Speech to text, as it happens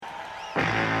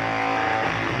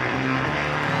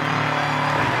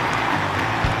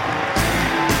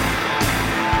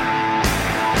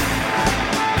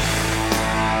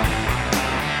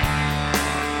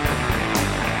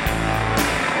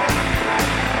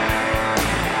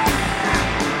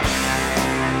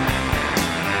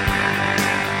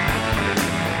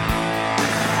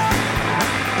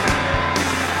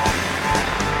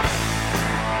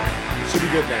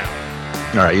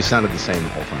All right, you sounded the same the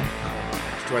whole time.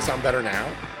 Do I sound better now?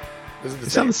 Is it the You same?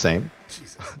 sound the same.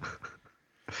 Jesus.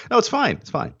 No, it's fine. It's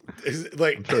fine. Is it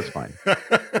like I'm sure it's fine.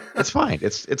 It's fine.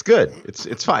 It's good.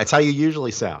 It's fine. It's how you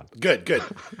usually sound. Good.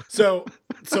 So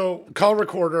Call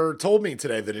Recorder told me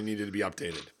today that it needed to be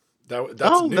updated.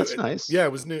 That's new. That's nice. Yeah,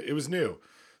 it was new. It was new.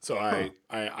 So I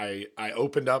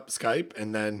opened up Skype,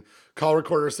 and then Call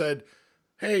Recorder said,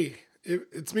 "Hey,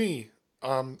 it's me.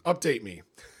 Update me."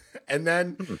 And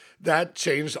then that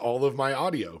changed all of my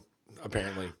audio,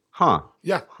 apparently. Huh.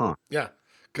 Yeah. Huh. Yeah.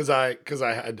 Because I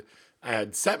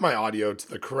had set my audio to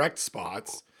the correct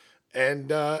spots, and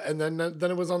then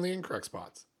it was on the incorrect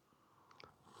spots.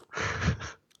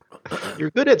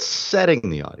 You're good at setting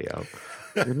the audio.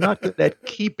 You're not good at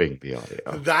keeping the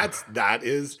audio.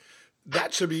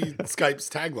 That should be Skype's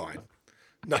tagline.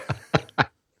 No.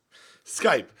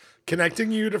 Skype,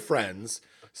 connecting you to friends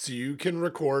so you can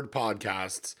record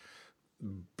podcasts,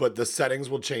 but the settings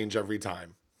will change every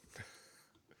time.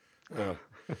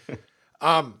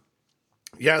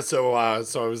 Yeah, so I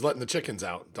was letting the chickens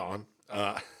out, Don.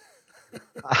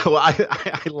 Well, I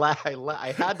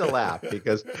had to laugh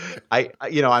because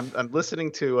I'm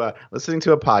listening to a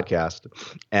podcast,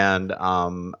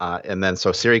 and then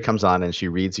so Siri comes on and she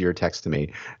reads your text to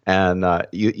me, and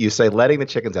you say letting the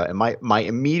chickens out, and my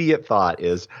immediate thought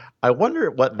is, I wonder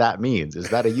what that means. Is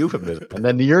that a euphemism? And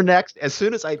then your next, as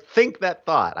soon as I think that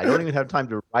thought, I don't even have time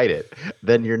to write it.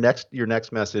 Then your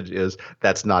next message is,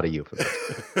 that's not a euphemism.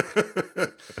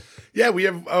 Yeah, we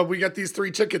got these 3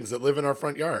 chickens that live in our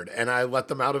front yard, and I let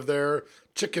them out of their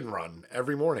chicken run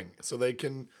every morning so they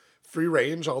can free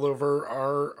range all over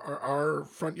our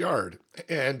front yard,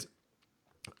 and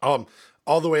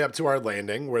all the way up to our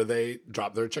landing where they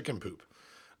drop their chicken poop.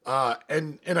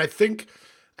 And I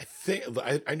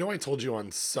know I told you on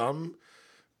some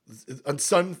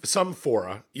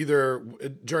fora, either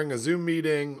during a Zoom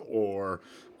meeting or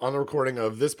on the recording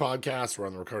of this podcast or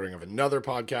on the recording of another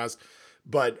podcast.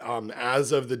 But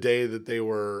as of the day that they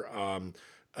were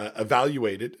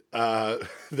evaluated,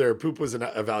 their poop was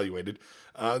evaluated.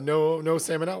 No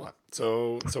salmonella.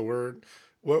 So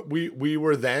we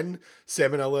were then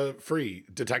salmonella free,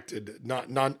 detected, not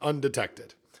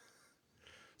undetected.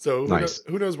 So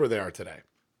who knows where they are today?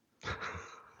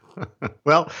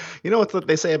 Well, you know what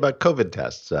they say about COVID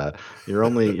tests. You're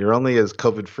only as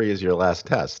COVID free as your last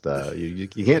test. You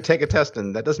can't take a test,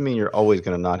 and that doesn't mean you're always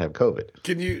going to not have COVID.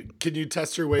 Can you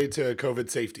test your way to COVID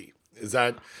safety? Is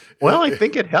that? Well, I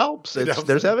think it helps.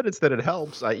 There's evidence that it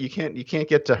helps. You can't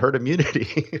get to herd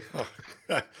immunity.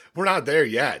 We're not there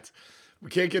yet.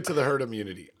 We can't get to the herd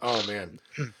immunity. Oh man.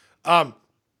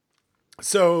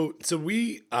 So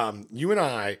we you and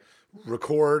I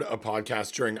record a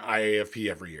podcast during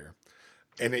IAFP every year,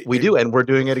 and we do, and we're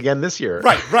doing it again this year.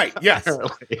 Right. Yes.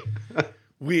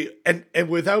 We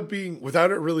without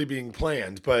it really being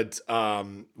planned, but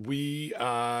we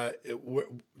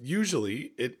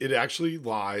usually it actually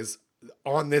lies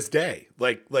on this day.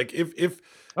 Like if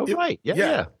right,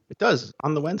 yeah, it does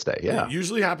on the Wednesday. Yeah, it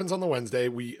usually happens on the Wednesday.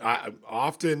 We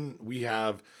often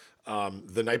have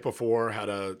the night before had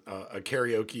a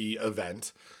karaoke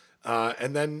event.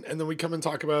 And then we come and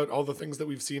talk about all the things that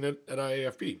we've seen at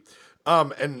IAFP.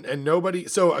 And nobody,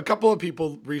 so a couple of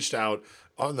people reached out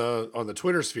on the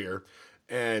Twitter sphere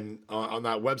and on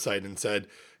that website and said,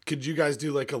 could you guys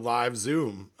do like a live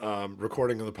Zoom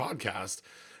recording of the podcast?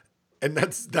 And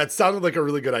that sounded like a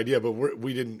really good idea, but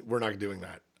we're not doing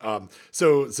that.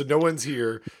 So no one's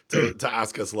here to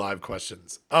ask us live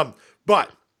questions. But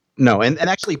no, and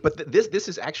actually, but this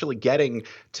is actually getting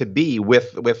to be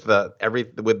with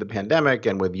the pandemic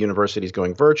and with universities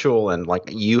going virtual, and like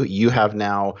you have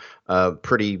now a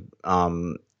pretty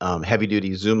heavy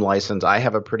duty Zoom license. I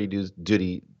have a pretty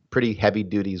heavy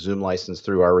duty Zoom license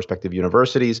through our respective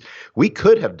universities. We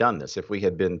could have done this if we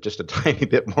had been just a tiny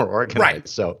bit more organized. Right.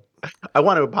 So I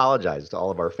want to apologize to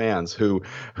all of our fans who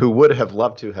would have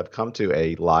loved to have come to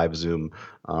a live Zoom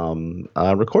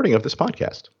recording of this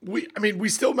podcast. We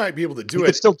still might be able to do it. We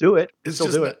could still do it.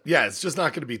 Yeah, it's just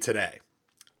not going to be today.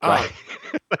 Right.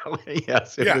 Well,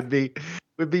 yes, it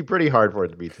would be pretty hard for it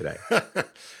to be today.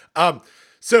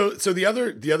 So the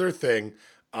other thing,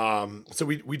 so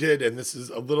we did, and this is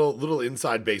a little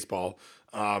inside baseball.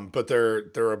 But there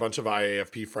are a bunch of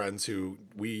IAFP friends who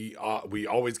we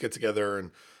always get together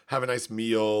and have a nice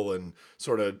meal and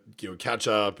sort of catch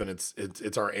up, and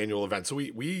it's our annual event. So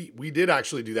we did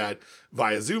actually do that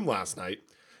via Zoom last night,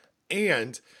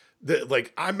 and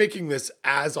I'm making this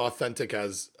as authentic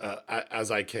as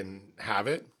I can have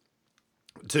it,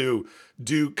 to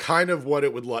do kind of what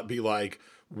it would be like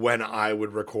when I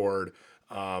would record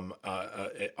our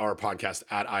podcast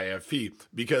at IAFP,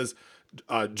 because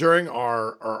during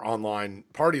our online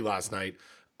party last night,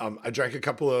 I drank a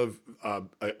couple of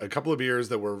beers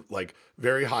that were like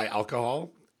very high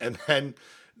alcohol, and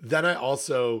then I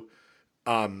also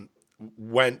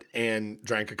went and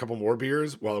drank a couple more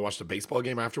beers while I watched a baseball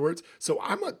game afterwards. So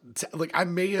I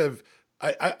may have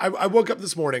I woke up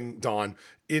this morning, Dawn,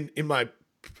 in my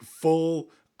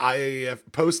full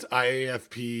post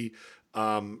IAFP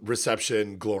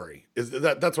reception glory.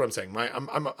 That's what I'm saying. I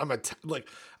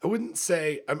wouldn't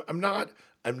say I'm not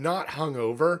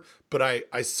hungover, but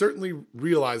I certainly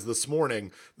realized this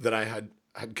morning that I had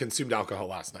consumed alcohol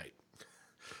last night.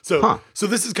 So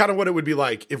this is kind of what it would be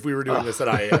like if we were doing this at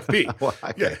IAFP. Well,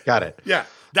 okay, got it. Yeah,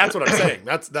 that's what I'm saying.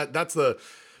 That's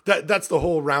the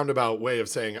whole roundabout way of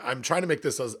saying I'm trying to make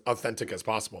this as authentic as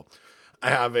possible. I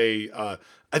have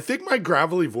I think my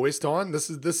gravelly voice, Dawn. This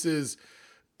is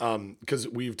because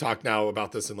we've talked now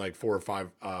about this in like 4 or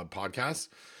 5 podcasts.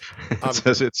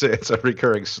 It's a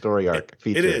recurring story arc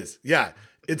feature. It is, yeah.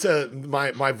 It's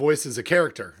my voice is a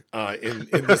character in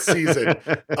this season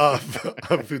of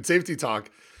Food Safety Talk.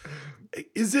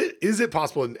 Is it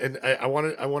possible? And I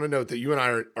want to note that you and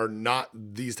I are not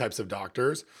these types of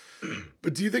doctors,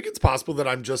 but do you think it's possible that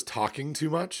I'm just talking too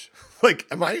much? Like,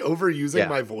 am I overusing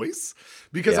my voice?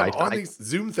 Because I'm on these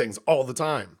Zoom things all the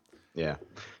time. Yeah.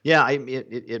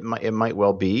 It might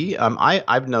well be.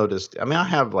 I've noticed. I mean, I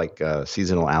have like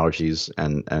seasonal allergies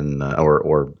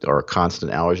or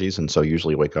constant allergies, and so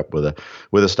usually wake up with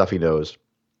a stuffy nose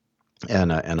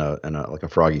and a like a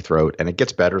froggy throat, and it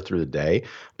gets better through the day.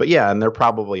 But yeah, and there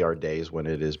probably are days when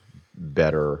it is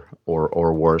better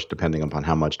or worse depending upon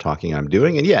how much talking I'm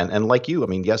doing. And yeah, and like you, I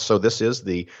mean, yes. So this is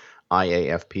the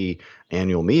IAFP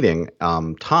annual meeting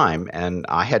time, and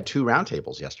I had 2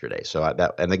 roundtables yesterday. So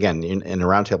and again, in a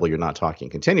roundtable, you're not talking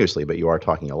continuously, but you are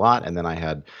talking a lot. And then I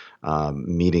had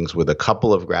meetings with a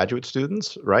couple of graduate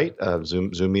students, right?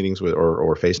 Zoom meetings with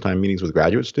or FaceTime meetings with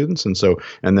graduate students, and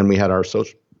then we had our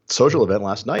social event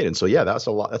last night. And so yeah, that's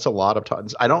a lot. That's a lot of talk.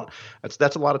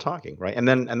 That's a lot of talking, right? And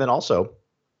then also,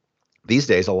 these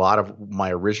days, a lot of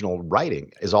my original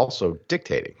writing is also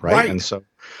dictating, right? And so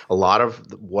a lot of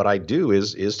what I do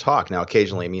is talk. Now,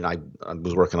 occasionally, I mean, I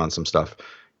was working on some stuff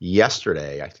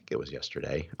yesterday. I think it was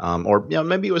yesterday, or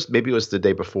maybe it was the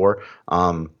day before,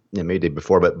 maybe the day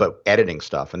before, but editing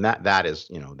stuff, and that is,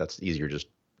 that's easier just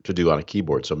to do on a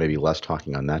keyboard. So maybe less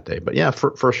talking on that day. But yeah,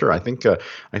 for sure, I think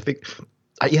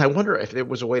I wonder if there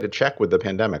was a way to check with the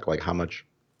pandemic, like how much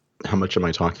am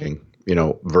I talking,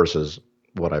 versus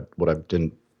what I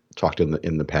didn't talked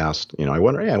in the past. I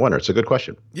wonder. Yeah, I wonder. It's a good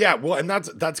question. Yeah, well, and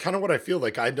that's kind of what I feel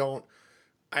like. I don't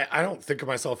think of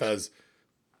myself as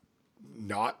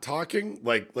not talking.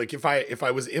 Like if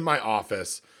I was in my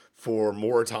office for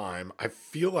more time, I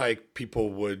feel like people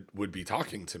would be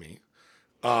talking to me.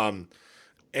 But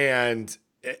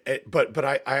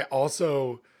I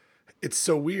also, it's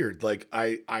so weird. Like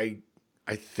I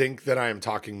think that I am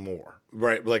talking more.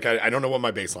 Right. Like I don't know what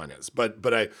my baseline is, but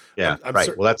I'm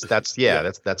right. Well, that's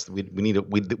we need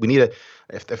a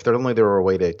if there only there were a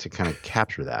way to kind of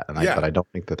capture that, but I don't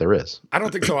think that there is. I don't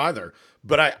think so either.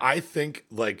 But I think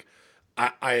like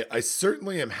I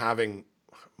certainly am having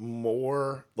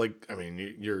more, like, I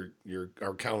mean,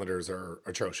 our calendars are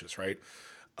atrocious, right?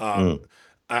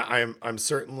 I'm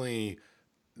certainly,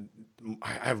 I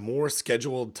have more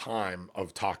scheduled time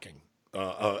of talking.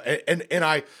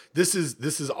 This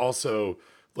is also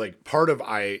like part of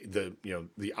the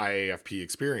IAFP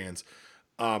experience.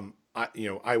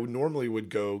 I would normally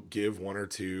go give 1 or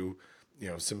 2,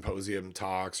 symposium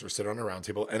talks or sit on a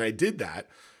roundtable. And I did that,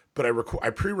 but I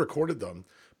pre-recorded them,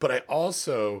 but I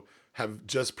also have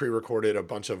just pre-recorded a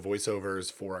bunch of voiceovers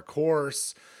for a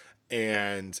course.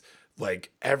 And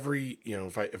like every,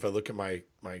 if I look at my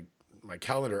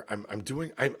calendar, I'm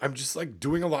just like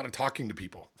doing a lot of talking to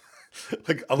people.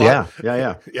 Like a lot.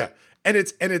 Yeah. And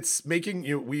it's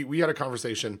making we had a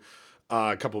conversation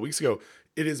a couple of weeks ago.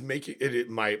 It is making it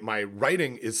my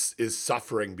writing is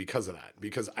suffering because of that,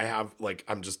 because I have like,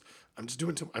 I'm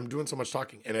doing so much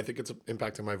talking, and I think it's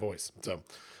impacting my voice. So,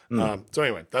 so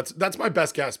anyway, that's my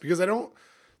best guess, because I don't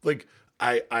like,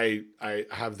 I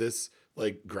have this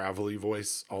like gravelly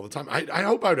voice all the time. I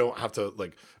hope I don't have to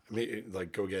like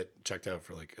go get checked out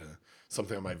for like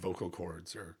something on my vocal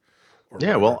cords or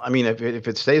yeah, well, I mean, if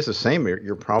it stays the same,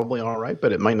 you're probably all right.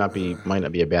 But it might not be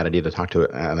a bad idea to talk to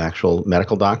an actual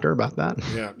medical doctor about that.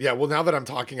 Yeah. Well, now that I'm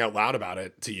talking out loud about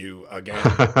it to you again,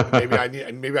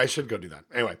 maybe I should go do that.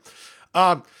 Anyway,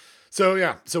 so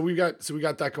we got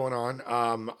that going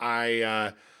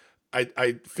on.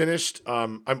 I finished.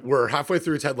 We're halfway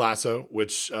through Ted Lasso,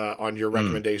 which on your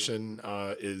recommendation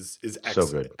is So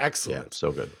good. excellent. Yeah,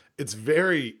 so good. It's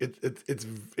very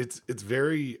it's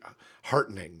very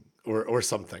heartening or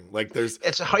something. Like there's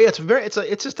It's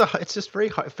just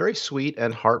very sweet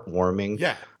and heartwarming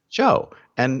yeah. show.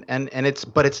 And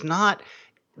it's not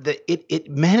that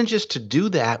it manages to do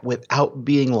that without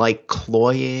being like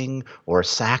cloying or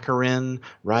saccharine,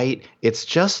 right? It's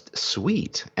just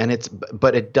sweet, and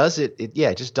but it does it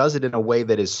just does it in a way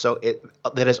that is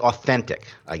that is authentic,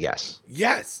 I guess.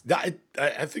 Yes, I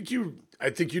think you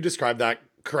described that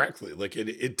correctly. Like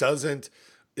it doesn't.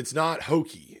 It's not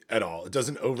hokey at all. It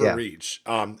doesn't overreach.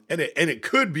 And it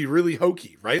could be really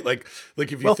hokey, right? Like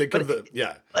if you think of the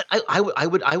But I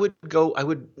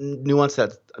would nuance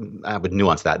that. I would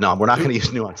nuance that. No, we're not going to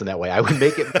use nuance in that way. I would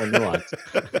make it more nuanced.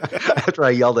 After I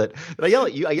yelled it, did I yell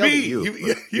at you? I yelled at you.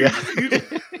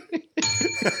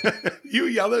 You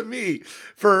yell at me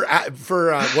for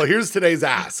well, here's today's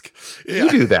ask. You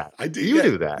do that. I do. You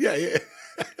do that. Yeah.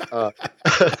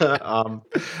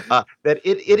 That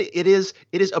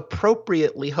it is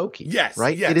appropriately hokey. Yes,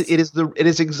 right. yes. It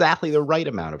is exactly the right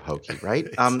amount of hokey, right?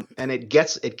 And it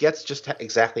gets just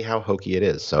exactly how hokey it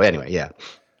is. So anyway, yeah.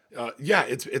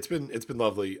 It's been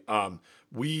lovely.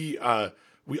 We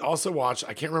also watch.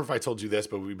 I can't remember if I told you this,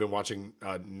 but we've been watching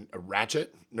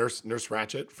Ratchet, Nurse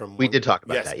Ratchet from. We did talk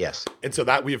about that, yes. And so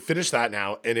that we have finished that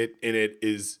now, and it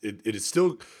is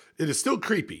still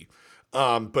creepy.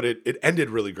 But it ended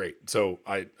really great. So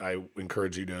I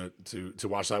encourage you to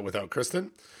watch that without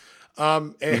Kristen.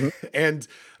 But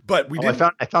we did.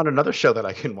 I found another show that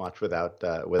I can watch without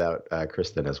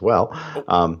Kristen as well.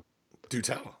 Do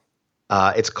tell.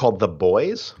 It's called The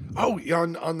Boys. Oh,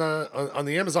 on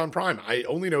the Amazon Prime. I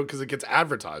only know because it gets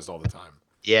advertised all the time.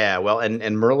 Yeah, well,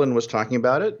 and Merlin was talking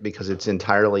about it because it's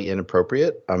entirely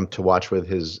inappropriate to watch with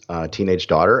his teenage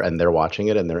daughter, and they're watching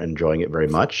it and they're enjoying it very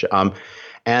much.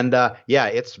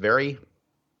 It's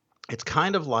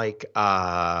kind of like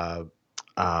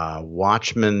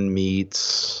Watchmen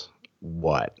meets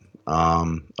what?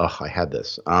 I had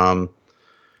this. Anyway,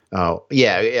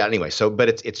 but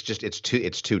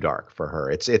it's too dark for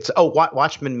her.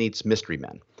 Watchmen meets Mystery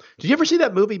Men. Did you ever see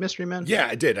that movie, Mystery Men? Yeah,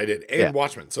 I did. And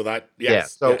Watchmen. So that,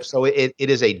 yes. Yeah. So it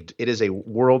is a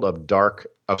world of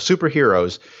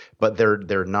superheroes, but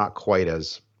they're not quite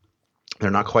as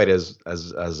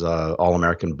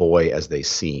all-American boy as they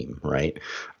seem, right?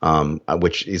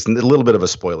 Which is a little bit of a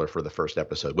spoiler for the first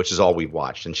episode, which is all we've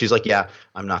watched. And she's like, "Yeah,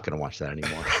 I'm not going to watch that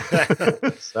anymore."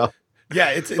 So yeah,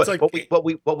 it's like what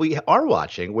we are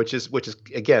watching, which is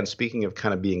again, speaking of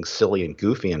kind of being silly and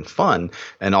goofy and fun,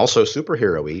 and also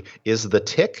superhero-y, is The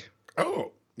Tick.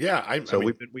 Oh. Yeah,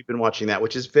 we've been watching that,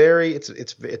 which is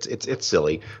it's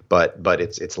silly, but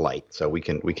it's light, so we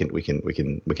can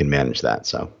manage that.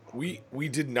 So we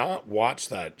did not watch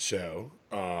that show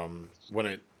when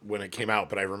it came out,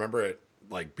 but I remember it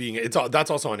like being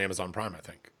that's also on Amazon Prime, I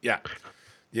think. Yeah.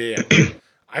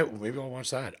 Maybe I'll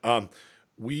watch that. All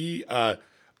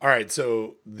right.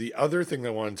 So the other thing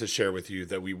I wanted to share with you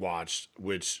that we watched,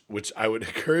 which I would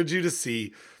encourage you to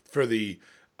see for the.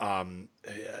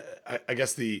 I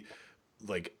guess the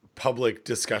like public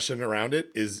discussion around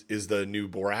it is the new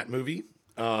Borat movie.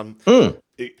 It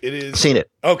is seen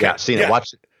it. Okay, yeah, seen it.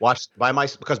 Watched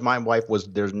because my wife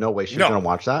there's no way she's going to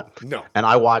watch that. No, and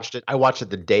I watched it.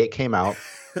 The day it came out,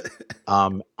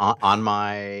 on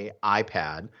my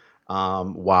iPad.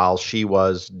 While she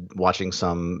was watching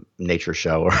some nature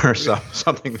show or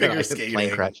something,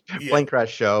 plane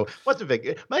crash show. Wasn't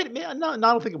big. No, I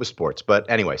don't think it was sports. But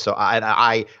anyway, so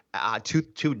I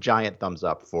two giant thumbs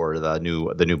up for the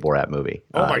new Borat movie.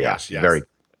 Oh my gosh, yes. Very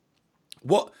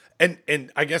well, and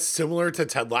I guess similar to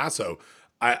Ted Lasso,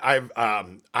 I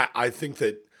think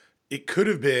that it could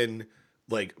have been.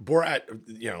 Like Borat,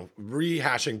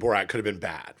 rehashing Borat could have been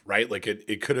bad, right? Like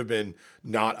it could have been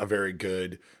not a very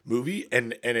good movie,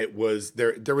 and it was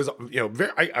there was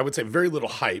I would say very little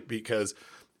hype because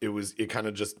it kind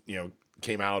of just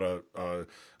came out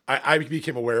I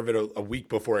became aware of it a week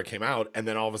before it came out, and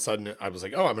then all of a sudden I was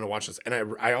like, oh, I'm gonna watch this, and I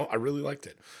really liked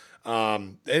it,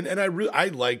 and I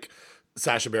like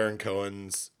Sacha Baron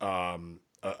Cohen's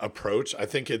approach. I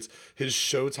think it's his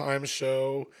Showtime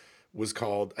show. Was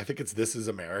called, I think it's This Is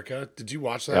America. Did you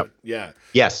watch that? Yep. Yeah.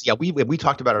 Yes. Yeah. We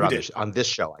talked about it on this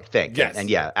show, I think. Yes. And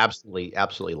yeah, absolutely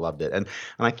loved it. And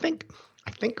I think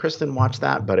Kristen watched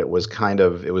that, but it was kind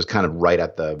of right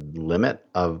at the limit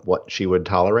of what she would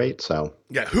tolerate. So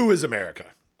yeah. Who is America?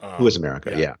 Who is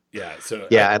America? Yeah. Yeah. So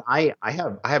yeah, and I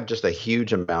have just a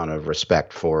huge amount of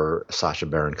respect for Sacha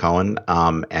Baron Cohen.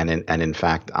 And in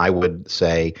fact, I would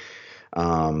say,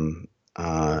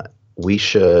 link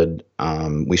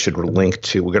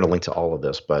to, we're going to link to all of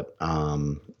this, but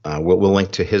we'll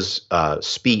link to his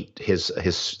speech,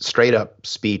 his straight up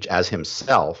speech as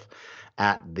himself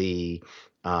at the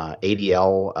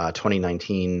ADL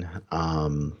 2019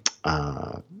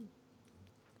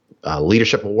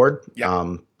 Leadership Award.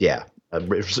 Yeah. Yeah.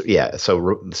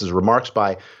 So this is remarks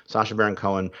by Sacha Baron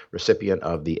Cohen, recipient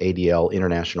of the ADL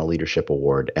International Leadership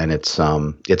Award, and it's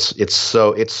so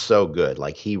good.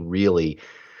 Like, he really,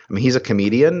 I mean, he's a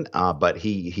comedian, but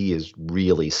he is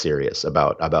really serious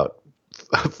about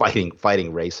fighting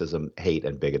racism, hate,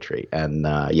 and bigotry, and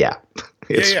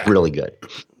it's really good.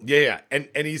 Yeah, and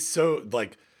he's so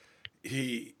like.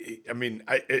 I mean,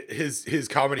 his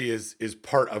comedy is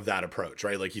part of that approach,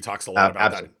 right? Like, he talks a lot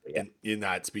about that in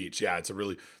that speech. Yeah, it's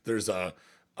an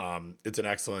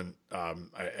excellent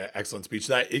excellent speech.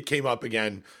 That it came up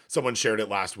again. Someone shared it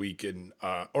last week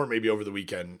or maybe over the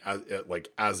weekend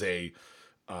as a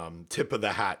tip of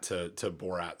the hat to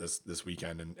Borat this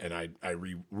weekend, and I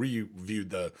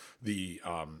reviewed the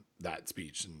that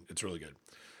speech, and it's really good.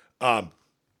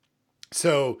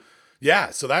 So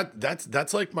that's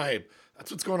like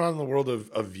that's what's going on in the world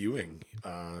of viewing,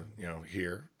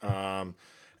 here. And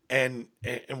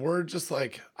we're just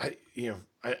like, I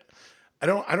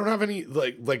don't have any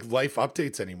like life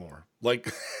updates anymore.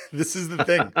 Like, this is the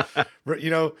thing,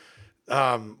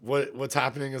 what's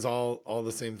happening is all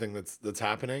the same thing that's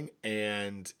happening.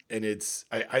 And it's,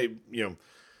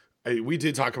 we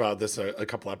did talk about this a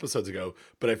couple episodes ago,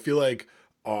 but I feel like,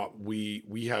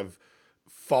 we have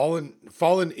fallen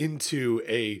into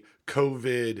a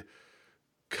COVID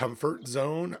comfort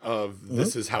zone of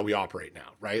this is how we operate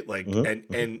now, right? Like, and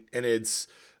it's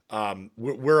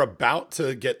we're about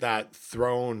to get that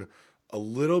thrown a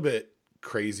little bit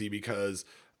crazy because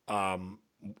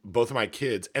both of my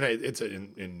kids, and it's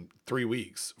in 3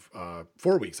 weeks,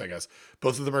 4 weeks, I guess,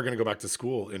 both of them are going to go back to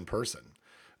school in person.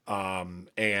 But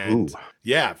it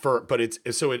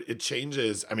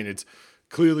changes. I mean, it's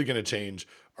clearly going to change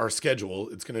our schedule.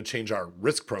 It's going to change our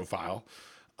risk profile.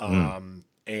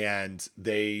 And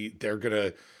they're going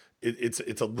to,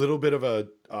 it's a little bit of a,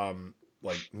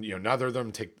 neither of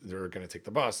them they're going to take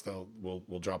the bus.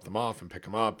 We'll drop them off and pick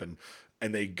them up, and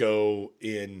they go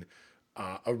in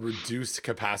a reduced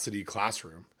capacity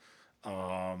classroom.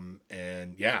 So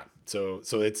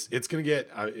it's going to get,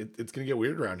 it's going to get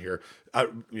weird around here, or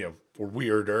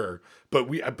weirder,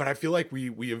 but I feel like we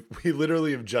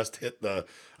literally have just hit all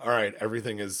right,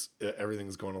 everything's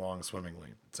going along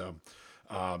swimmingly. So,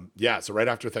 so right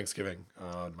after Thanksgiving,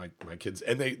 my kids,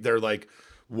 and they're like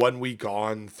 1 week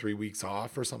on, 3 weeks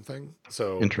off or something.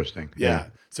 So interesting. Yeah.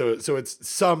 So it's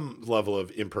some level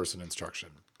of in-person instruction.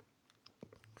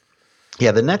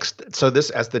 Yeah,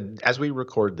 as we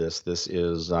record this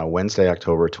is Wednesday,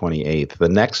 October 28th.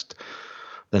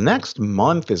 The next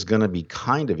month is going to be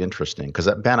kind of interesting because,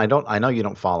 Ben, I know you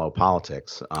don't follow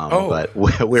politics, but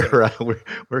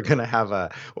we're going to have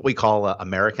what we call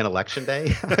American Election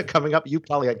Day coming up. You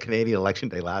probably had Canadian Election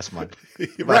Day last month,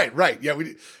 right? Yeah,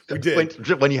 we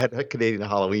did when you had Canadian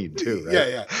Halloween too, right?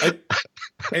 Yeah.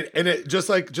 And it just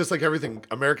like everything,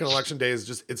 American Election Day is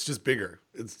just bigger.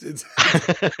 It's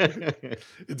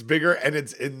it's bigger, and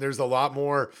there's a lot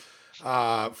more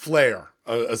flair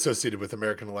associated with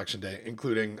American Election Day,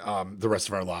 including the rest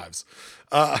of our lives.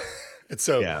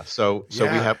 So we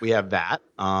have that.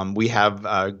 We have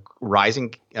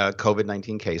rising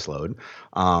COVID-19 caseload.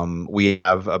 We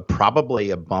have probably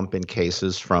a bump in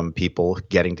cases from people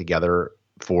getting together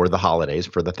for the holidays,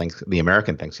 for the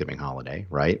American Thanksgiving holiday,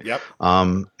 right? Yep.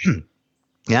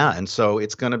 Yeah, and so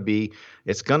it's gonna be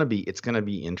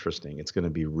interesting. It's gonna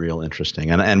be real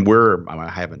interesting. And I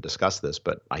haven't discussed this,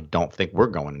 but I don't think we're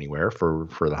going anywhere for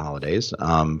the holidays,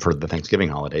 for the Thanksgiving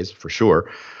holidays for sure.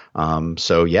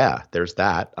 So yeah, there's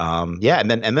that. And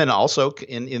then also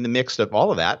in the mix of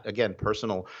all of that, again,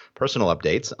 personal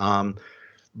updates.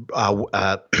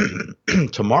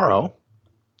 Tomorrow,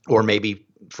 or maybe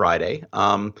Friday,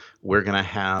 we're going to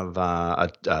have a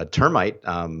termite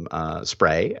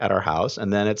spray at our house.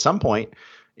 And then at some point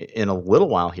in a little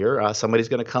while here, somebody's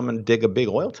going to come and dig a big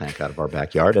oil tank out of our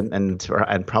backyard and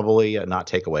probably not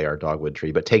take away our dogwood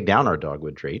tree, but take down our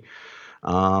dogwood tree.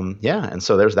 And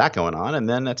so there's that going on. And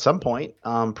then at some point,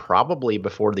 probably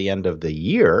before the end of the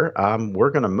year,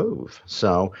 we're going to move.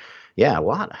 So yeah, a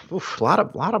lot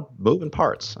of moving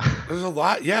parts. There's a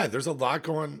lot. Yeah, there's a lot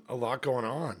going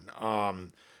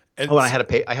on. And I had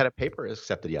a paper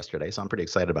accepted yesterday, so I'm pretty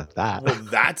excited about that. Well,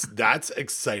 that's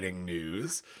exciting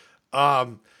news.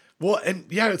 We're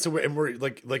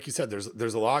like you said,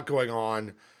 there's a lot going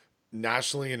on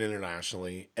nationally and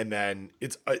internationally, and then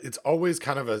it's always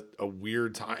kind of a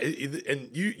weird time. And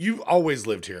you've always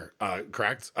lived here,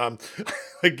 correct?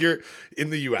 Like you're in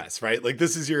the U.S., right? Like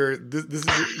this is your this is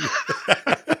your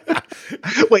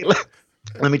Wait,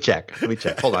 let me check.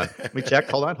 Hold on. Let me check.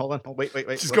 Hold on. Wait.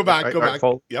 Just go back.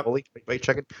 Yep. Wait,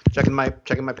 checking my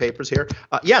papers here.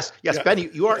 Yes, Yeah. Ben,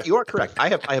 you are correct. I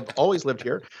have always lived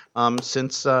here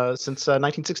since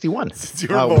 1961. Since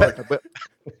you were born.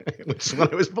 Which is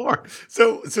when I was born.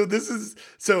 So this is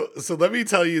so let me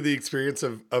tell you the experience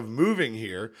of moving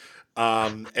here,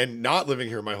 and not living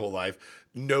here my whole life.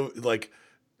 No, like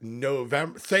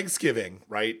November, Thanksgiving,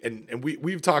 right? And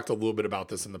we've talked a little bit about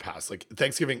this in the past. Like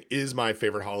Thanksgiving is my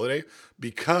favorite holiday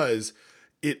because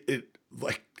it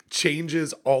like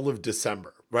changes all of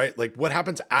December, right? Like what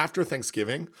happens after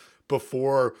Thanksgiving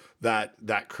before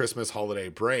that Christmas holiday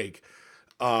break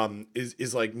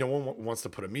is like no one wants to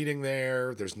put a meeting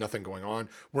there. There's nothing going on.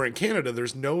 Where in Canada,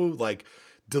 there's no like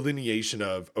delineation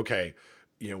of, okay,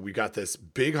 we got this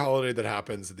big holiday that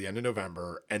happens at the end of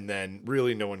November, and then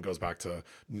really no one goes back to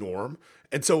norm.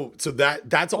 And so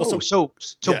that's also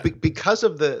because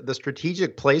of the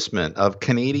strategic placement of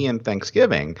Canadian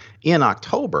Thanksgiving in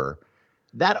October,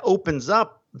 that opens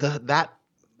up that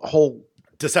whole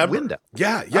December window.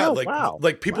 Yeah. Oh, like wow.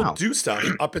 like people Wow. do stuff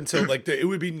up until like it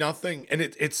would be nothing, and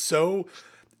it's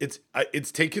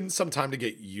taken some time to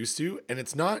get used to, and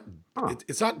it's not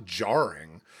it's not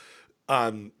jarring.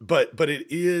 But it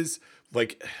is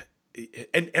like,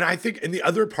 and I think, and the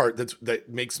other part that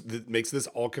makes this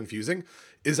all confusing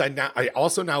is I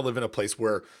also now live in a place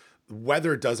where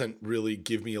weather doesn't really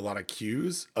give me a lot of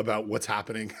cues about what's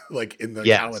happening like in the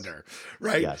calendar,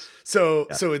 right? Yes. So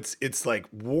it's like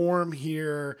warm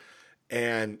here,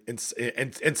 and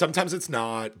sometimes it's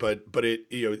not, but it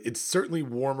it's certainly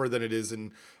warmer than it is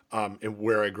in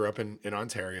where I grew up in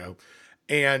Ontario,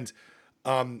 and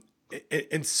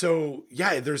so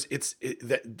there's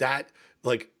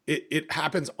it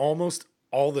happens almost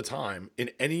all the time in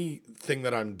anything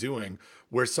that I'm doing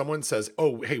where someone says,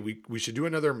 oh, hey, we should do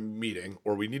another meeting,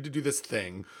 or we need to do this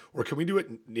thing, or can we do it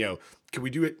can we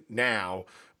do it now?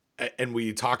 And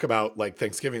we talk about like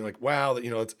Thanksgiving, like, wow,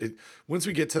 once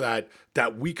we get to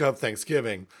that week of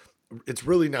Thanksgiving, it's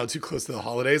really now too close to the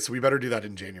holidays, so we better do that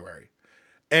in January.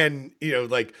 And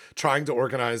like trying to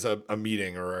organize a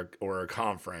meeting or a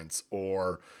conference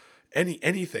or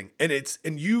anything,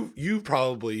 and you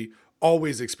probably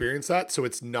always experience that, so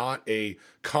it's not a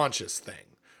conscious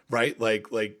thing, right? Like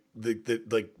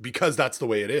the because that's the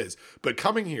way it is. But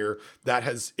coming here,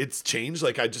 it's changed.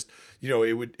 Like I just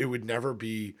it would never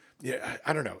be. Yeah,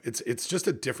 I don't know. It's just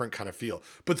a different kind of feel.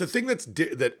 But the thing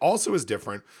that also is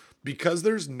different, because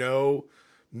there's no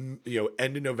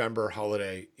end of November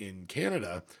holiday in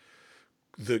Canada,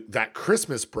 that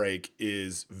Christmas break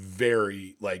is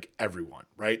very like everyone,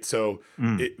 right? So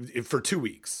it for 2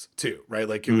 weeks too, right?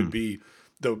 Like it would be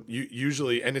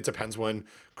usually, and it depends when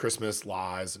Christmas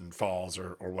lies and falls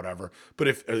or whatever. But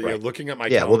if you're looking at my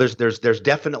calendar, well, there's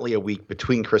definitely a week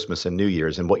between Christmas and New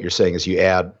Year's, and what you're saying is you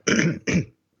add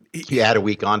a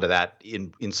week onto that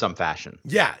in some fashion.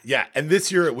 Yeah. And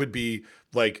this year it would be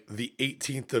like the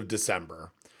 18th of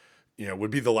December,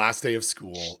 would be the last day of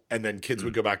school, and then kids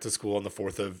would go back to school on the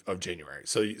 4th of January.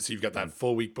 So you've got that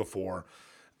full week before,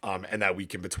 and that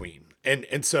week in between.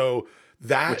 And so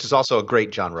that, which is also a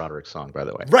great John Roderick song, by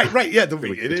the way. Right. Yeah. The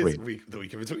week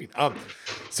in between.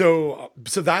 So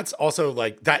that's also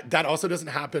like that also doesn't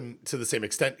happen to the same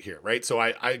extent here. Right. So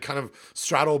I kind of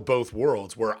straddle both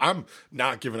worlds where I'm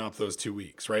not giving up those 2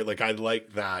 weeks, right? Like I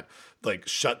like that, like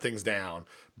shut things down.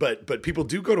 But people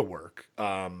do go to work,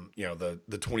 the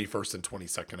 21st and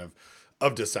 22nd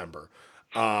of December.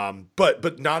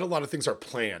 But not a lot of things are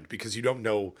planned because you don't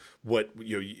know what,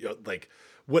 like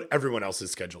what everyone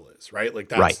else's schedule is, right? Like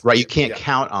that's right. You can't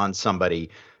count on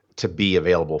somebody to be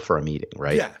available for a meeting,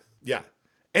 right? Yeah.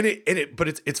 But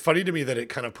it's funny to me that it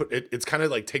kind of it's kind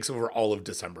of like takes over all of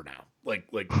December now.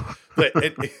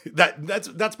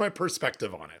 That's my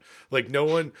perspective on it. Like no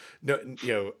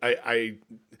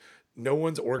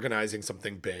one's organizing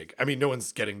something big. I mean, no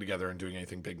one's getting together and doing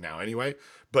anything big now anyway,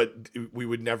 but we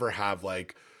would never have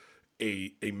like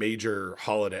a major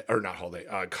holiday or not holiday,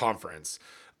 conference,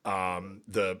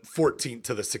 the 14th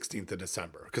to the 16th of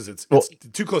December, because it's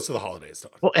too close to the holidays.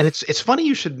 Well, and it's funny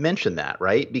you should mention that,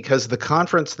 right? Because the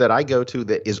conference that I go to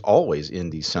that is always in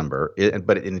December,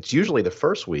 but it's usually the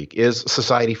first week, is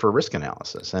Society for Risk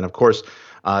Analysis. And of course,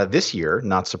 This year,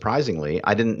 not surprisingly,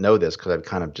 I didn't know this because I've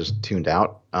kind of just tuned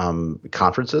out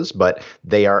conferences, but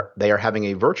they are having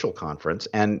a virtual conference,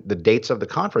 and the dates of the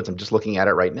conference, I'm just looking at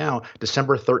it right now,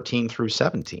 December 13 through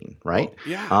 17, right? Oh,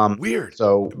 yeah, Um, weird.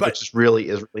 so But which is really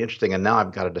interesting, and now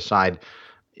I've got to decide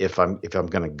if I'm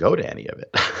going to go to any of it.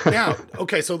 now,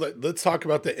 okay, so let's talk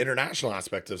about the international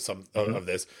aspect of some Mhm. of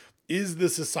this. Is the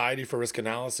Society for Risk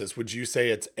Analysis, would you say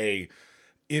it's a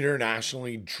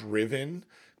internationally driven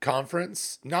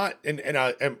conference? Not and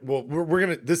well, we're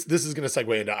gonna this is gonna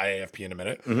segue into IAFP in a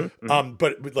minute. Mhm. Mhm.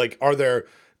 But like, are there,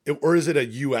 or is it a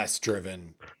US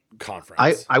driven I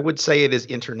conference? I would say it is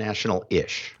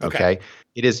international-ish. Okay. Okay,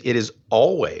 it is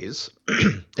always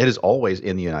it is always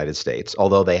in the United States,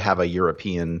 although they have a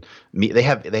European they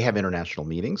have international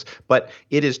meetings, but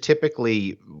it is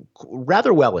typically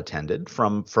rather well attended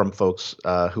from folks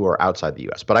who are outside the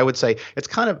U.S. But I would say it's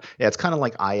kind of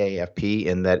like IAFP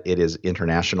in that it is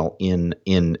international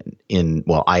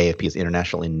well, IAFP is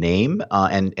international in name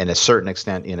and a certain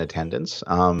extent in attendance.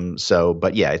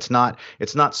 But yeah, it's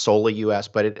not solely U.S.,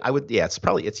 but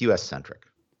it's U.S. centric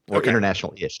or Okay.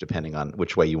 international-ish, depending on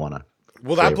which way you want to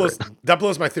Well, flavor it. that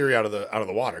blows my theory out of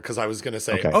the water, because I was going to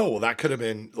say, Okay. oh, well, that could have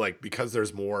been like, because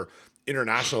there's more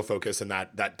international focus, and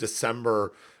that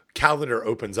December calendar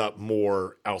opens up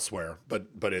more elsewhere. But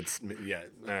it's, yeah,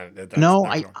 that's No,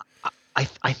 not I going to.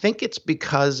 I think it's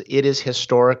because it is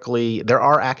historically there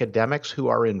are academics who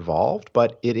are involved,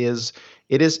 but it is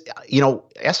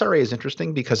SRA is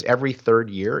interesting because every third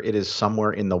year it is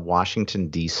somewhere in the Washington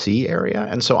D.C. area,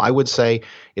 and so I would say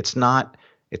it's not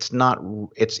it's not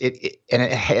and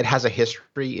it has a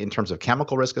history in terms of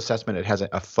chemical risk assessment. It has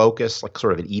a focus, like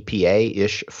sort of an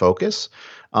EPA-ish focus,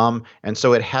 and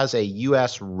so it has a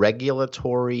U.S.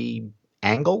 regulatory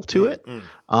angle to Mm, it. mm.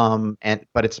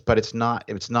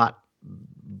 It's not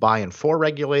by and for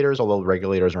regulators, although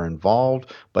regulators are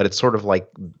involved, but it's sort of like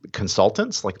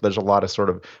consultants. Like there's a lot of sort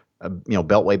of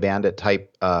Beltway Bandit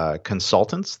type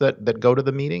consultants that go to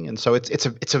the meeting, and so it's.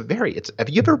 Have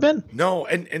you ever been? No,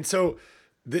 and so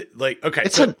like, okay,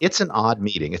 It's so an odd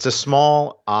meeting. It's a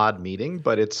small odd meeting,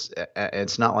 but it's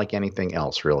not like anything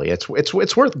else really. It's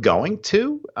worth going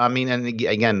to. I mean, and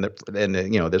again,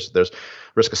 there's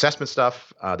risk assessment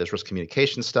stuff, there's risk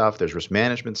communication stuff, there's risk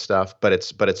management stuff, but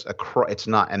it's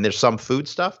not. And there's some food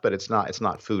stuff, but it's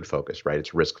not food focused, right?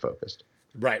 It's risk focused.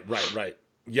 right.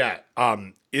 Yeah.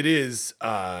 It is.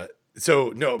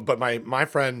 So no, but my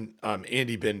friend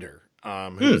Andy Binder,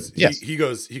 who's Yes. he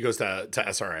goes to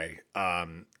SRA.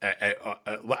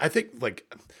 I think,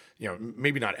 like,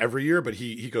 maybe not every year, but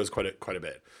he goes quite a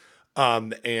bit.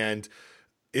 And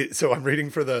so I'm reading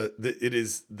for it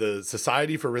is the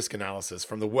Society for Risk Analysis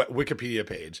from the Wikipedia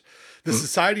page. The Mhm.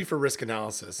 Society for Risk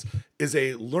Analysis is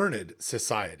a learned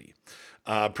society,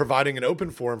 providing an open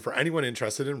forum for anyone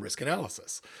interested in risk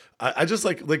analysis. I just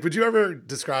like, would you ever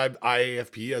describe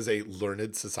IAFP as a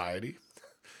learned society?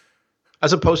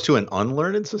 As opposed to an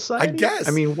unlearned I society. I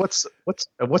guess. mean, what's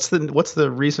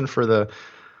the reason for the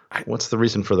I, what's the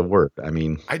reason for the word? I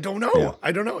mean, I don't yeah. know.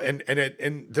 I don't know. And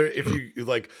there, if you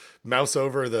like mouse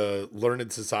over the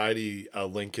Learned Society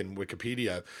link in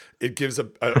Wikipedia, it gives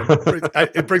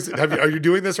it brings. Are you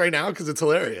doing this right now? Because it's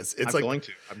hilarious. It's I'm like, going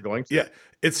to. I'm going to. yeah,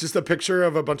 it's just a picture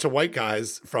of a bunch of white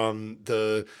guys from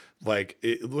like,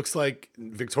 it looks like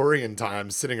Victorian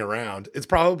times sitting around. It's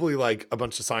probably like a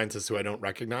bunch of scientists who I don't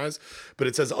recognize, but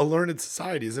it says a learned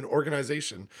society is an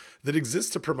organization that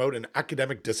exists to promote an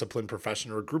academic discipline,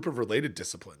 profession, or a group of related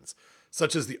disciplines,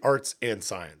 such as the arts and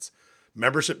science.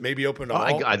 Membership may be open to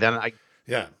Well, all. then I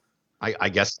Yeah. I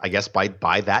guess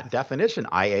by that definition,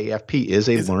 IAFP is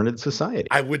a Is learned society.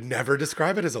 I would never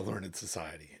describe it as a learned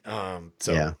society.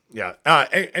 So Yeah. yeah.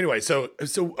 Anyway, so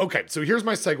okay. So here's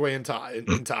my segue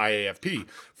into IAFP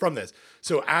from this.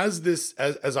 So as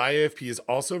IAFP is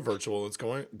also virtual, it's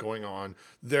going on.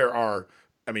 There are,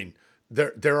 I mean,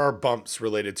 there are bumps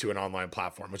related to an online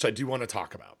platform, which I do want to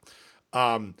talk about.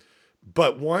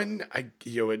 But one,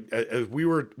 we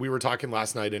were talking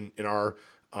last night in our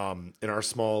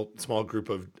small group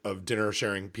of dinner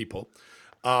sharing people.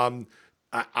 Um,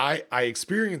 I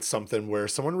experienced something where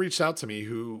someone reached out to me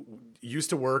who used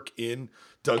to work in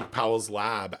Doug Powell's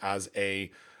lab as an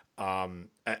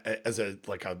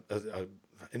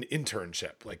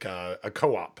internship, like a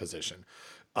co-op position.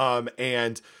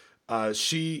 And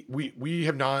we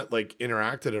have not like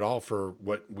interacted at all for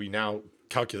what we now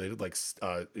calculated, like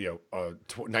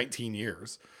 19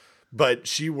 years. But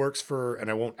she works for, and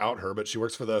I won't out her, but she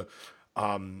works for the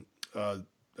um,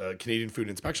 Canadian Food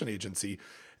Inspection Agency,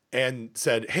 and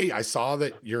said, "Hey, I saw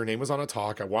that your name was on a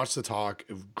talk. I watched the talk.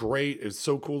 It was great. It was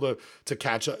so cool to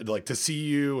catch up, like to see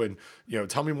you, and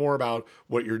tell me more about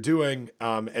what you're doing."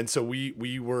 And so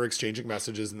we were exchanging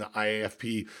messages in the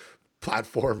IAFP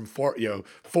platform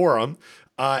forum.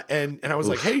 And I was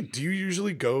like, "Hey, do you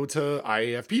usually go to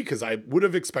IAFP?" Because I would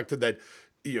have expected that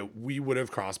we would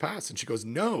have crossed paths. And she goes,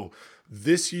 "No,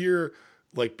 this year."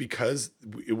 Like, because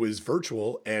it was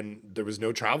virtual and there was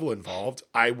no travel involved,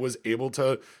 I was able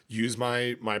to use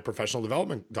my professional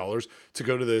development dollars to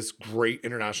go to this great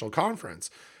international conference.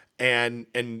 And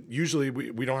usually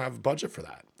we don't have a budget for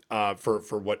that,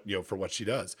 for what she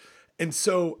does. And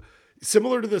so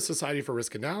similar to the Society for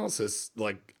Risk Analysis,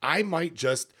 like I might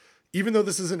just, even though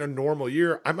this isn't a normal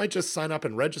year, I might just sign up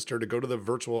and register to go to the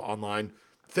virtual online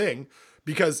thing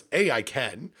because I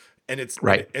can, and it's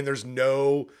right. And there's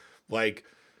no, like,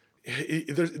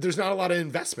 there's not a lot of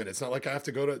investment. It's not like I have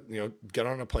to go to, get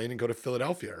on a plane and go to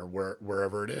Philadelphia or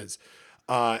wherever it is,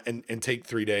 and take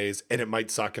 3 days, and it might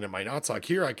suck and it might not suck.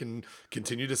 Here I can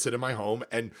continue to sit in my home,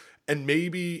 and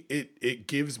maybe it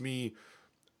gives me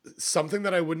something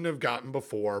that I wouldn't have gotten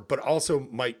before, but also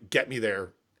might get me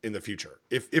there in the future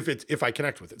if I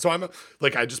connect with it. So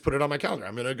I just put it on my calendar.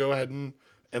 I'm going to go ahead and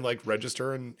like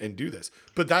register and do this.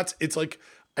 But it's like,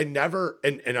 I never,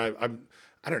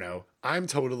 I don't know.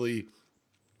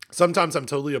 Sometimes I'm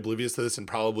totally oblivious to this, and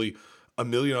probably a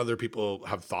million other people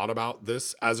have thought about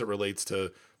this as it relates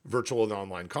to virtual and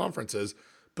online conferences.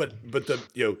 But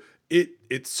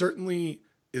it certainly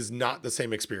is not the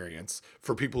same experience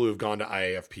for people who have gone to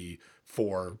IAFP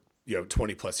for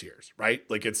 20 plus years, right?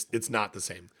 Like it's not the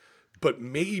same. But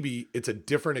maybe it's a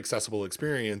different accessible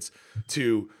experience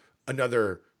to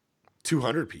another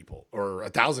 200 people or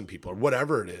 1,000 people or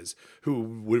whatever it is who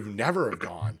would never have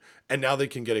gone, and now they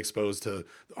can get exposed to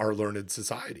our learned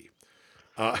society.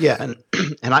 Yeah, and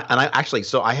I actually,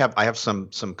 so I have some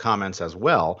comments as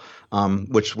well,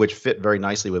 which fit very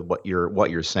nicely with what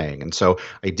you're saying. And so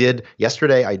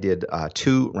yesterday I did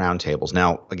 2 roundtables.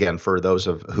 Now, again, for those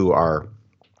who are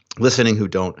listening who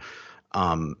don't,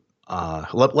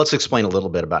 let's explain a little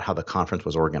bit about how the conference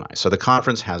was organized. So the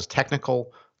conference has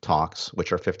technical talks,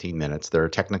 which are 15 minutes. There are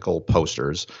technical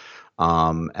posters,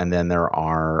 and then there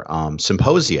are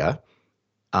symposia,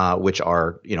 which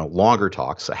are longer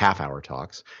talks, half-hour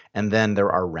talks, and then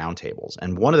there are roundtables.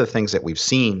 And one of the things that we've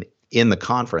seen in the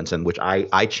conference, and which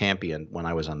I championed when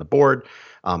I was on the board,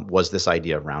 was this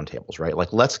idea of roundtables, right?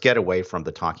 Like, let's get away from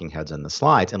the talking heads and the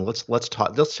slides, and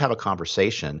let's have a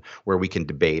conversation where we can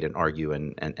debate and argue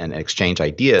and exchange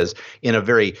ideas in a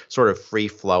very sort of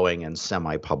free-flowing and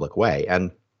semi-public way. And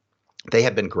they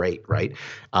have been great, right?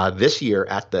 This year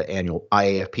at the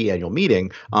IAFP annual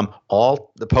meeting,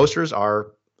 all the posters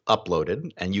are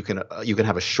uploaded, and you can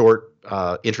have a short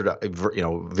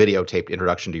videotaped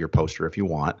introduction to your poster if you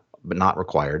want, but not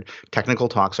required. Technical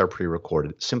talks are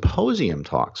pre-recorded. Symposium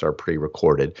talks are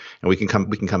pre-recorded, and we can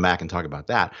come back and talk about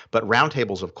that. But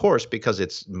roundtables, of course, because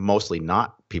it's mostly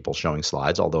not people showing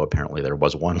slides, although apparently there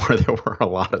was one where there were a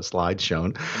lot of slides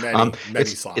shown. Many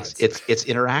slides. It's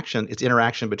interaction. It's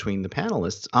interaction between the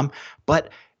panelists. But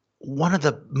one of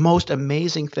the most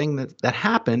amazing thing that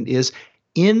happened is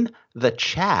in the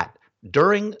chat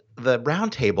during the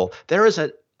roundtable, there is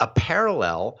a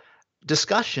parallel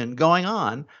discussion going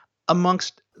on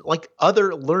amongst like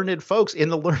other learned folks in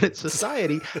the learned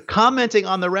society commenting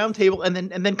on the roundtable and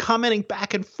then commenting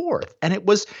back and forth. And it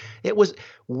was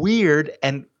weird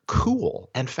and cool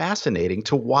and fascinating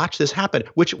to watch this happen,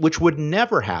 which would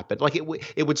never happen. Like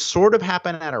it would sort of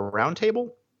happen at a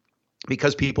roundtable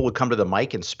because people would come to the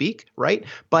mic and speak, right?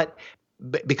 But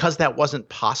because that wasn't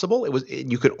possible,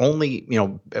 you could only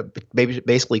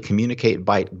basically communicate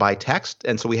by text,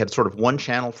 and so we had sort of one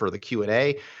channel for the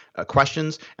Q&A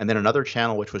questions, and then another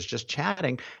channel which was just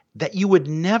chatting. That you would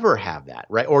never have that,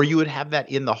 right? Or you would have that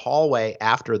in the hallway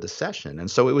after the session. And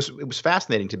so it was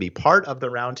fascinating to be part of the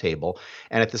roundtable,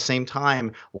 and at the same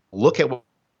time look at what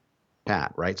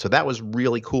chat, right? So that was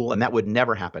really cool, and that would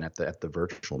never happen at the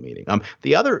virtual meeting.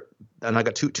 The other, and I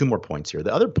got two more points here.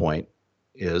 The other point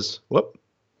is,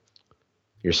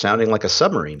 you're sounding like a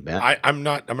submarine, Ben. I'm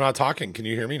not talking. Can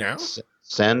you hear me now?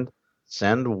 Send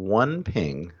one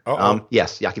ping.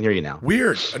 Yes, I can hear you now.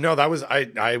 Weird. No, that was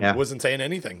I wasn't saying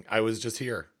anything. I was just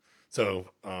here. So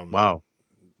wow.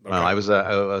 Okay. Well, I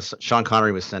was Sean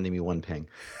Connery was sending me one ping.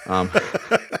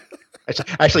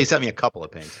 Actually, he sent me a couple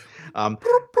of pings.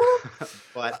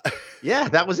 But yeah,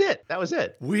 that was it.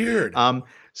 Weird.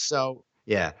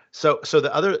 Yeah. So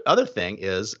the other thing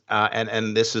is,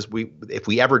 and this is, if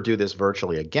we ever do this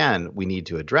virtually again, we need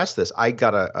to address this. I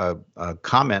got a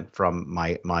comment from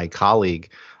my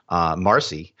colleague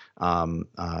Marcy,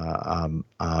 Marcy,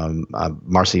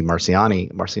 my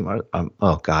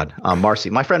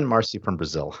friend Marcy from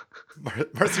Brazil,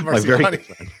 Marcy my very Marciani. good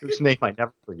friend, whose name I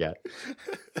never forget,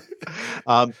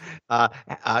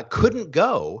 couldn't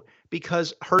go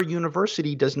because her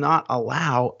university does not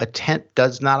allow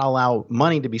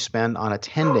money to be spent on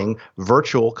attending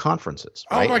virtual conferences,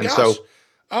 Oh right? my And gosh. so,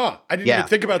 Oh, I didn't even yeah,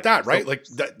 think about that, right? so Like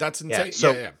that's yeah, insane. Yeah,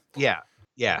 so yeah. yeah,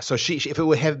 yeah. So if it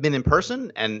would have been in person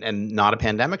and not a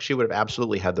pandemic, she would have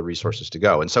absolutely had the resources to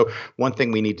go. And so one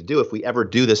thing we need to do if we ever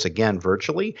do this again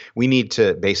virtually, we need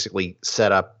to basically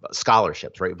set up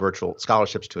scholarships, right? Virtual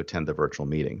scholarships to attend the virtual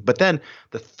meeting. But then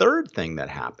the third thing that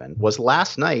happened was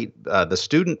last night, the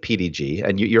student PDG,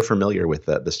 and you're familiar with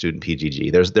the student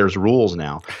PGG. There's rules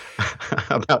now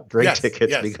about drink Yes,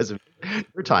 tickets yes. because of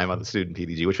your time on the student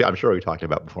PDG, which I'm sure we talked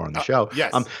about before on the show.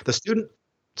 Yes. The student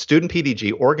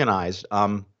PDG organized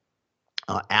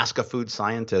Ask a Food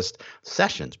Scientist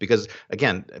sessions because,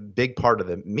 again, a big part of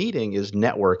the meeting is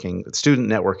student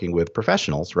networking with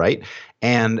professionals, right?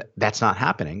 And that's not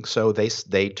happening. So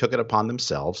they took it upon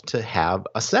themselves to have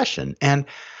a session. And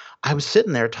I was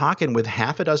sitting there talking with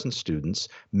half a dozen students,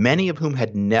 many of whom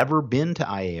had never been to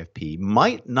IAFP,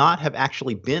 might not have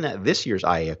actually been at this year's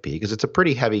IAFP because it's a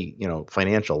pretty heavy,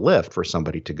 financial lift for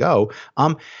somebody to go.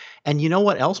 And you know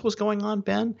what else was going on,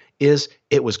 Ben? Is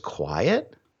it was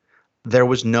quiet. There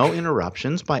was no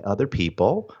interruptions by other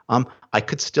people. I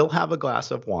could still have a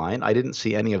glass of wine. I didn't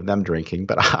see any of them drinking,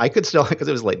 but I could still, because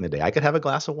it was late in the day, I could have a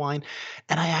glass of wine.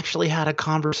 And I actually had a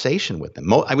conversation with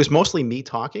them. I was mostly me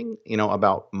talking,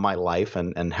 about my life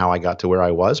and how I got to where I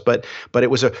was. But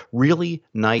it was a really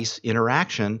nice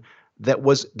interaction that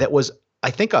was I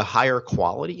think a higher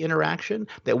quality interaction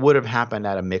that would have happened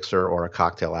at a mixer or a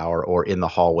cocktail hour or in the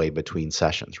hallway between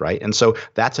sessions, right? And so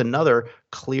that's another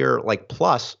clear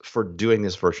plus for doing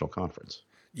this virtual conference.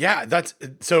 Yeah, that's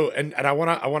so. And I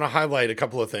want to highlight a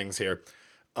couple of things here.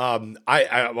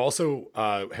 I also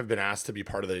have been asked to be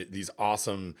part of these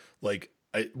awesome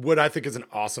what I think is an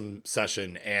awesome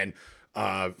session and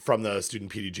from the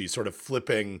student PDG sort of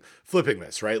flipping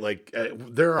this, right?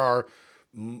 There are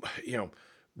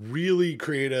really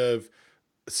creative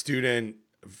student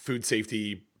food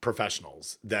safety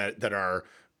professionals that are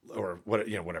or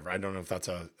whatever. I don't know if that's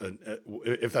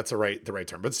if that's the right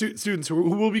term, but students who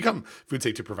will become food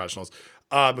safety professionals,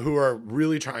 who are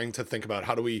really trying to think about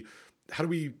how do we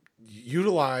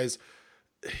utilize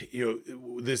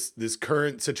this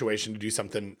current situation to do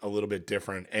something a little bit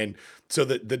different. And so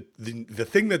the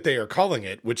thing that they are calling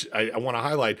it, which I want to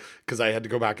highlight because I had to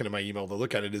go back into my email to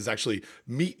look at it, is actually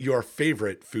meet your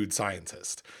favorite food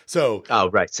scientist. So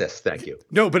right, sis, thank you.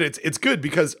 No, but it's good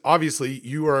because obviously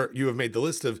you have made the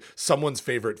list of someone's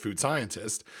favorite food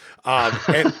scientist,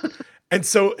 and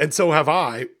so have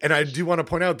I. And I do want to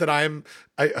point out that I'm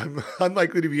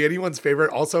unlikely to be anyone's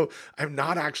favorite. Also, I'm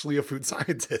not actually a food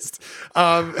scientist.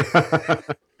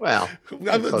 Well,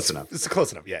 close enough. It's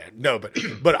close enough. Yeah. No,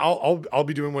 but I'll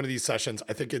be doing one of these sessions.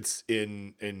 I think it's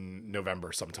in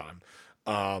November sometime.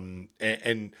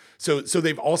 And so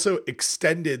they've also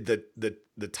extended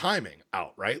the timing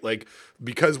out, right?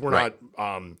 Because we're not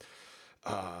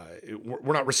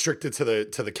we're not restricted to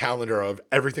the calendar of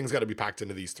everything's got to be packed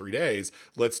into these 3 days.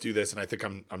 Let's do this. And I think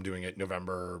I'm doing it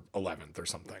November 11th or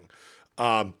something.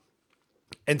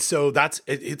 And so that's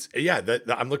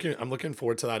I'm looking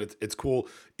forward to that. It's cool.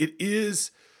 It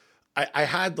is. I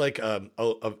had a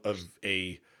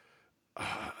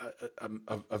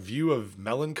view of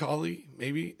melancholy,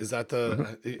 maybe is that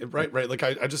the right?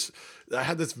 I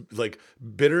had this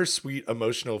bittersweet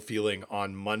emotional feeling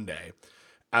on Monday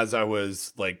as I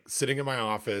was sitting in my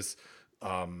office,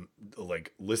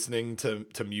 listening to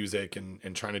music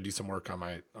and trying to do some work on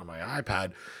my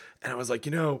iPad. And I was like,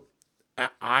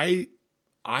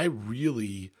 I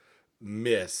really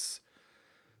miss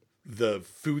the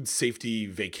food safety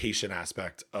vacation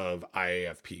aspect of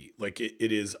IAFP.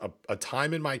 It is a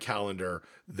time in my calendar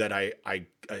that I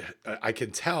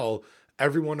can tell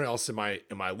everyone else in my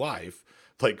life,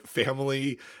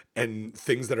 family and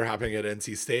things that are happening at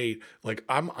NC State,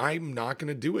 I'm not going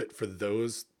to do it for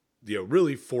those,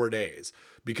 really 4 days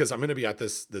because I'm going to be at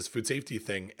this food safety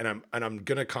thing and I'm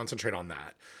going to concentrate on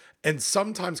that. And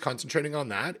sometimes concentrating on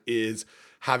that is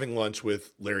having lunch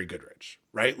with Larry Goodrich,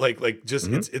 right?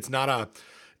 It's not a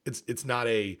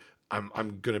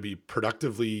I'm going to be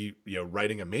productively,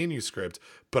 writing a manuscript,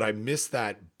 but I miss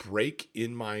that break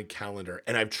in my calendar.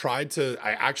 And I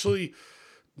actually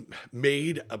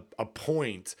made a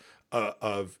point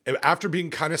of after being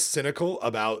kind of cynical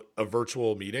about a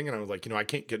virtual meeting. And I was like, I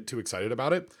can't get too excited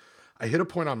about it. I hit a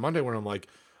point on Monday where I'm like,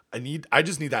 I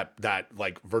just need that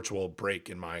like virtual break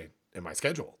in my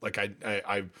schedule. Like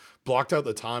I blocked out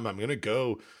the time. I'm going to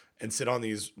go and sit on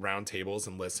these round tables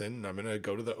and listen. And I'm going to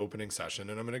go to the opening session,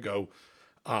 and I'm going to go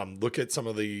look at some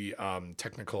of the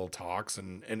technical talks,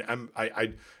 and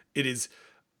it is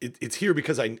it's here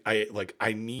because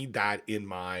I need that in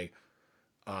my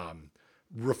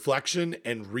reflection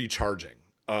and recharging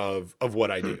of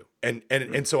what I do.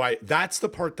 And so that's the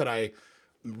part that I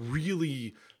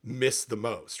really miss the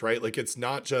most, right? Like, it's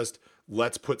not just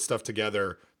let's put stuff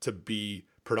together to be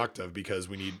productive because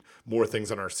we need more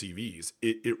things on our CVs.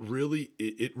 It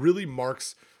really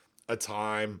marks a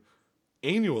time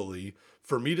annually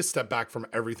for me to step back from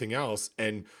everything else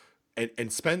and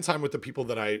spend time with the people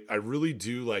that I really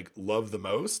do like love the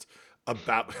most,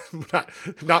 about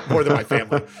not more than my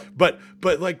family, but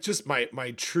like just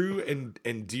my true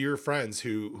and dear friends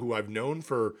who I've known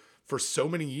for so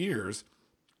many years,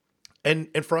 and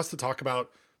for us to talk about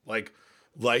like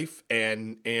life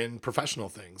and professional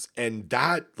things. And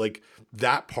that, like,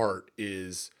 that part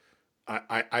is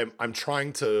I'm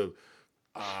trying to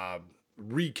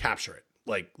recapture it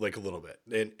like a little bit.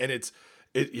 And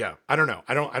yeah, I don't know.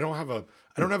 I don't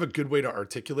have a good way to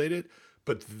articulate it,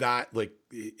 but that, like,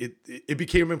 it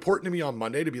became important to me on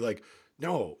Monday to be like,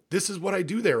 no, this is what I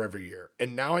do there every year,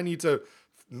 and now I need to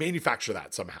manufacture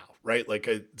that somehow, right? Like,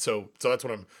 so that's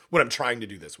what I'm trying to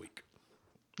do this week.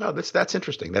 No, that's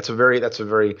interesting. That's a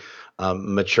very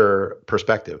mature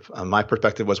perspective. My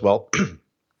perspective was, well,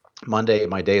 Monday,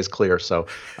 my day is clear, so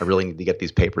I really need to get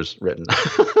these papers written.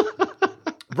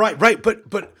 Right.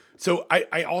 But so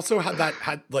I also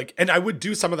had like, and I would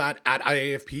do some of that at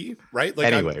IAFP, right?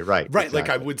 Like, anyway, right. Exactly. Like,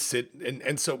 I would sit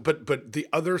and so, but the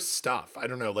other stuff, I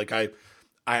don't know, like I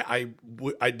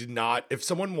did not, if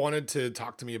someone wanted to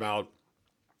talk to me about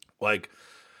like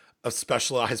a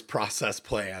specialized process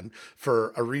plan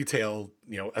for a retail,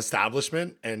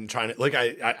 establishment, and trying to, like,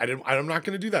 I'm not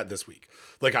going to do that this week.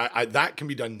 Like, that can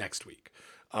be done next week.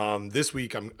 This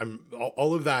week I'm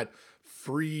all of that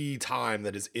free time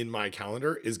that is in my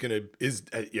calendar is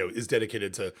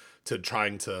dedicated to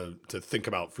trying to think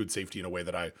about food safety in a way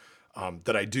that I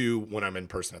do when I'm in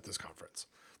person at this conference.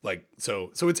 Like,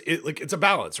 so it's a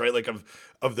balance, right? Like,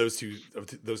 of those two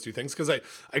things. Cause I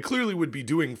clearly would be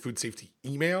doing food safety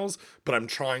emails, but I'm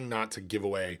trying not to give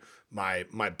away my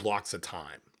blocks of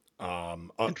time,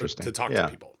 Interesting. to talk to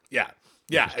people. Yeah.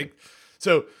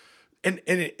 So, and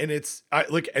it's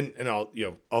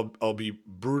I'll be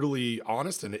brutally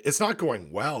honest, and it's not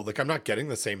going well. Like, I'm not getting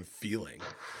the same feeling,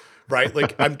 right?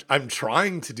 Like, I'm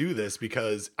trying to do this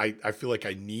because I feel like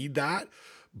I need that,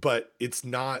 but it's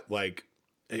not like,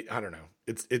 I don't know.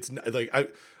 It's like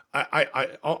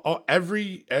I'll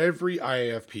every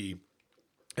IAFP,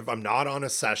 if I'm not on a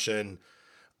session,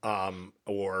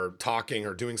 or talking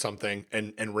or doing something,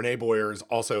 and Renee Boyer is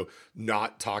also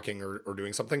not talking or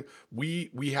doing something, we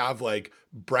have like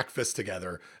breakfast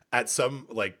together at some,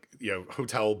 like,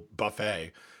 hotel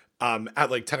buffet,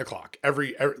 at like 10 o'clock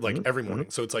every every morning.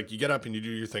 So it's like, you get up and you do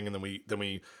your thing, and then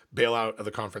we bail out of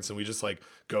the conference, and we just like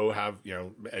go have,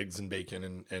 eggs and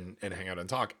bacon and hang out and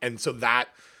talk. And so that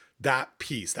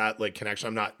piece, that like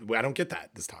connection, I don't get that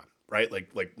this time, right?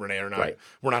 Like Renee and I, Right.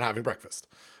 we're not having breakfast.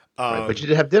 Right. But you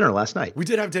did have dinner last night. We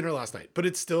did have dinner last night, but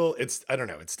it's I don't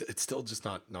know. It's still just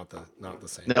not the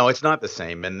same. No, it's not the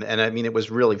same. And I mean, it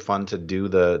was really fun to do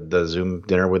the Zoom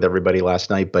dinner with everybody last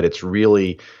night, but it's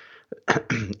really,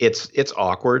 it's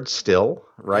awkward still,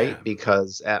 right? Yeah.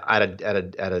 Because at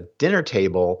a dinner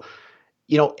table,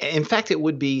 in fact,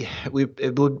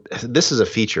 this is a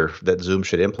feature that Zoom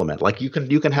should implement. Like, you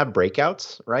can have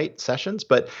breakouts, right? Sessions,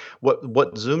 but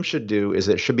what Zoom should do is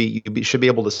you should be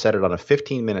able to set it on a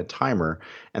 15-minute timer,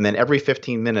 and then every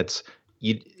 15 minutes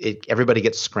everybody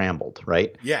gets scrambled,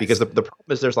 right? Yes. Because the problem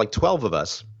is there's like 12 of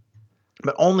us,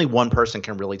 but only one person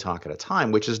can really talk at a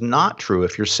time, which is not true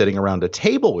if you're sitting around a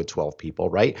table with 12 people,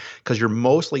 right? Because you're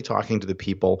mostly talking to the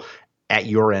people at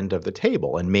your end of the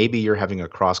table, and maybe you're having a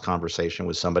cross conversation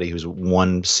with somebody who's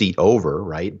one seat over,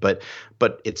 right? But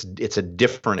it's a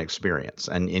different experience,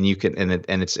 and you can and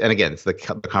again, the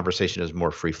conversation is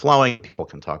more free flowing. People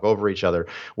can talk over each other,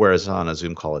 whereas on a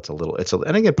Zoom call,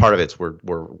 and again, part of it's we're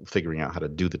figuring out how to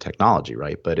do the technology,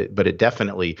 right? But it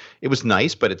definitely, it was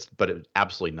nice, but it's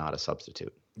absolutely not a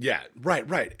substitute. Yeah,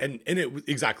 right, and it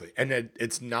exactly, and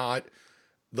it's not.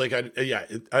 Like,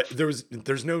 there's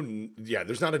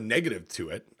not a negative to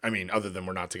it. I mean, other than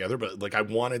we're not together, but like, I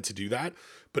wanted to do that,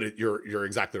 but you're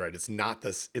exactly right. It's not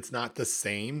the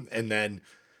same. And then,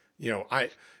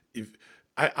 I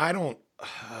don't,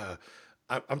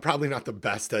 I'm probably not the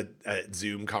best at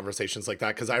Zoom conversations like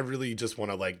that, because I really just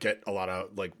want to like get a lot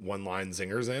of like one line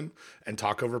zingers in and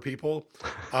talk over people,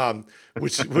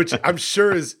 which I'm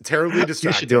sure is terribly distracting.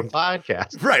 You should do a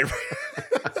podcast, right?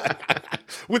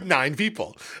 With 9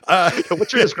 people.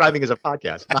 What you're describing is a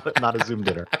podcast, not a Zoom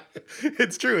dinner.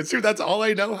 It's true. That's all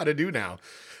I know how to do now.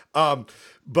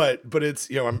 But it's,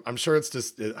 I'm sure it's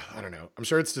just, I don't know. I'm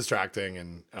sure it's distracting,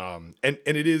 and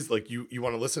it is like you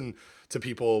want to listen to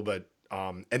people, but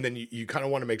and then you kind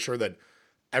of want to make sure that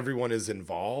everyone is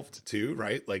involved too,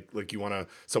 right? Like you want to,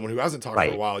 someone who hasn't talked for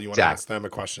a while, you want to ask them a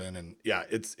question, and yeah,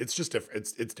 it's just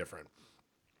different. It's different.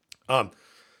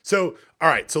 So all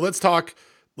right, so let's talk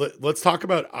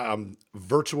about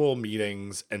virtual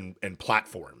meetings and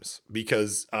platforms,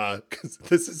 because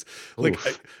this is like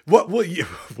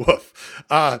woof.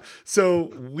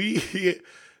 So we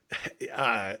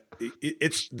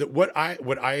it's what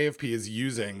IAFP is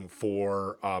using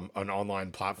for an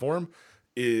online platform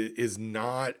is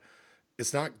not,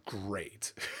 it's not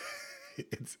great.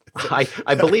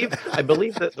 I believe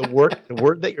that the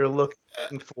word that you're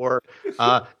looking for,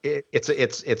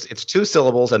 it's 2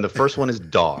 syllables, and the first one is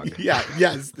dog.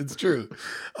 Yes, it's true.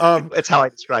 That's how I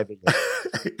describe it.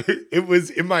 It was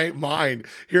in my mind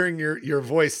hearing your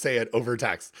voice say it over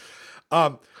text.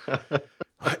 And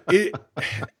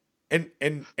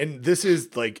this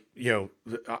is like,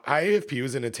 IAFP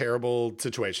was in a terrible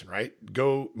situation, right?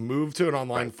 Go move to an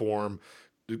online form,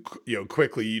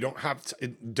 quickly. You don't have to,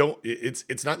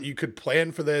 it's not that you could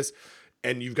plan for this,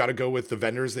 and you've got to go with the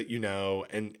vendors that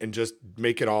and just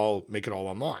make it all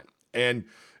online. And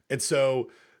so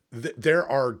there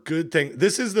are good things.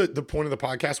 This is the point of the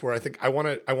podcast where I think I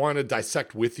want to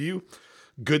dissect with you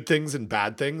good things and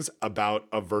bad things about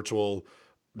a virtual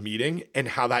meeting and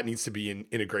how that needs to be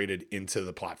integrated into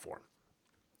the platform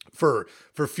for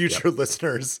future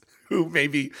listeners who may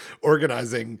be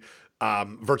organizing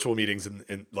virtual meetings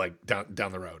in like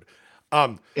down the road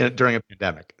during a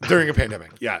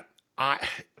pandemic. Yeah.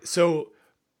 So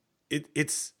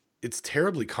it's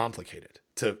terribly complicated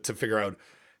to figure out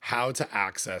how to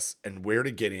access and where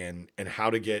to get in and how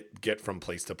to get from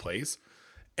place to place.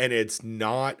 And it's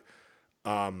not,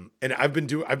 and I've been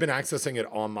accessing it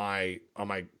on my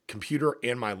computer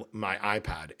and my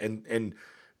iPad, and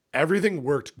everything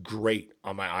worked great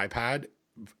on my iPad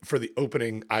for the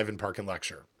opening Ivan Parkin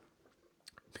lecture,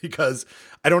 because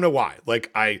I don't know why. Like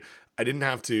I didn't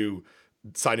have to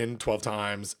sign in 12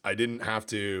 times. I didn't have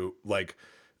to like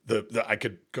I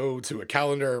could go to a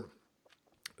calendar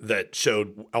that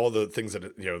showed all the things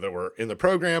that that were in the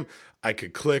program. I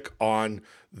could click on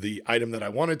the item that I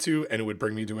wanted to, and it would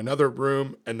bring me to another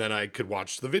room, and then I could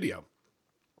watch the video.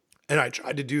 And I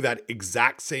tried to do that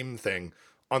exact same thing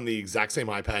on the exact same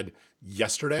iPad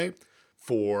yesterday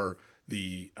for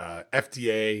the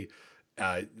FDA,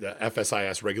 the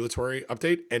FSIS regulatory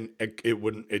update, and it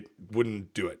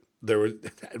wouldn't do it. There was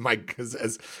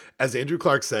as Andrew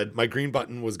Clark said, my green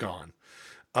button was gone.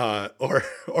 Or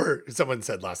someone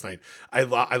said last night, I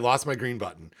lost my green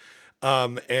button.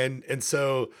 And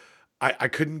so I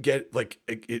couldn't get, like,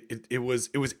 it was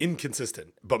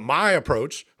inconsistent, but my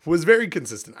approach was very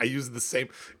consistent. I used the same.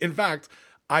 In fact,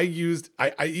 I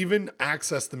even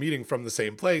accessed the meeting from the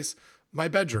same place, my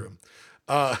bedroom.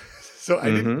 So I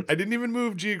didn't even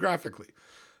move geographically.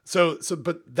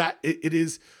 But that it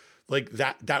is like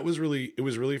that was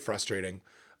really frustrating.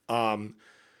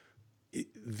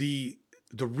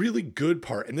 The really good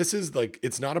part, and this is like,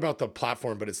 it's not about the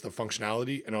platform, but it's the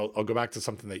functionality. And I'll go back to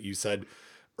something that you said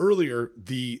earlier,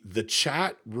 the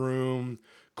chat room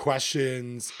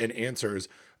questions and answers.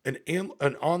 An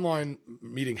online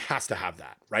meeting has to have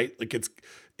that, right? Like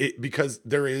because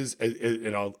there is,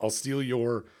 and I'll steal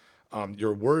your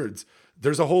words.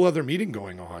 There's a whole other meeting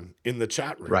going on in the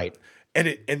chat room. Right.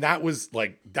 And that was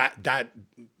like, that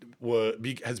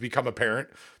has become apparent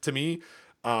to me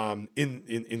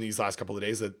in these last couple of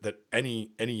days, that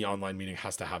any online meeting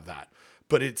has to have that.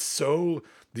 But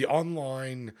the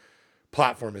online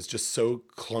platform is just so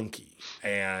clunky,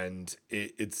 and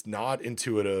it's not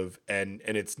intuitive, and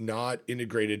it's not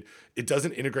integrated. It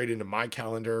doesn't integrate into my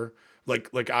calendar.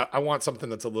 Like I want something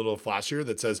that's a little flashier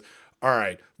that says, all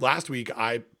right, last week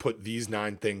I put these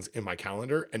 9 things in my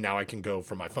calendar, and now I can go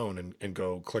from my phone and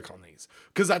go click on these,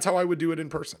 because that's how I would do it in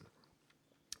person.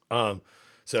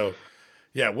 So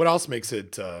yeah, what else makes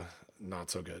it not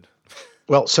so good?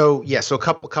 Well, so a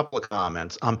couple of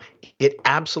comments. It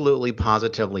absolutely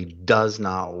positively does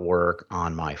not work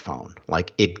on my phone.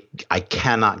 Like I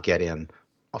cannot get in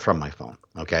from my phone.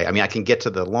 Okay. I mean, I can get to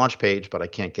the launch page, but I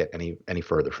can't get any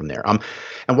further from there. And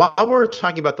while we're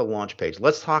talking about the launch page,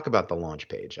 let's talk about the launch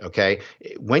page. Okay.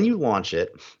 When you launch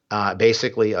it,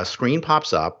 basically a screen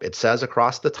pops up. It says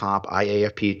across the top,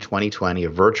 IAFP 2020, a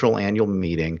virtual annual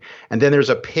meeting. And then there's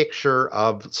a picture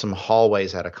of some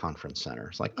hallways at a conference center.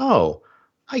 It's like, oh,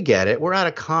 I get it. We're at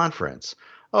a conference.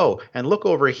 Oh, and look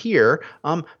over here.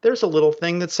 There's a little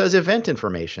thing that says event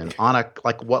information on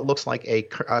like what looks like a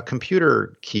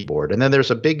computer keyboard, and then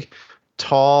there's a big,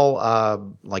 tall,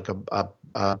 like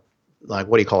like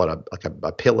what do you call it?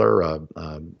 A pillar,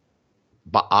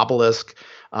 obelisk,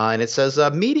 and it says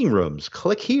meeting rooms.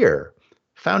 Click here.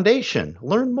 Foundation.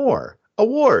 Learn more.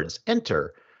 Awards.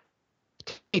 Enter.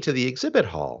 Take me to the exhibit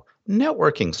hall.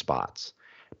 Networking spots.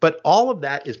 But all of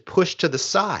that is pushed to the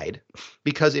side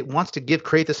because it wants to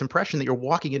create this impression that you're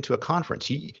walking into a conference.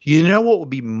 You know what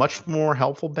would be much more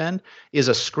helpful, Ben, is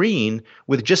a screen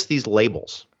with just these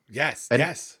labels. Yes, and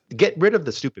yes. Get rid of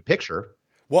the stupid picture.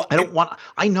 Well,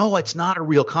 I know it's not a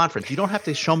real conference. You don't have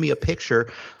to show me a picture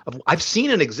of. I've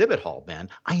seen an exhibit hall, Ben.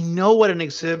 I know what an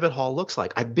exhibit hall looks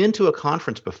like. I've been to a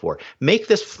conference before. Make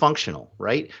this functional,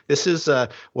 right? This is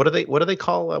what do they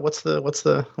call what's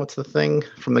the thing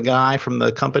from the guy from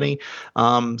the company?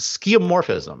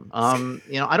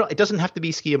 Skeuomorphism. It doesn't have to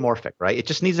be skeuomorphic, right? It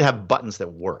just needs to have buttons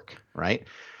that work, right?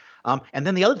 And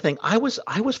then the other thing, I was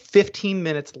 15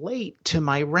 minutes late to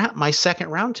my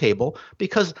second roundtable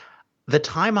because the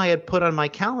time I had put on my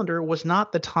calendar was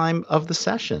not the time of the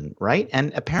session, right?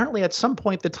 And apparently at some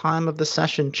point the time of the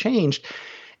session changed.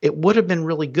 It would have been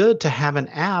really good to have an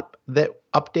app that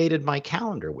updated my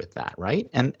calendar with that, right?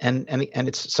 And the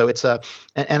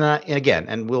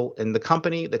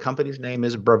company's name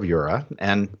is Bravura,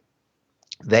 and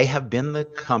they have been the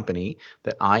company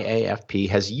that IAFP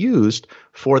has used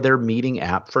for their meeting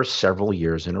app for several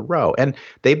years in a row, and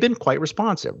they've been quite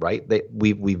responsive, right?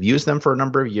 We've used them for a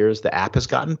number of years. The app has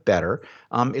gotten better.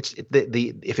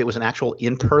 If it was an actual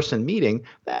in-person meeting,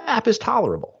 the app is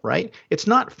tolerable, right? It's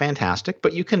not fantastic,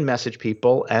 but you can message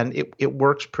people, and it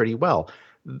works pretty well.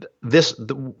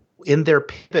 In their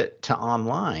pivot to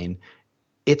online,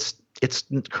 it's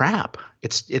crap.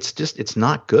 It's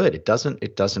not good. It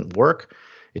doesn't work.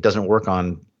 It doesn't work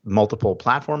on multiple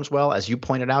platforms well. As you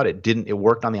pointed out, it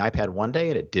worked on the iPad one day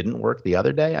and it didn't work the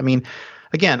other day. I mean,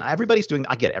 again, everybody's doing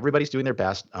their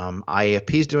best.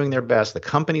 IAFP's doing their best. The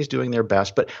company's doing their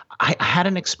best. But I had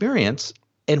an experience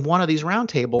in one of these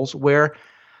roundtables where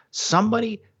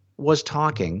somebody was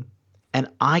talking and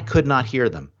I could not hear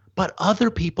them, but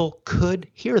other people could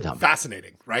hear them.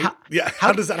 Fascinating, right?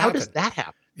 How does that happen? How does that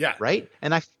happen? Yeah. Right.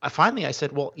 And I finally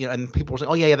said, well, and people were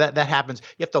saying, oh yeah, that happens.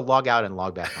 You have to log out and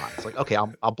log back on. It's like, okay,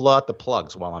 I'll blow out the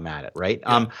plugs while I'm at it. Right.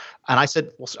 Yeah. And I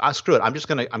said, well, screw it. I'm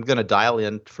going to dial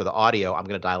in for the audio. I'm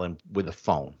going to dial in with the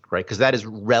phone. Right. Because that is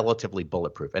relatively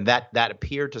bulletproof. And that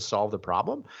appeared to solve the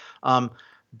problem.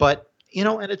 But,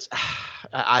 and it's,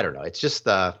 I don't know. It's just,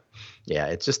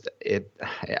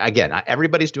 again,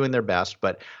 everybody's doing their best.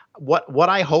 But what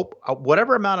I hope,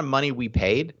 whatever amount of money we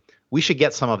paid, we should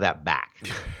get some of that back.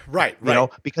 Right.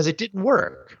 Because it didn't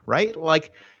work, right?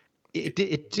 Like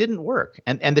it didn't work.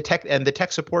 And the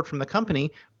tech support from the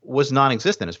company was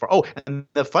non-existent as far. Oh, and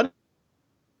the funny,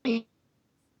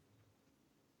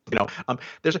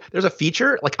 there's a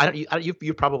feature, like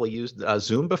you've probably used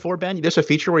Zoom before, Ben. There's a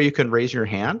feature where you can raise your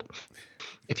hand.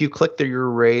 If you click your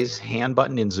raise hand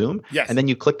button in Zoom, yes, and then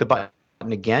you click the button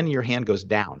again, your hand goes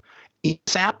down.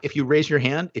 Each app, if you raise your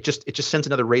hand, it just sends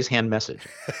another raise hand message.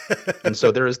 And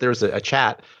so there's a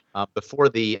chat before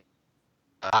the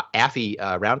AFI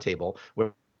roundtable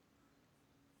where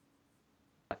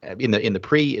in the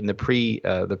pre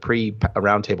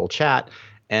roundtable chat,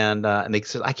 and they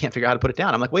said, I can't figure out how to put it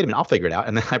down. I'm like, wait a minute, I'll figure it out.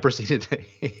 And then I proceeded to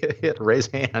hit raise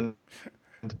hand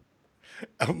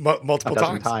multiple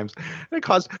times. And it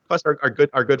caused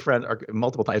our good friend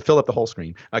multiple times. It filled up the whole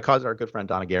screen. It caused our good friend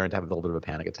Donna Guerin to have a little bit of a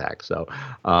panic attack. So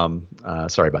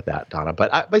sorry about that, Donna.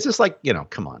 But it's just like,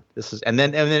 come on. This is and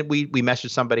then we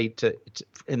messaged somebody to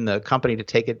in the company to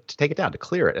take it down, to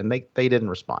clear it, and they didn't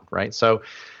respond. Right. So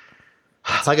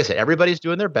like I said, everybody's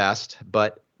doing their best,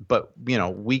 but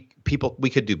we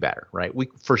could do better, right? We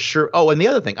for sure. Oh, and the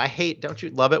other thing, don't you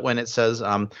love it when it says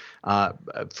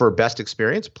for best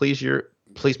experience, please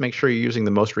make sure you're using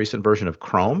the most recent version of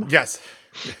Chrome. Yes.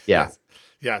 Yeah. Yes.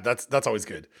 Yeah, that's always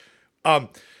good.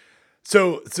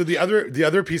 So the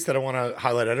other piece that I want to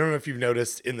highlight, I don't know if you've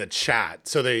noticed in the chat.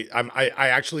 So I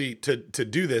actually to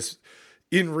do this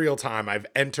in real time, I've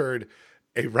entered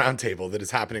a roundtable that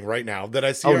is happening right now that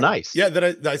I see. Oh, nice. Yeah,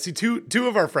 that I see two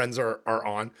of our friends are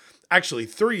on. actually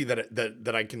three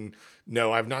that I can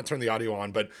know. I've not turned the audio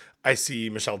on, but I see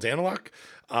Michelle Daniluk.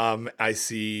 I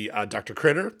see Dr.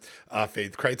 Critter,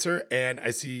 Faith Kreitzer, and I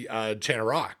see Chana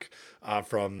Rock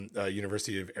from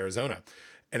University of Arizona.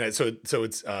 And so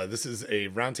it's this is a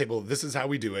roundtable. This is how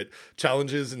we do it: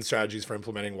 challenges and strategies for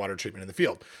implementing water treatment in the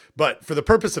field. But for the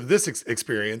purpose of this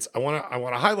experience, I want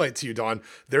to highlight to you, Don,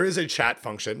 there is a chat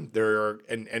function there,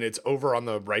 and it's over on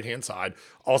the right hand side,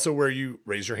 also where you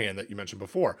raise your hand that you mentioned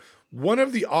before. One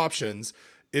of the options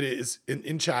it is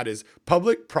in chat is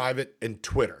public, private, and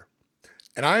Twitter.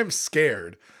 And I am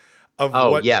scared of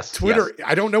what Twitter. Yes.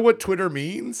 I don't know what Twitter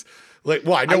means. Like,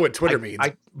 well, I know what Twitter means.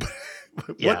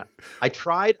 Yeah, I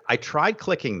tried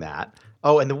clicking that.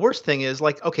 Oh, and the worst thing is,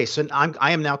 like, okay, so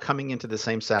I am now coming into the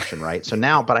same session, right? So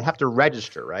now, but I have to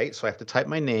register, right? So I have to type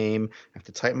my name, I have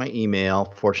to type my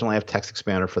email. Fortunately, I have Text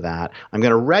Expander for that. I'm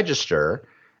going to register,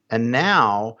 and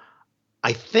now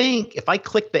I think if I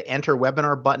click the Enter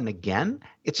Webinar button again,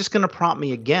 it's just going to prompt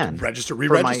me again. Re-register.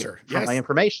 For my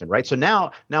information, right? So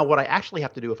now what I actually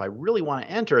have to do if I really want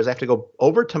to enter is I have to go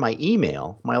over to my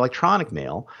email, my electronic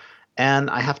mail, and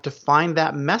I have to find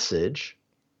that message,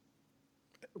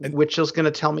 which is going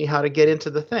to tell me how to get into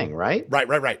the thing, right?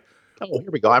 Right. Oh, here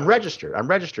we go. I'm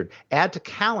registered. Add to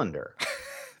calendar.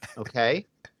 Okay.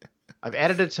 I've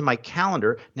added it to my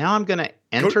calendar. Now I'm going to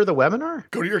enter the webinar.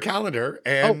 Go to your calendar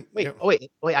and wait.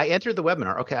 I entered the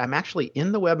webinar. Okay. I'm actually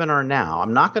in the webinar now.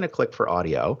 I'm not going to click for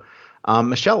audio.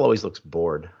 Michelle always looks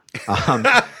bored.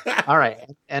 All right.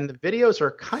 And the videos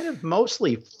are kind of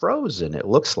mostly frozen, it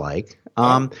looks like.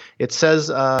 It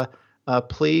says,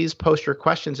 please post your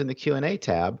questions in the Q&A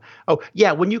tab. Oh,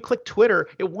 yeah. When you click Twitter,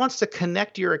 it wants to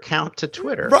connect your account to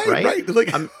Twitter. Right.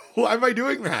 Like, why am I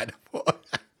doing that?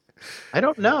 I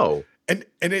don't know.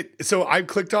 So I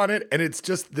clicked on it, and it's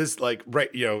just this, like,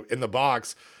 right, in the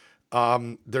box,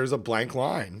 there's a blank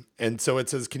line. And so it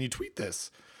says, can you tweet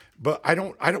this? But I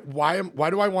don't, why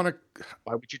do I want to?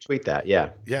 Why would you tweet that? Yeah.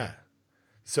 Yeah.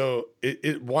 So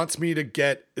it wants me to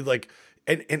get, like,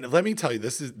 and let me tell you,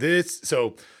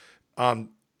 so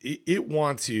it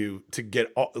wants you to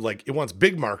get, like, it wants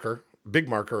Big Marker. Big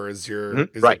Marker is your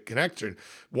right connection.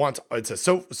 It's a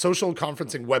social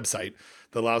conferencing website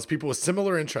that allows people with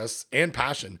similar interests and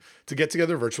passion to get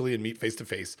together virtually and meet face to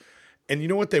face. And you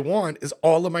know what they want is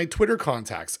all of my Twitter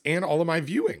contacts and all of my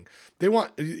viewing. They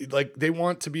want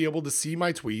to be able to see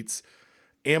my tweets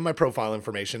and my profile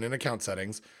information and account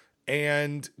settings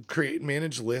and create,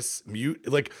 manage lists, mute.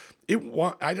 Like,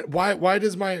 why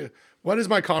does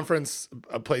my conference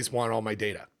place want all my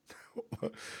data?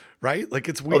 Right? Like,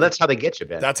 it's weird. Well, that's how they get you,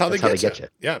 Ben. That's how they get you.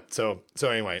 Yeah. So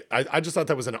anyway, I just thought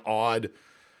that was an odd,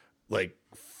 like,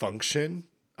 function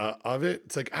of it.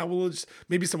 It's like,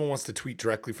 maybe someone wants to tweet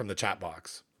directly from the chat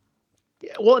box.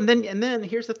 Yeah, well, and then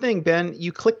here's the thing, Ben.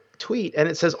 You click tweet, and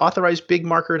it says authorize Big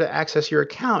Marker to access your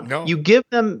account. No. You give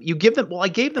them. Well, I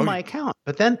gave them my account,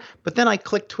 but then I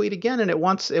click tweet again, and it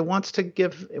wants to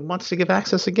give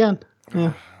access again.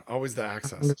 Yeah. Always the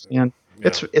access. I understand.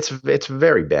 Yeah. It's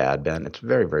very bad, Ben. It's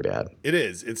very, very bad. It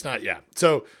is. It's not. Yeah.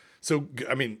 So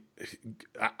I mean,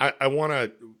 I want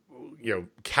to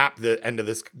cap the end of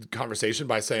this conversation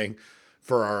by saying,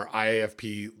 for our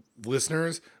IAFP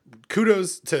listeners,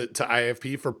 kudos to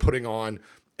IAFP for putting on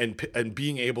and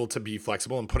being able to be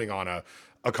flexible and putting on a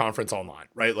conference online,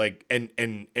 right? Like, and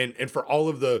for all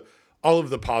of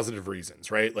the positive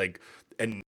reasons, right? Like,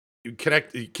 and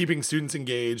keeping students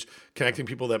engaged, connecting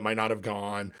people that might not have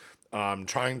gone,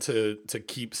 trying to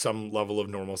keep some level of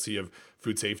normalcy of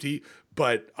food safety.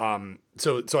 But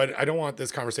so I don't want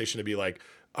this conversation to be like,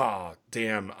 oh,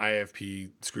 damn, IFP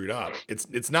screwed up.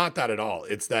 It's not that at all.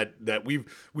 It's that we've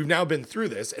now been through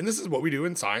this, and this is what we do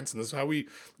in science, and this is how we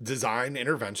design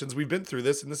interventions. We've been through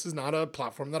this, and this is not a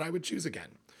platform that I would choose again.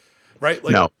 Right?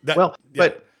 Like, no.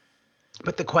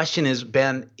 But the question is,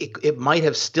 Ben, it might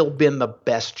have still been the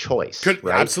best choice. Right?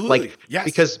 Absolutely. Like,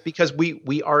 yes. Because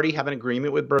we already have an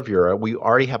agreement with Bravura. We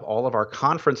already have all of our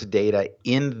conference data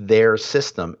in their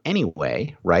system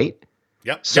anyway, right?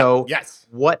 Yep. So yes.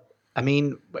 I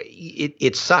mean,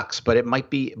 it sucks, but it might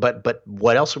be. But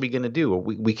what else are we going to do?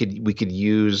 We could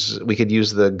use the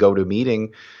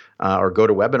GoToMeeting or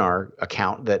GoToWebinar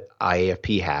account that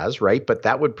IAFP has, right? But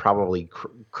that would probably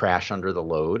crash under the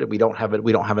load. We don't have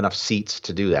enough seats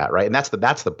to do that, right? And that's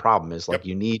the problem. Is like,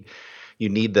 yep. You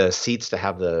need the seats to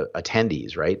have the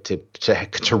attendees, right?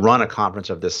 To run a conference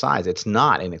of this size. It's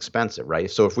not inexpensive, right?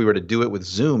 So if we were to do it with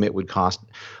Zoom, it would cost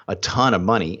a ton of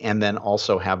money, and then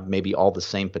also have maybe all the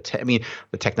same I mean,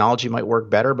 the technology might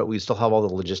work better, but we still have all the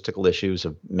logistical issues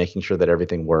of making sure that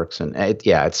everything works. And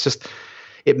it's just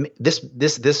this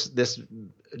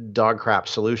dog crap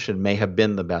solution may have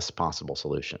been the best possible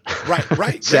solution.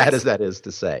 Right. Sad as that is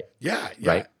to say. Yeah.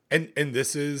 Right. And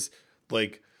this is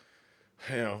like,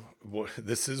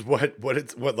 this is what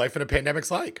life in a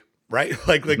pandemic's like, right?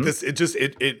 Like this,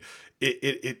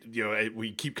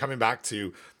 we keep coming back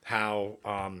to how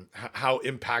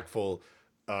impactful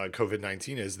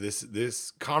COVID-19 is.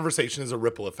 This conversation is a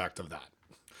ripple effect of that.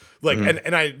 Like,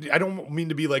 and I don't mean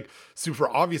to be like super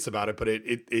obvious about it, but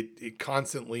it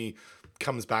constantly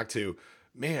comes back to,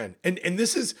 man. And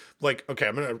this is like, okay,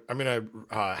 I'm going to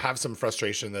have some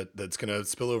frustration that's going to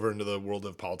spill over into the world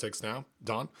of politics now,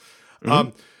 Don.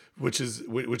 Which is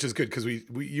good. Cause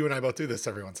you and I both do this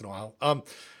every once in a while.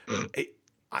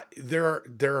 There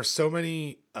are so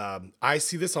many, I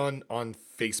see this on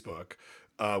Facebook,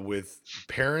 with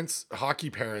parents, hockey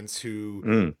parents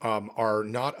who, are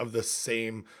not of the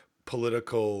same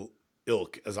political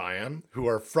ilk as I am, who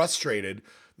are frustrated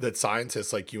that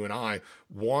scientists like you and I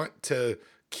want to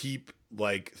keep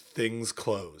like things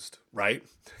closed. Right.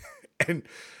 And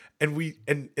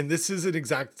this is an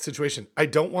exact situation. I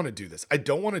don't want to do this. I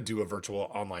don't want to do a virtual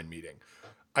online meeting.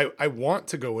 I want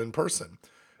to go in person,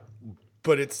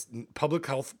 but it's public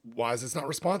health wise, it's not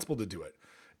responsible to do it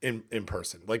in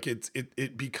person. Like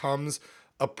it becomes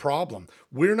a problem.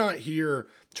 We're not here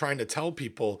trying to tell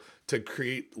people to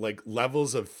create like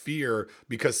levels of fear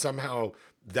because somehow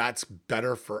that's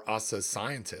better for us as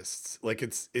scientists. Like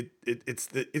it's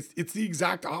the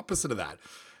exact opposite of that.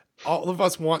 All of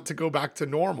us want to go back to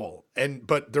normal,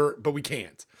 but we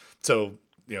can't. So,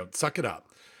 suck it up.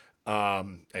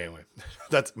 Anyway,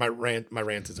 that's my rant. My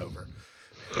rant is over.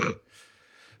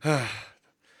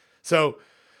 So,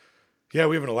 yeah,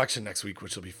 we have an election next week,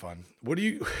 which will be fun. What do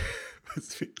you?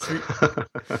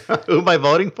 Who am I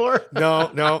voting for?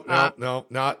 No, nope.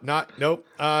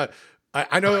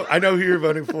 I know who you're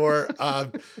voting for. I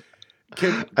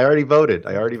already voted.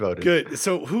 Good.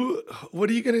 So what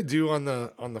are you going to do on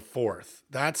the 4th?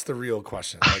 That's the real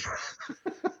question.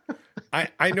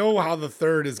 Like, I know how the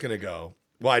 3rd is going to go.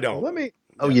 Well, I don't. Well,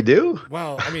 Oh, you do?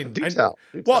 Well, I mean, do tell.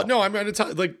 No, I'm going to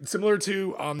tell, like, similar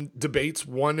to debates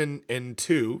 1 and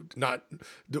 2, not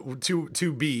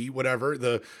 2B, whatever.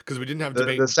 Because we didn't have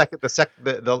debate.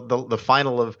 The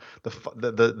final of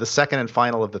the second and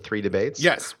final of the 3 debates.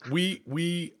 Yes,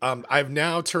 I've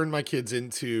now turned my kids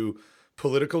into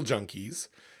political junkies,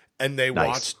 and they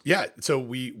watched. Yeah, so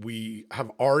we have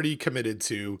already committed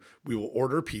to. We will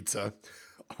order pizza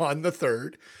on the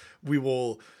 3rd. We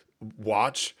will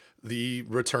watch the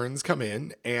returns come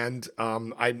in, and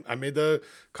I made the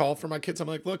call for my kids. I'm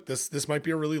like, look, this might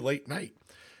be a really late night,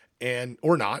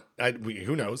 or not.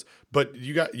 Who knows? But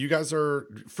you guys are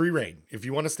free reign. If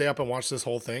you want to stay up and watch this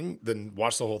whole thing, then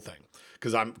watch the whole thing,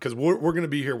 because we're going to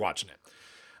be here watching it.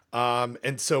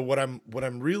 And so what I'm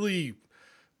really,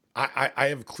 I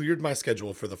have cleared my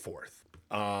schedule for the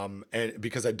 4th. And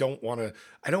because I don't want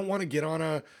to get on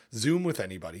a Zoom with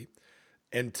anybody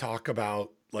and talk about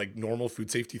like normal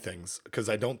food safety things, because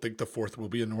I don't think the 4th will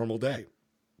be a normal day,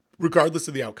 regardless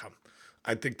of the outcome.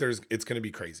 I think it's going to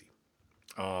be crazy.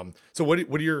 So what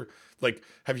are your, like,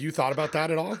 have you thought about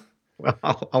that at all? Well,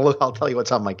 I'll tell you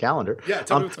what's on my calendar. Yeah,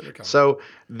 tell me what's on your calendar. So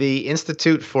the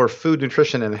Institute for Food,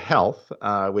 Nutrition, and Health,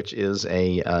 which is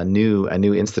a new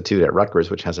institute at Rutgers,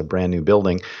 which has a brand new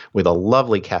building with a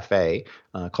lovely cafe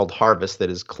called Harvest that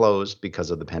is closed because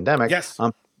of the pandemic. Yes.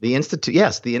 The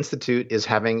institute is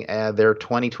having their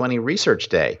 2020 research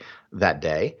day that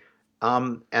day,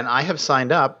 and I have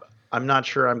signed up. I'm not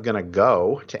sure I'm going to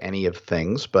go to any of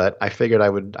things, but I figured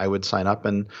I would sign up,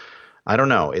 and I don't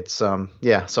know. It's So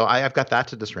I've got that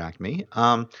to distract me.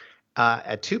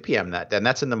 At 2 p.m. that day, and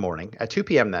that's in the morning. At 2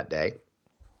 p.m. that day,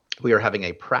 we are having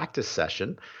a practice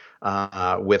session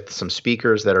with some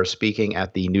speakers that are speaking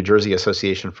at the New Jersey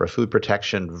Association for Food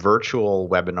Protection virtual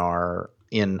webinar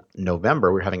in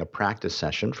November. We're having a practice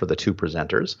session for the 2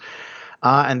 presenters.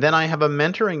 And then I have a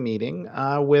mentoring meeting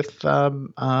with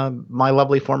my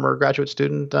lovely former graduate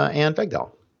student, Ann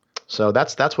Vegdahl. So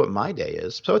that's what my day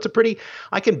is. So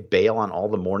I can bail on all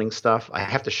the morning stuff. I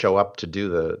have to show up to do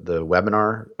the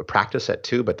webinar practice at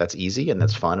 2, but that's easy and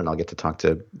that's fun. And I'll get to talk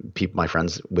to my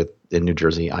friends in New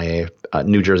Jersey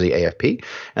AFP.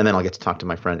 And then I'll get to talk to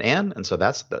my friend Ann. And so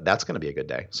that's going to be a good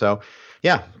day. So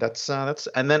yeah, that's,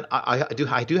 and then I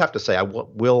do have to say,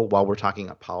 while we're talking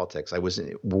about politics,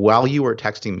 while you were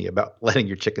texting me about letting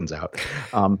your chickens out,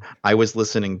 I was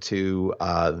listening to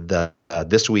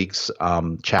this week's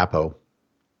Chapo,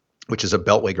 which is a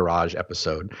Beltway Garage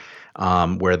episode.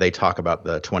 where they talk about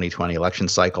the 2020 election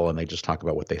cycle, and they just talk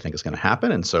about what they think is going to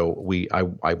happen. And so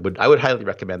I would highly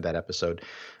recommend that episode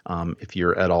if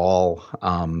you're at all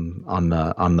on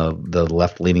the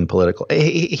left leaning political.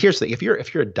 Here's the thing: if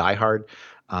you're a diehard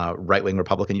right wing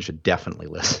Republican, you should definitely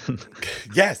listen.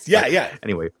 Yes, yeah.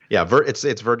 Anyway, yeah,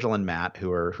 it's Virgil and Matt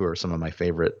who are some of my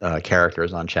favorite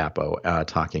characters on Chapo,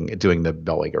 doing the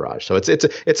Beltway Garage. So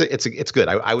it's good.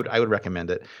 I would recommend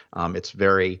it. It's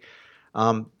very,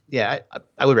 I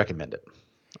would recommend it.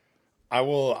 I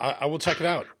will check it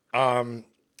out.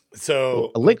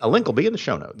 So a link will be in the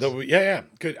show notes.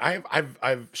 Good.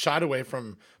 I've shied away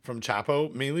from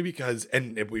Chapo mainly because,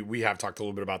 and we have talked a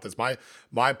little bit about this. My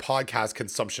podcast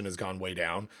consumption has gone way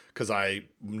down because I'm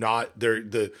not there.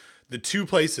 The two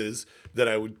places that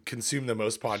I would consume the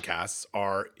most podcasts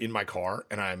are in my car,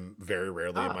 and I'm very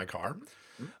rarely in my car,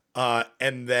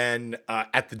 and then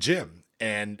at the gym,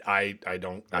 and I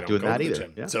don't do go that to the either.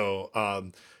 gym. Yeah.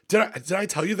 So did I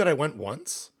tell you that I went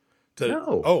once?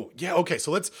 No. Oh yeah. Okay. So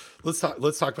let's talk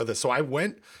about this. So I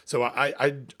went. So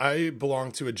I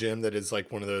belong to a gym that is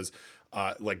like one of those,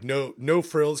 like no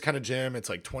frills kind of gym. It's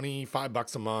like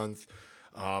 $25 a month.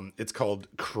 It's called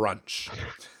Crunch.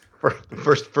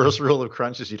 First rule of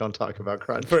Crunch is you don't talk about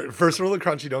Crunch. First rule of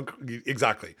Crunch, you don't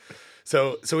exactly.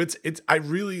 So it's I've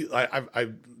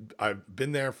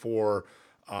been there for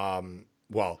I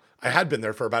had been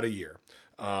there for about a year.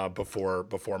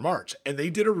 Before March, and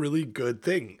they did a really good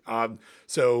thing.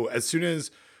 So as soon as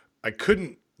I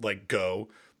couldn't go,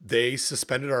 they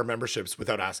suspended our memberships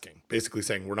without asking, basically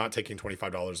saying we're not taking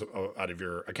 $25 out of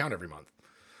your account every month.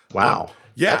 Wow.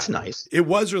 Yeah, that's nice. It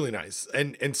was really nice.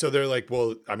 And so they're like,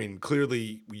 well, I mean,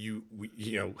 clearly you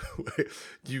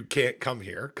can't come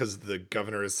here because the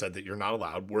governor has said that you're not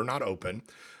allowed. We're not open.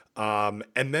 And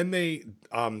then they,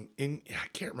 I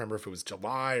can't remember if it was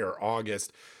July or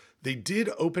August, they did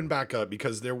open back up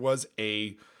because there was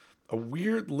a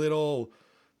weird little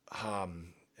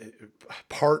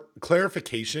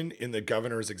clarification in the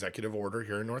governor's executive order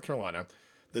here in North Carolina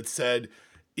that said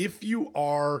if you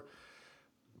are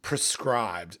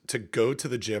prescribed to go to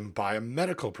the gym by a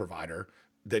medical provider,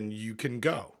 then you can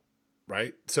go.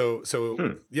 Right. So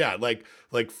yeah, like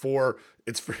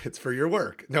it's for your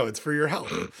work. No, it's for your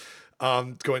health.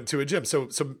 Going to a gym. So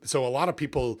a lot of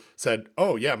people said,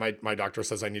 oh yeah, my doctor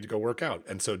says I need to go work out.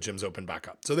 And so gyms open back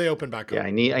up. So they open back up. Yeah. I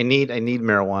need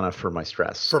marijuana for my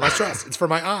stress. For my stress. It's for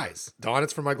my eyes. Dawn,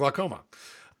 it's for my glaucoma.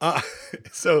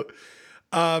 So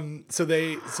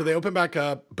they open back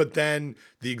up, but then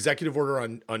the executive order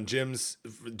on gyms,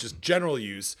 just general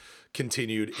use,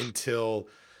 continued until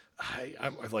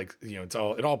I'm like, it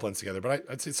all blends together, but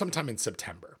I'd say sometime in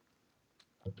September.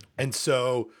 And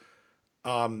so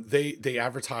they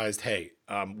advertised, hey,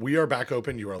 we are back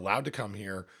open. You are allowed to come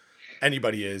here.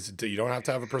 Anybody is. You don't have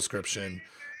to have a prescription.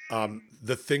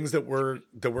 The things that we're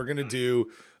going to do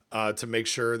to make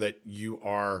sure that you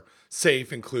are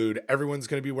safe include everyone's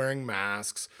going to be wearing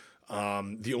masks.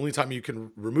 The only time you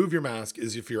can remove your mask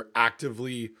is if you're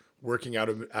actively working out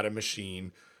at a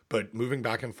machine, but moving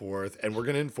back and forth. And we're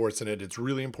going to enforce it. It's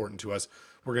really important to us.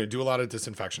 We're going to do a lot of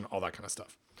disinfection, all that kind of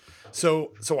stuff.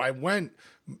 So I went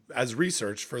as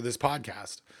research for this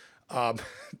podcast,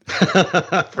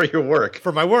 for your work,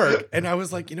 for my work. And I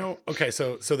was like, okay,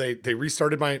 so they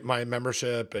restarted my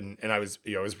membership and I was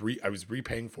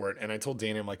repaying for it. And I told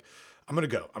Danny, I'm like, I'm going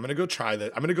to go try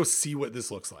that. I'm going to go see what this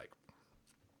looks like.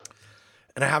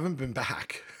 And I haven't been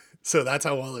back. So that's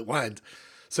how well it went.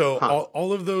 So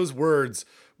all of those words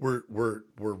were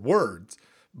words,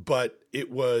 but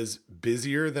it was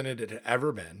busier than it had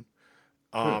ever been.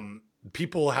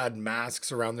 People had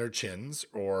masks around their chins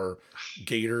or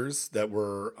gaiters that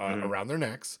were around their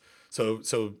necks. So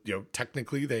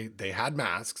technically they had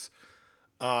masks.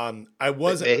 I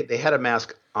wasn't. They had a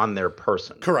mask on their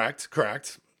person. Correct.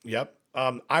 Yep.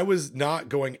 I was not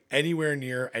going anywhere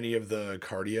near any of the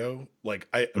cardio,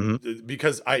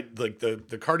 because I like the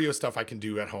cardio stuff I can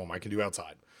do at home. I can do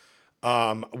outside.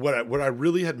 What I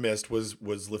really had missed was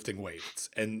lifting weights,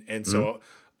 and so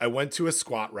I went to a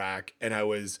squat rack and I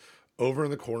was over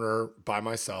in the corner by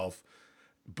myself,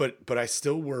 but I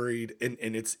still worried, and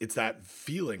it's that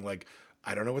feeling like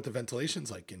I don't know what the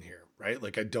ventilation's like in here, right?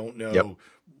 Like I don't know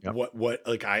what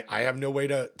like I have no way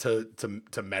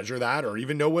to measure that or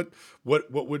even know what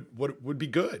would be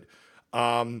good.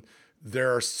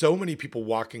 There are so many people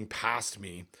walking past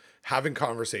me, having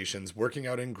conversations, working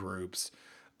out in groups,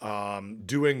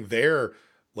 doing their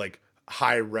like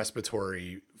high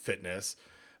respiratory fitness.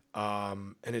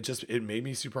 And it made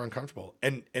me super uncomfortable.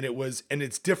 And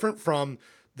it's different from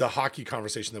the hockey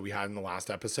conversation that we had in the last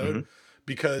episode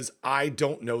because I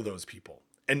don't know those people.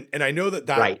 and I know that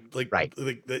Right. like Right.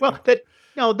 like that.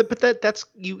 Well, but that's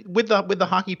you with the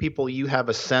hockey people. You have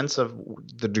a sense of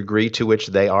the degree to which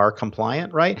they are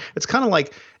compliant, right? It's kind of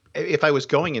like if I was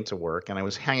going into work and I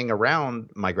was hanging around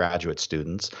my graduate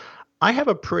students, I have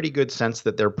a pretty good sense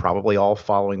that they're probably all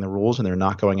following the rules and they're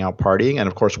not going out partying. And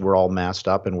of course, we're all masked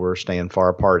up and we're staying far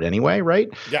apart anyway, right?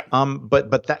 Yeah.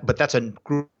 But that's a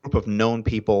group of known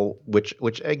people, which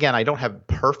again, I don't have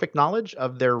perfect knowledge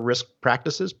of their risk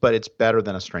practices, but it's better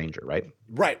than a stranger, right?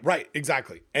 Right,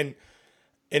 exactly. And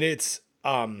it's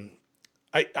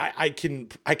I can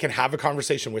have a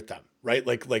conversation with them, right?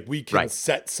 Like we can Right.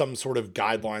 set some sort of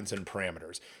guidelines and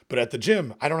parameters. But at the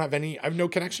gym, I have no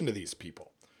connection to these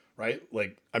people, right?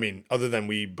 Like, I mean, other than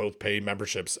we both pay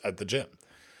memberships at the gym.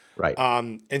 Right.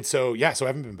 And so yeah, so I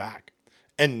haven't been back.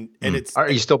 And it's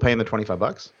Are you still paying the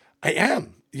 $25? I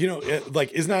am.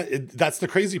 Like isn't that's the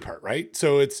crazy part, right?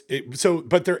 So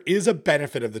but there is a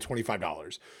benefit of the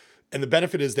 $25. And the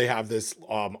benefit is they have this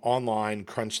online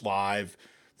Crunch Live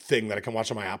thing that I can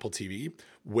watch on my Apple TV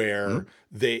where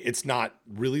it's not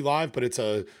really live, but it's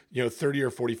a 30 or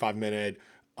 45 minute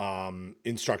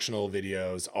instructional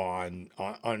videos on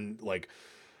like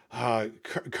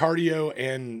cardio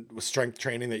and strength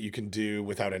training that you can do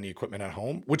without any equipment at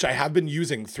home, which I have been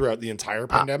using throughout the entire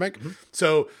pandemic.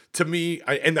 So to me,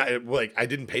 I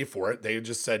didn't pay for it. They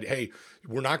just said, "Hey,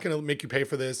 we're not going to make you pay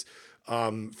for this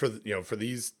for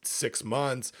these 6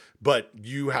 months, but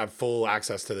you have full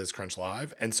access to this Crunch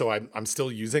Live." And so I'm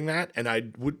still using that, and I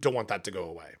don't want that to go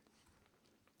away.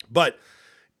 But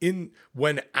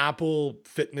when Apple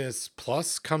Fitness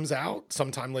Plus comes out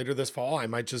sometime later this fall, I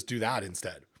might just do that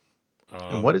instead.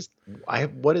 And what is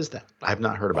that? I have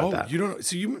not heard about that. You don't know.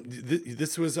 So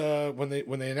this was when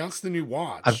they announced the new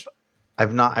watch.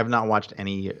 I've not watched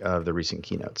any of the recent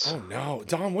keynotes. Oh no,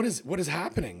 Don, what is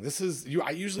happening? This is you.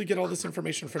 I usually get all this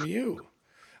information from you.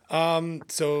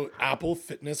 So Apple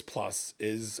Fitness Plus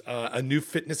is a new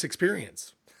fitness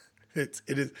experience. It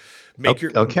is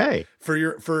okay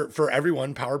for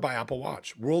everyone, powered by Apple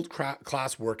Watch.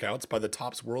 World-class workouts by the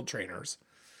top world trainers.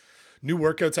 New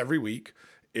workouts every week.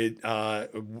 It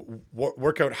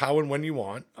work out how and when you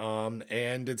want.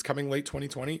 And it's coming late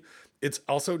 2020. It's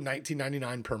also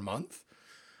 $19.99 per month.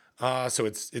 So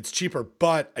it's cheaper,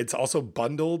 but it's also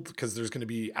bundled because there's going to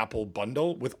be Apple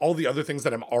Bundle with all the other things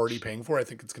that I'm already paying for. I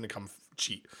think it's going to come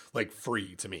cheap, like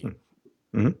free to me.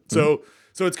 So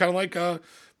it's kind of like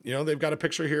they've got a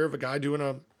picture here of a guy doing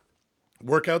a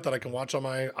workout that I can watch on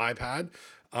my iPad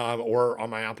or on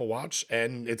my Apple Watch,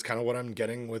 and it's kind of what I'm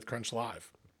getting with Crunch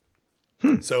Live.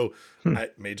 So I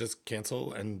may just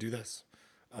cancel and do this.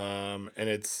 And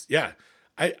it's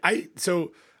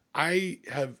I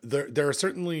have there are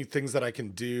certainly things that I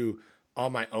can do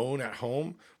on my own at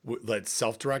home that's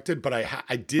self-directed, but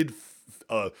I did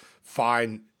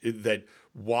find that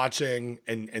watching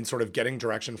and sort of getting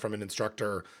direction from an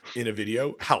instructor in a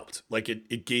video helped. Like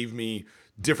it gave me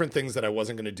different things that I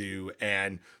wasn't going to do,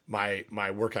 and my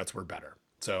workouts were better.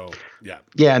 So yeah,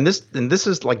 and this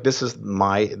is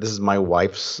my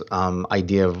wife's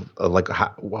idea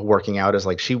of working out is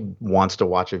like she wants to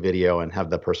watch a video and have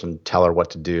the person tell her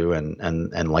what to do,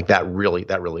 and like that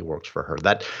really works for her.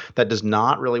 That does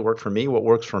not really work for me. What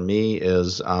works for me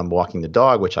is walking the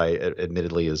dog, which I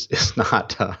admittedly is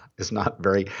not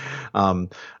very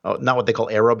not what they call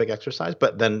aerobic exercise,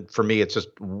 but then for me it's just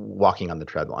walking on the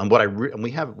treadmill. And and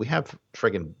we have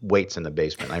friggin' weights in the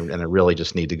basement, and I really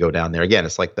just need to go down there again.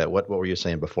 It's like that. What were you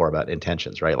saying before about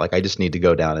intentions, right? Like I just need to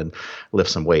go down and lift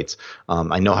some weights.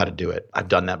 I know how to do it. I've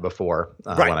done that before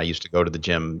when I used to go to the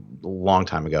gym a long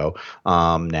time ago.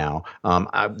 Now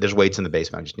there's weights in the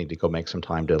basement. I just need to go make some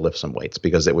time to lift some weights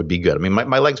because it would be good. I mean,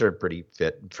 my legs are pretty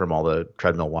fit from all the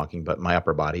treadmill walking, but my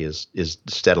upper body is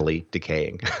steadily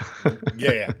decaying.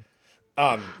 Yeah.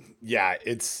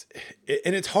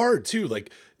 It's hard too. Like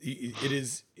it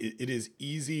is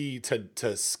easy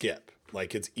to skip.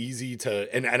 Like it's easy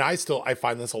to, and I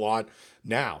find this a lot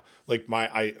now. Like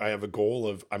I have a goal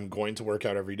of I'm going to work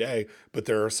out every day, but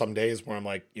there are some days where I'm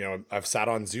like, I've sat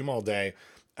on Zoom all day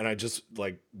and I just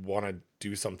like want to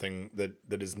do something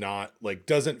that is not like,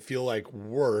 doesn't feel like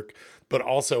work, but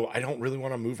also I don't really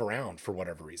want to move around for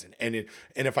whatever reason. And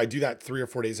if I do that 3 or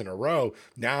 4 days in a row,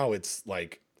 now it's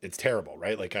like, it's terrible,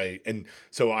 right? Like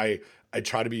so I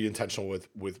try to be intentional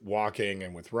with walking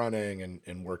and with running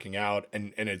and working out.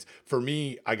 And it's, for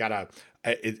me, I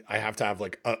have to have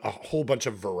like a whole bunch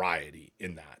of variety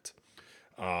in that.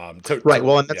 Right.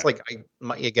 Well, and Yeah. that's like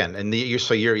again, and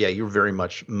you're very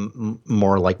much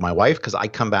more like my wife because I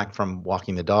come back from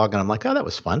walking the dog and I'm like, oh, that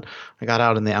was fun. I got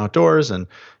out in the outdoors and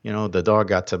the dog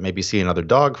got to maybe see another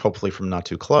dog, hopefully from not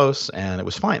too close, and it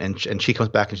was fine. And she comes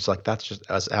back and she's like, that's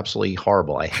absolutely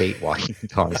horrible. I hate walking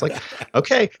dogs. Like,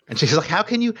 okay. And she's like, how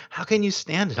can you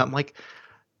stand it? I'm like,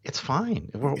 it's fine.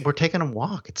 We're taking a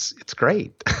walk. It's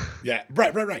great. Yeah.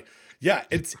 Right. Yeah.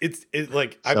 It's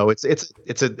like, So it's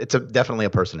a definitely a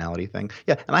personality thing.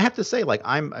 Yeah, and I have to say, like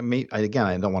again,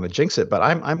 I don't want to jinx it, but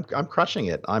I'm crushing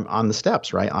it. I'm on the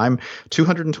steps, right? I'm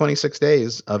 226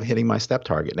 days of hitting my step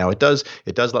target. Now it does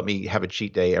let me have a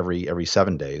cheat day every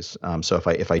 7 days. So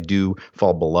if I do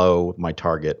fall below my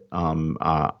target,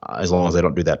 as long as I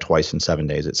don't do that twice in 7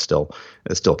 days, it still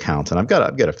counts. And I've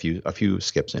got a few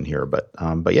skips in here, but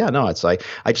yeah, no, it's like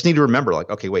I just need to remember, like,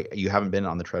 okay, wait, you haven't been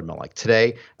on the treadmill. Like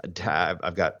today,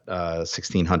 I've got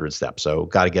 1,600 steps, so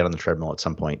got to get on the treadmill at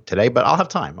some point today. But I'll have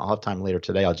time. I'll have time later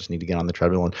today. I'll just need to get on the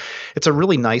treadmill, and it's a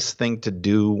really nice thing to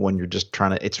do when you're just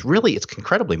trying to. It's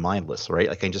incredibly mindless, right?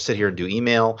 Like I can just sit here and do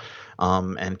email,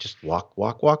 and just walk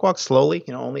slowly.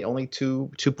 Only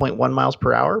 2.1 miles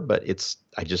per hour, but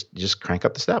I just crank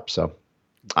up the steps. So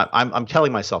I'm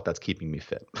telling myself that's keeping me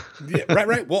fit. Yeah,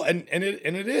 right. Well, and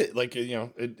it is like,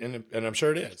 and I'm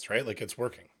sure it is, right? Like it's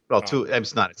working. Well,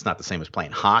 it's not the same as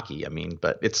playing hockey. I mean,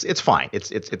 but it's fine.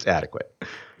 It's adequate.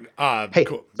 Hey,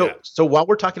 cool. So while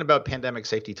we're talking about pandemic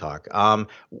safety talk,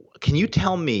 can you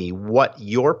tell me what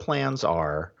your plans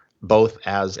are, both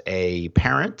as a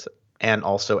parent and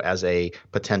also as a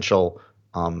potential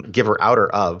giver outer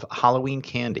of Halloween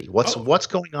candy? What's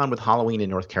going on with Halloween in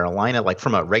North Carolina, like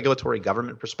from a regulatory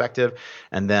government perspective,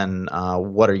 and then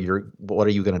what are you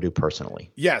going to do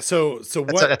personally? Yeah. So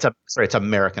it's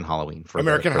American Halloween for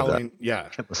Halloween. Yeah.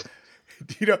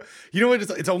 You know what?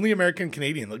 It's only American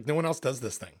Canadian. Like no one else does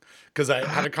this thing. Because I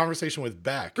had a conversation with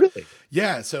Beck. Really?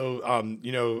 Yeah. So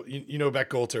you know Beck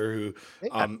Golter,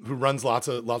 who runs lots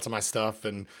of my stuff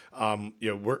and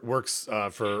works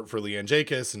for Leanne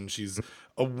Jacobs, and she's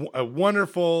a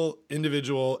wonderful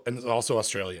individual and also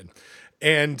Australian.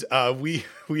 And we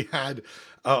had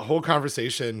a whole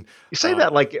conversation. You say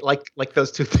that like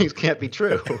those two things can't be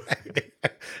true.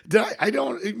 I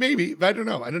don't. Maybe I don't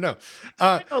know. I know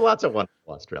lots of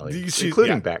wonderful Australians,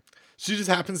 including Beck. She just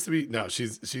happens to be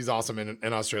she's awesome,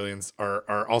 and Australians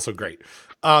are also great.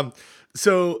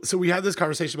 So we had this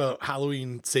conversation about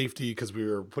Halloween safety because we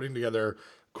were putting together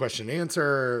question and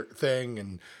answer thing,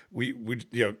 and we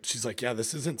she's like, yeah,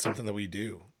 this isn't something that we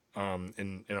do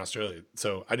in Australia.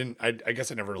 So I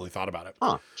guess I never really thought about it.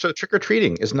 Huh. So trick or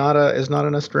treating is not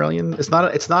an Australian. It's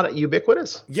not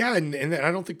ubiquitous. Yeah, and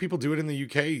I don't think people do it in the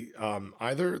UK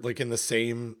either, like in the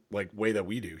same like way that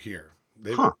we do here.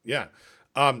 Yeah.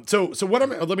 So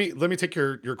what let me take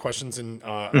your questions and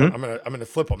I'm gonna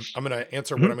flip them. I'm gonna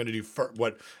answer what I'm gonna do first.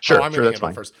 How I'm gonna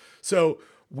handle first. So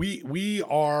we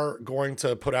are going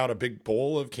to put out a big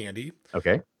bowl of candy.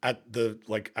 Okay. At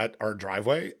our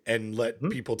driveway and let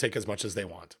people take as much as they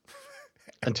want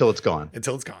until it's gone.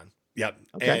 Yep.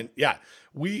 Okay. And yeah,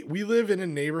 we live in a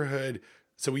neighborhood.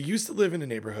 So we used to live in a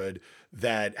neighborhood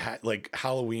that had like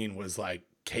Halloween was like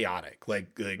chaotic,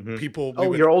 like people.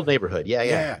 Your old neighborhood.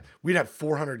 Yeah. We'd have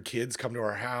 400 kids come to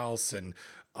our house and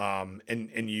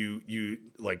you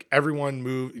like everyone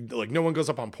moved, like no one goes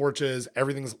up on porches.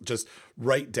 Everything's just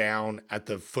right down at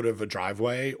the foot of a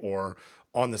driveway or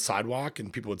on the sidewalk,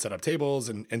 and people would set up tables.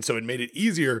 And so it made it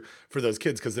easier for those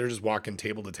kids because they're just walking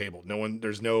table to table.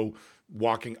 There's no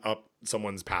walking up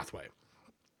someone's pathway.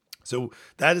 So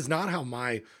that is not how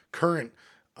my current,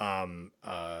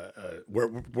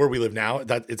 where we live now,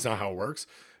 that it's not how it works.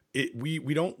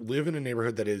 We don't live in a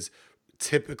neighborhood that is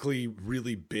typically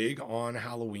really big on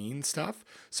Halloween stuff.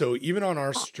 So even on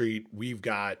our street, we've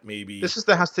got maybe. This is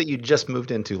the house that you just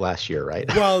moved into last year,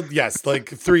 right? Well, yes, like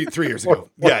three years ago.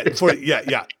 Yeah.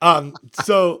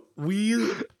 So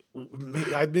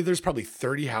there's probably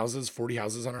 30 houses, 40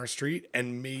 houses on our street,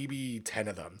 and maybe 10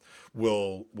 of them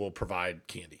will provide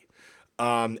candy.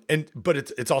 But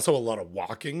it's also a lot of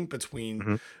walking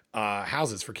between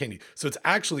houses for candy. So it's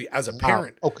actually, as a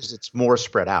parent, because it's more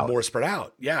spread out.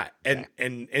 Yeah.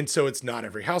 And so it's not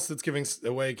every house that's giving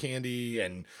away candy,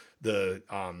 and there's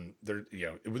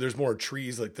more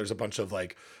trees. Like there's a bunch of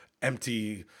like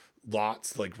empty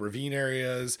lots, like ravine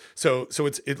areas. So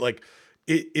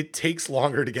it takes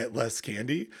longer to get less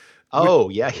candy.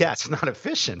 It's not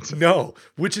efficient. No,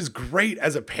 which is great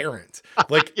as a parent.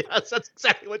 Like, yes, that's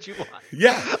exactly what you want.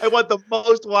 Yeah, I want the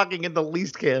most walking and the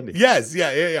least candy. Yes,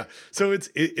 yeah. So it's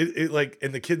like,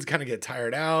 and the kids kind of get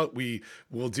tired out.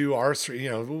 We'll do our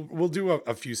street, we'll do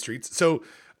a few streets. So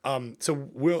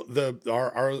So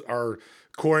our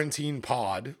quarantine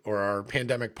pod, or our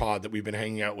pandemic pod, that we've been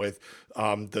hanging out with,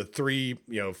 the three,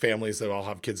 families that all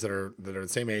have kids that are the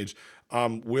same age,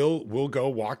 we'll go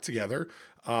walk together.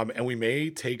 And we may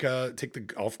take the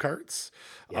golf carts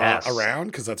Yes. around,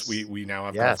 because we now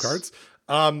have golf Yes. carts.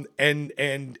 And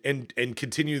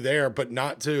continue there, but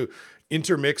not to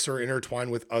intermix or intertwine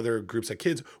with other groups of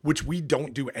kids, which we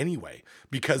don't do anyway,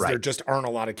 because there Right. just aren't a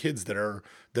lot of kids that are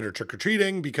trick or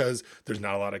treating, because there's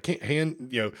not a lot of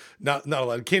not a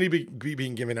lot of candy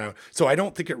being given out. So I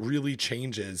don't think it really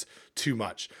changes too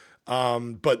much.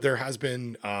 But there has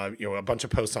been a bunch of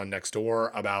posts on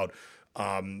Nextdoor about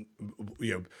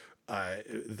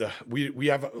we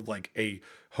have like a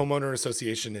homeowner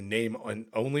association in name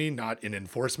only, not in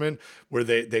enforcement, where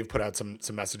they've put out some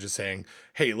messages saying,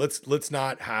 hey, let's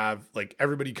not have like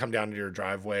everybody come down to your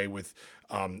driveway with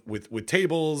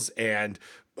tables, and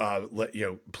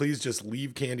please just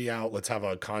leave candy out. Let's have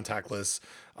a contactless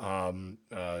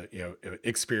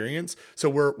experience. So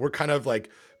we're kind of like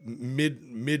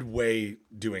midway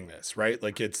doing this, right?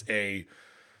 Like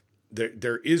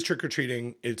there is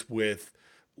trick-or-treating. It's with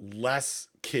less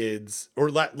kids, or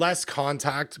less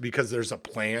contact, because there's a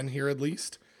plan here, at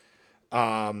least.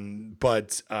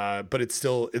 But it's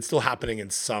still happening in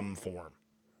some form.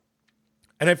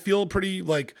 And I feel pretty,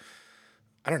 like,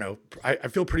 I don't know, I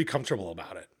feel pretty comfortable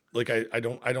about it. Like I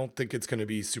don't think it's going to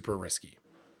be super risky.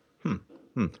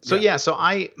 So so so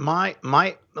I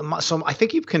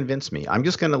think you've convinced me. I'm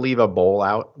just going to leave a bowl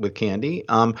out with candy.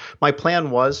 My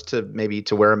plan was to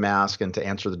wear a mask and to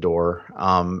answer the door.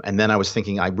 And then I was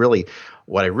thinking,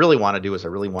 what I really want to do is I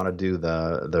really want to do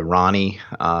the Ronnie,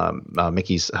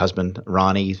 Mickey's husband,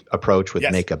 Ronnie approach, with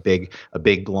Yes. make a big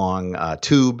long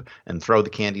tube and throw the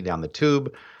candy down the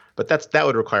tube. But that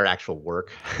would require actual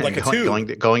work, Like a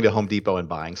tube. going to Home Depot and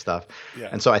buying stuff. Yeah.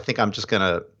 And so I think I'm just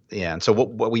gonna. Yeah, and so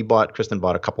what we bought, Kristen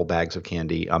bought a couple bags of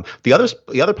candy. The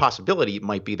other possibility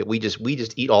might be that we just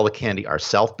eat all the candy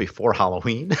ourselves before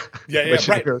Halloween. Yeah, which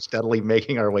right. we're steadily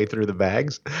making our way through the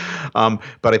bags. But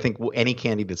I think any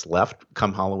candy that's left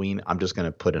come Halloween, I'm just going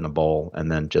to put in a bowl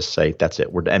and then just say that's it.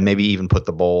 And maybe even put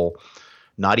the bowl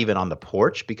not even on the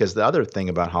porch, because the other thing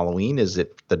about Halloween is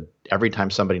that every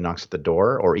time somebody knocks at the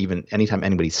door, or even anytime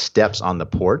anybody steps on the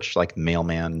porch, like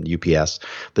mailman, UPS,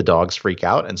 the dogs freak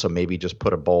out. And so maybe just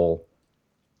put a bowl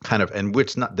kind of, and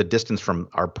which not the distance from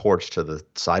our porch to the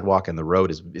sidewalk and the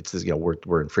road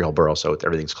we're in Freehold Borough, so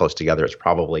everything's close together. It's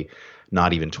probably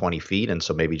not even 20 feet. And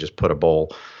so maybe just put a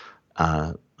bowl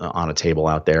on a table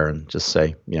out there and just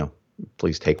say,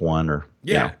 please take one, or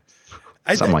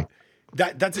something like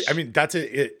that. That's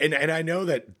it. And I know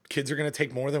that kids are going to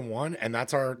take more than one, and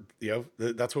that's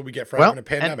that's what we get for having a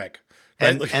pandemic.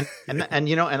 And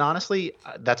honestly,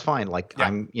 that's fine. Like,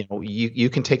 yeah. You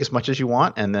can take as much as you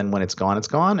want, and then when it's gone,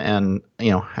 and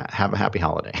have a happy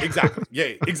holiday. Exactly.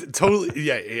 Yeah. Totally.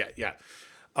 Yeah.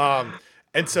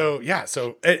 And so,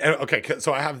 okay.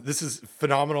 So this is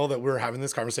phenomenal that we're having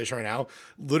this conversation right now.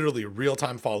 Literally real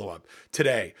time follow up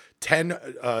today,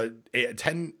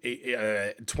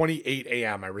 28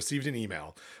 a.m. I received an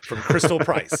email from Crystal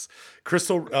Price.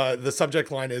 Crystal, the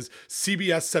subject line is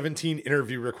CBS 17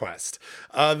 interview request.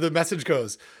 The message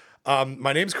goes,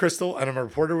 my name's Crystal, and I'm a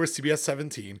reporter with CBS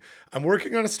 17. I'm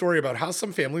working on a story about how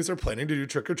some families are planning to do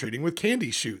trick-or-treating with candy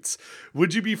shoots.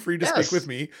 Would you be free to speak with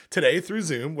me today through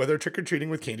Zoom whether trick-or-treating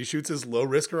with candy shoots is low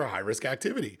risk or a high risk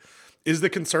activity? Is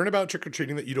the concern about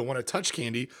trick-or-treating that you don't want to touch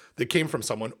candy that came from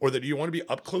someone, or that you want to be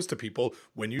up close to people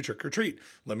when you trick-or-treat?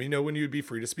 Let me know when you'd be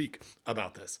free to speak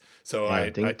about this. So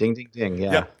ding, ding.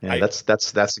 Yeah.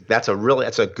 That's a really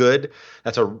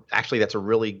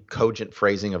cogent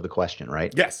phrasing of the question,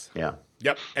 right? Yes. Yeah.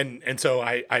 Yep. And so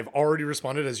I've already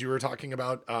responded, as you were talking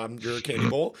about your candy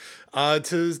bowl,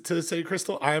 to say,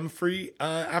 Crystal, I am free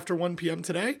after 1 p.m.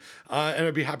 today, and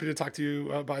I'd be happy to talk to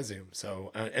you by Zoom.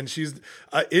 So and she's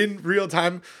in real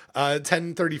time,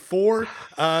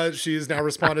 10:34. She has now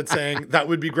responded saying that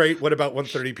would be great. What about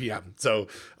 1:30 p.m.? So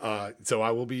I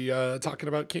will be talking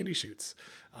about candy shoots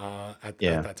at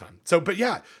that time. So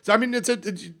I mean,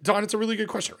 Don, it's a really good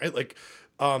question, right? Like,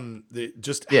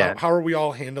 how are we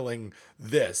all handling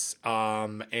this?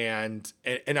 And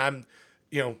I'm,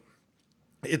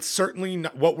 it's certainly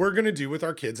not what we're going to do with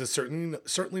our kids is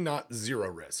certainly not zero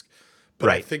risk, but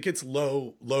right. I think it's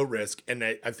low risk. And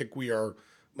I think we are,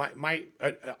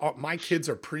 my kids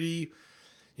are pretty,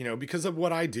 because of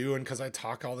what I do and because I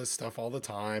talk all this stuff all the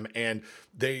time, and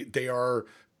they are,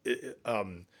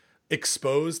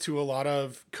 exposed to a lot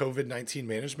of COVID-19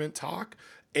 management talk.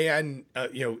 And,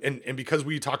 and because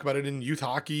we talk about it in youth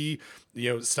hockey,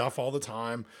 stuff all the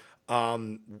time,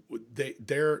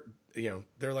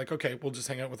 they're like, okay, we'll just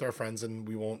hang out with our friends and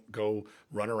we won't go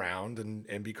run around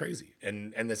and be crazy.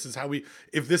 And this is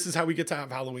if this is how we get to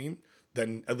have Halloween,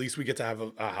 then at least we get to have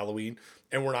a Halloween,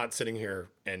 and we're not sitting here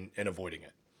and avoiding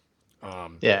it.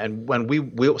 Yeah, and when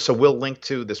we'll link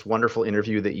to this wonderful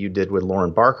interview that you did with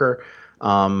Lauren Barker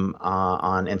on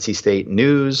NC State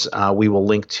News. We will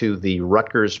link to the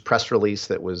Rutgers press release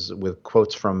that was with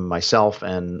quotes from myself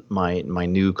and my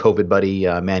new COVID buddy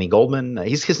Manny Goldman.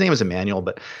 His name is Emmanuel,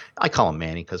 but I call him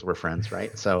Manny because we're friends,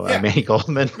 right? So Manny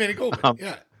Goldman. Manny Goldman,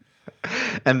 yeah.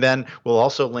 And then we'll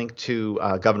also link to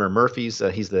Governor Murphy's.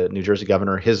 He's the New Jersey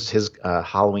governor. His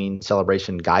Halloween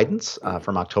celebration guidance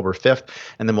from October 5th,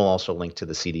 and then we'll also link to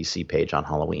the CDC page on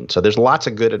Halloween. So there's lots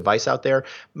of good advice out there.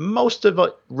 Most of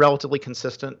it relatively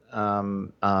consistent,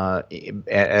 and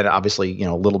obviously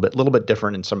a little bit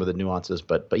different in some of the nuances.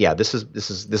 But yeah, this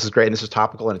is great, and this is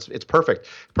topical, and it's perfect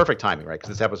timing, right? Because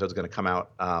this episode is going to come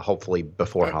out hopefully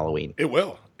before Halloween. It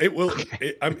will.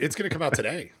 Okay. It's going to come out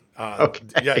today.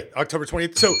 Okay. Yeah, October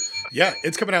 20th. So yeah,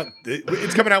 it's coming out.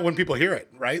 It's coming out when people hear it,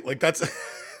 right? Like that's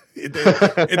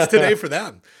it's today for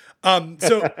them.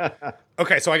 So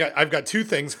okay, so I've got two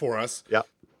things for us. Yeah.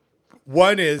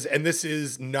 One is, and this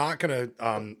is not going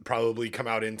to probably come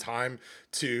out in time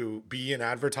to be an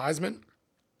advertisement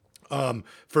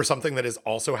for something that is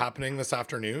also happening this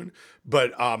afternoon.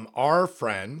 But our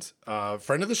friend of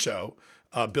the show,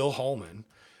 Bill Holman,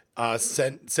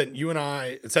 sent to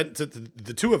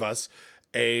the two of us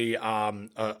a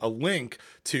link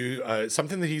to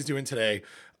something that he's doing today,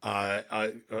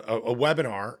 a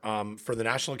webinar for the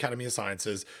National Academy of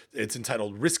Sciences. It's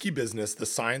entitled "Risky Business: The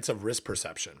Science of Risk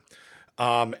Perception."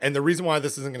 And the reason why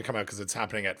this isn't going to come out because it's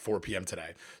happening at 4 p.m.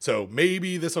 today. So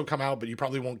maybe this will come out, but you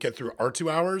probably won't get through our 2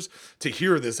 hours to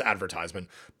hear this advertisement.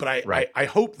 But I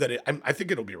hope that I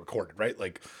think it'll be recorded, right?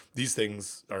 Like these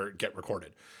things get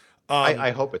recorded.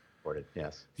 I hope it's recorded.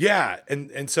 Yes. Yeah,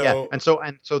 and so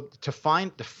to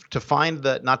find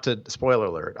the, not to spoiler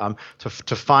alert,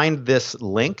 to find this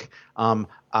link,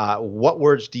 what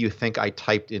words do you think I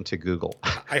typed into Google?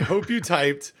 I hope you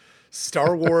typed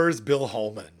Star Wars Bill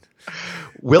Holman.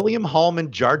 William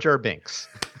Holman, Jar Jar Binks.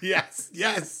 Yes.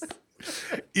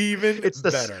 Even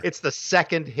better. It's the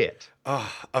second hit.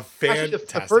 Oh, a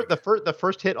fantastic. Actually, the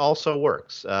first hit also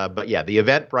works. But yeah, the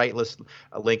Eventbrite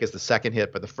link is the second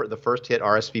hit, but the first hit,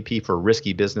 RSVP for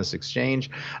Risky Business Exchange.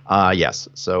 Yes.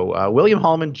 So William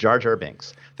Holman, Jar Jar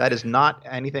Binks. That is not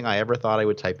anything I ever thought I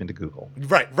would type into Google.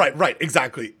 Right.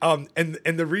 Exactly. And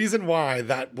the reason why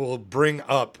that will bring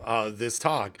up this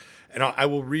talk, and I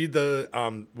will read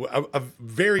a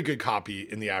very good copy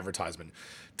in the advertisement.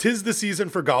 "'Tis the season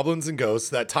for goblins and ghosts,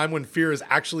 that time when fear is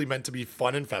actually meant to be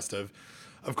fun and festive.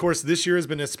 Of course, this year has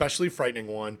been an especially frightening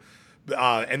one,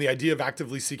 and the idea of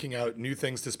actively seeking out new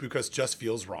things to spook us just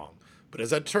feels wrong. But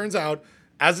as it turns out,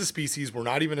 as a species, we're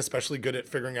not even especially good at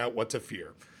figuring out what to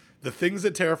fear. The things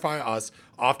that terrify us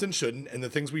often shouldn't, and the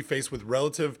things we face with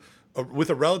a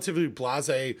relatively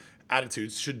blasé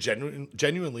attitudes should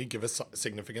genuinely give us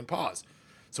significant pause.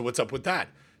 So what's up with that?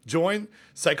 Join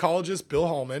psychologist Bill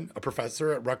Holman, a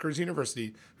professor at Rutgers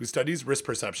University who studies risk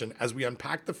perception, as we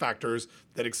unpack the factors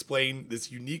that explain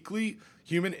this uniquely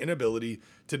human inability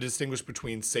to distinguish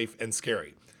between safe and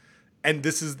scary." And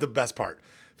this is the best part.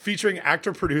 Featuring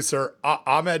actor-producer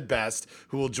Ahmed Best,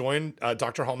 who will join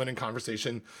Dr. Holman in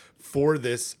conversation for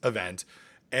this event.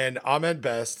 And Ahmed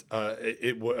Best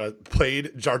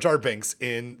played Jar Jar Binks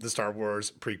in the Star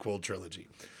Wars prequel trilogy.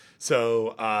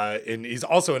 So, and he's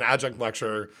also an adjunct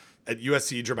lecturer at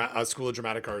USC School of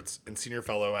Dramatic Arts and senior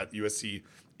fellow at USC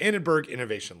Annenberg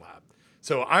Innovation Lab.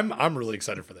 So I'm really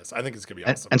excited for this. I think it's gonna be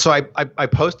awesome. And so I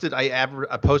posted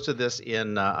this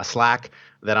in a Slack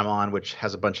that I'm on, which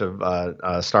has a bunch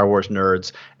of Star Wars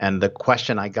nerds. And the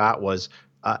question I got was,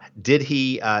 did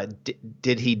he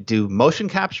do motion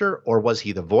capture, or was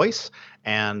he the voice?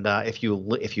 And if you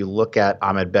look at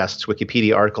Ahmed Best's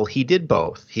Wikipedia article, he did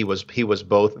both. He was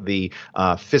both the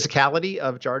physicality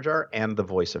of Jar Jar and the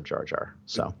voice of Jar Jar.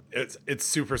 So it's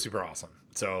super awesome.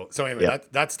 So anyway,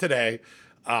 that's today.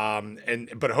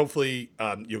 But hopefully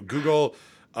Google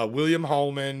William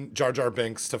Holman, Jar Jar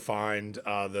Binks to find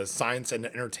the Science and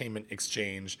Entertainment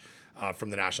Exchange from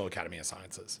the National Academy of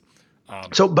Sciences.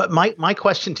 But my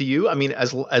question to you, I mean,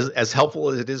 as helpful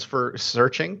as it is for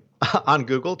searching on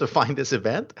Google to find this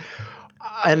event,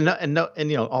 and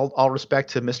all respect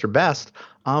to Mr. Best,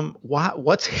 why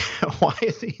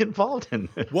is he involved in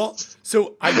this? Well,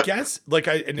 so I guess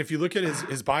and if you look at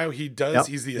his bio, he's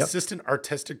the assistant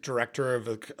artistic director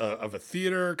of a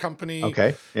theater company.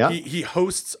 Okay. Yeah. He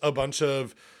hosts a bunch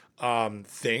of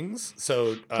things.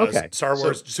 So Star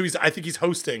Wars. So I think he's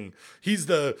hosting. He's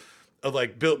the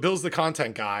like Bill's the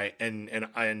content guy, and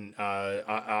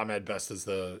Ahmed Best is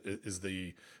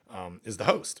the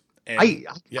host. And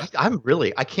I'm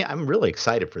really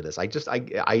excited for this.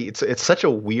 It's such a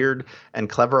weird and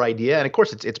clever idea, and of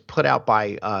course it's put out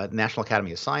by National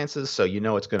Academy of Sciences, so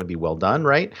it's going to be well done,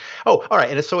 right? Oh, all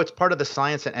right, and so it's part of the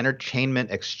Science and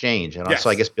Entertainment Exchange, and so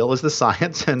I guess Bill is the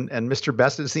science and Mr.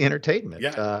 Best is the entertainment.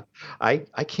 Yeah,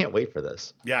 I can't wait for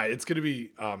this. Yeah, it's going to be.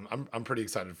 I'm pretty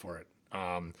excited for it.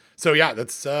 So yeah,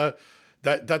 that's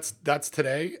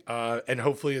today, and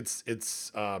hopefully it's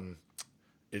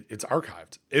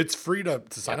archived. It's free to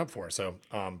sign up for. So,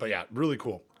 but yeah, really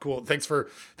cool. Thanks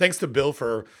to Bill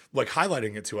for like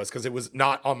highlighting it to us, because it was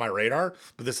not on my radar,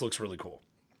 but this looks really cool.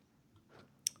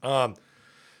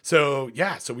 So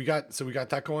we got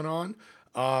that going on.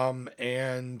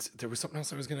 And there was something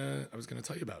else I was gonna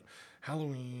tell you about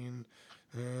Halloween.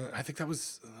 I think that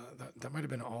was that might have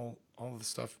been all of the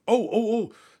stuff.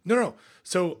 No.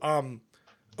 So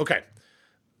okay,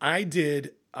 I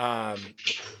did I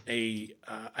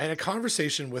had a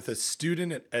conversation with a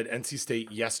student at NC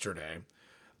State yesterday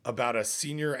about a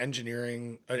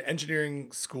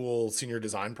engineering school senior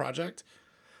design project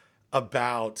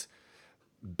about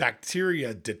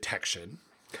bacteria detection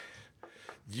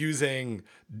using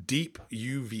deep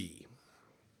UV.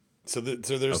 So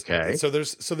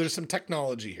there's some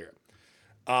technology here,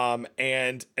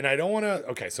 and I don't want to.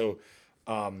 Okay, so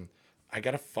I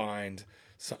gotta find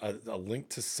a link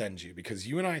to send you, because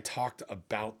you and I talked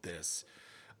about this,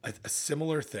 a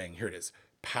similar thing. Here it is,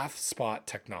 PathSpot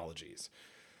Technologies.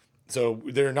 So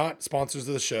they're not sponsors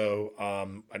of the show.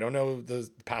 I don't know the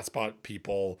PathSpot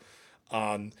people,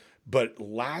 but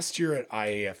last year at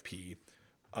IAFP,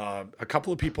 a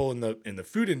couple of people in the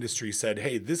food industry said,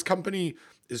 "Hey, this company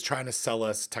is trying to sell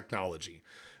us technology,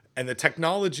 and the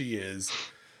technology is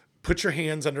put your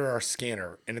hands under our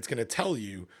scanner, and it's going to tell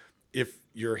you if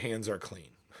your hands are clean."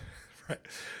 Right?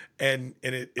 And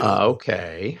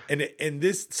okay. And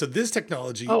this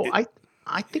technology. Oh,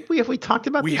 I think we talked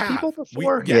about these people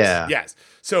before. Yes.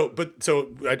 So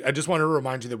I just want to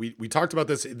remind you that we talked about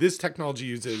this. This technology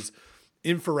uses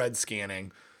infrared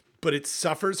scanning, but it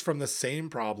suffers from the same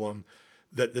problem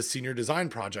that the senior design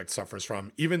project suffers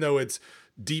from, even though it's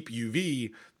deep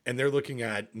UV and they're looking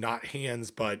at not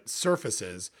hands but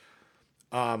surfaces.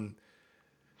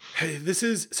 This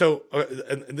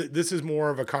is more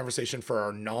of a conversation for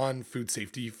our non-food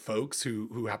safety folks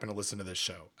who happen to listen to this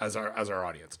show as our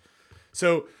audience.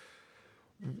 So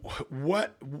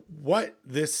what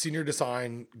this senior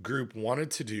design group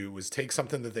wanted to do was take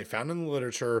something that they found in the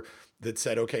literature that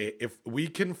said, okay, if we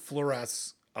can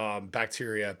fluoresce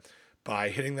bacteria by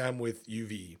hitting them with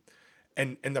UV,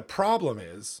 and the problem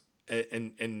is,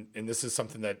 and this is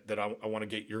something that I want to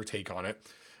get your take on it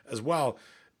as well,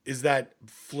 is that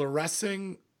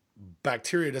fluorescing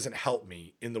bacteria doesn't help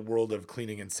me in the world of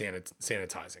cleaning and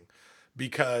sanitizing,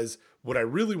 because what I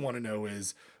really want to know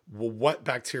is, well, what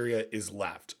bacteria is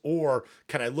left, or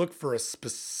can I look for a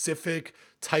specific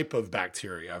type of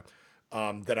bacteria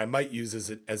that I might use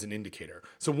as an indicator?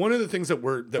 So one of the things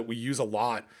that we use a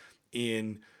lot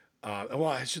in well,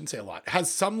 I shouldn't say a lot,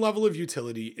 has some level of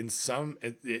utility in some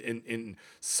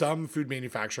food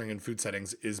manufacturing and food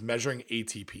settings, is measuring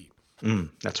ATP.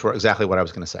 That's exactly what I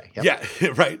was going to say. Yep. Yeah,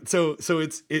 right. So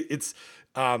it's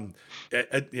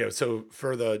so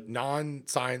for the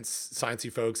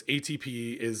sciencey folks,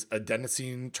 ATP is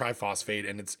adenosine triphosphate,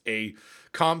 and it's a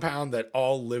compound that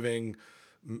all living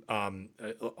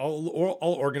all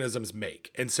organisms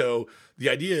make. And so the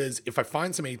idea is, if I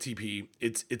find some ATP,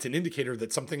 it's an indicator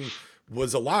that something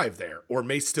was alive there or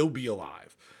may still be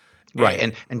alive.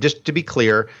 Right. And just to be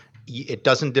clear, it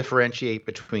doesn't differentiate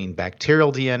between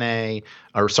bacterial ATP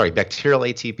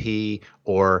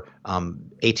or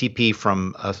ATP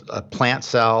from a plant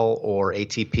cell, or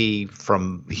ATP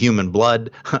from human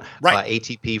blood, right.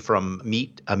 ATP from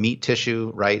a meat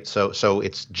tissue, right? So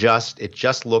it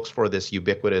just looks for this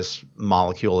ubiquitous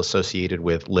molecule associated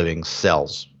with living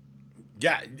cells.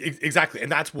 Yeah, exactly.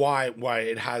 And that's why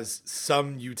it has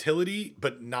some utility,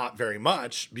 but not very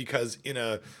much, because in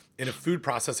a food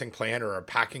processing plant or a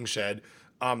packing shed,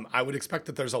 I would expect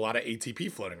that there's a lot of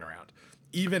ATP floating around,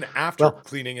 even after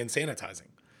cleaning and sanitizing.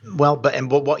 Well, but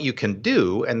what you can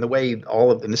do, and the way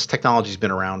and this technology has been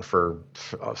around for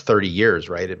 30 years,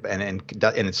 right? And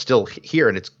it's still here,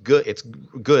 and it's good. It's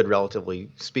good, relatively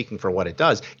speaking, for what it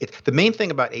does. The main thing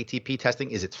about ATP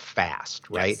testing is it's fast,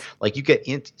 right? Yes.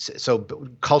 Like so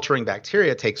culturing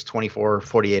bacteria takes 24,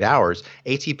 48 hours.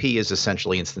 ATP is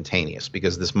essentially instantaneous,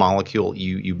 because this molecule,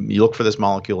 you look for this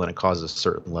molecule and it causes a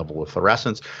certain level of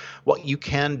fluorescence. What you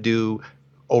can do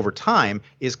over time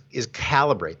is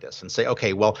calibrate this and say,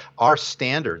 okay, well, our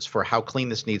standards for how clean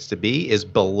this needs to be is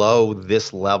below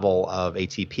this level of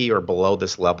ATP or below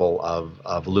this level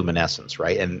of luminescence,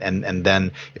 right? And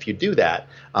then if you do that,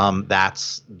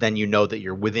 then you know that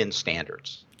you're within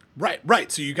standards.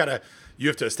 Right. So you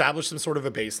have to establish some sort of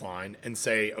a baseline and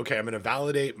say, okay, I'm going to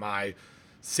validate my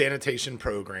sanitation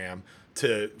program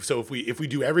so if we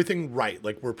do everything right,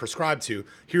 like we're prescribed to,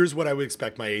 here's what I would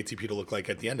expect my ATP to look like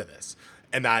at the end of this.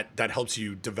 And that helps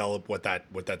you develop what that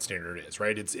standard is,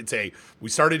 right? It's we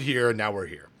started here and now we're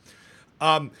here.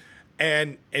 So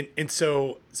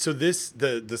this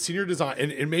the senior design,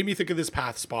 and it made me think of this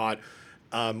PathSpot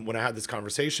when I had this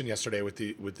conversation yesterday with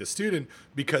the student,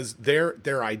 because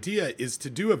their idea is to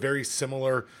do a very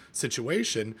similar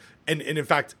situation, and in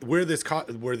fact where this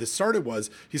started was,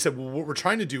 he said, well, what we're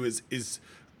trying to do is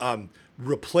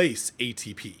replace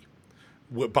ATP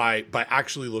by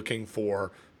actually looking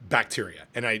for bacteria,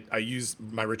 and I use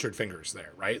my Richard fingers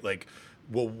there, right? Like,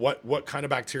 well, what kind of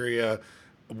bacteria?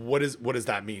 What does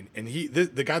that mean? And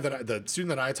the student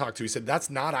that I talked to, he said that's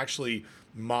not actually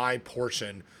my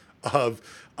portion of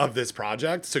this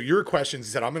project. So your questions,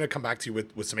 he said, I'm going to come back to you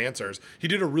with some answers. He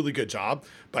did a really good job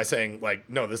by saying, like,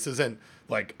 no, this isn't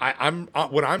like I'm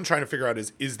what I'm trying to figure out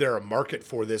is there a market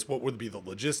for this? What would be the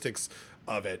logistics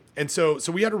of it? And so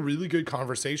we had a really good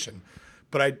conversation,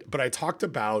 but I talked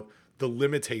about the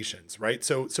limitations, right?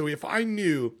 So if I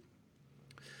knew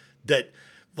that,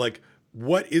 like,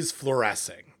 what is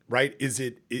fluorescing, right? Is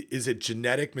it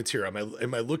genetic material?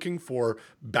 Am I looking for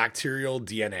bacterial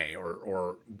DNA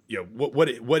or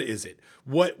what is it?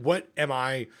 What am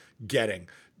I getting?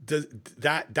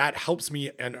 That helps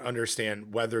me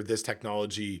understand whether this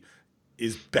technology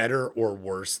is better or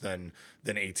worse than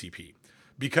ATP.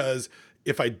 Because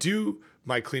if I do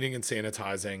my cleaning and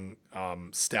sanitizing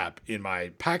step in my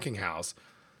packing house,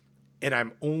 and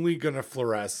I'm only going to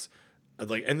fluoresce,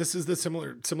 like, and this is the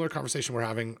similar conversation we're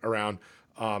having around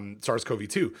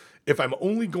SARS-CoV-2. If I'm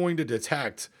only going to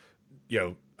detect,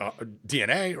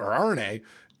 DNA or RNA,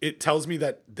 it tells me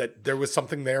that there was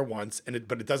something there once,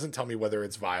 but it doesn't tell me whether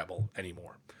it's viable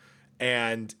anymore.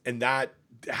 And that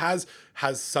has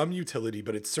some utility,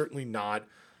 but it's certainly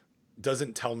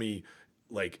doesn't tell me,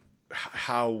 like,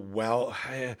 how well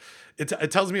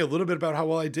it tells me a little bit about how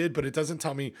well I did, but it doesn't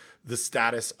tell me the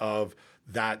status of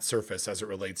that surface as it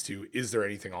relates to, is there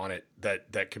anything on it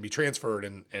that can be transferred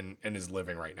and is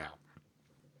living right now.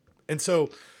 And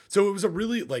so it was a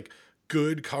really, like,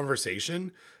 good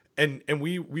conversation. And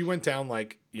we went down,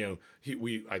 like,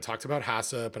 I talked about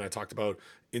HACCP, and I talked about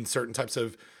in certain types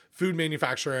of food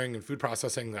manufacturing and food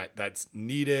processing that's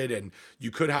needed, and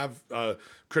you could have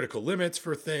critical limits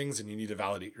for things, and you need to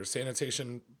validate your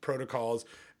sanitation protocols,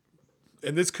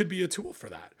 and this could be a tool for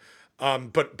that.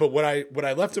 But what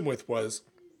I left him with was,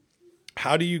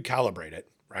 how do you calibrate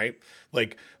it, right?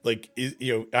 Like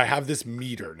I have this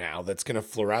meter now that's going to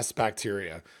fluoresce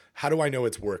bacteria. How do I know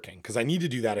it's working? Because I need to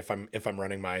do that if I'm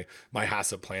running my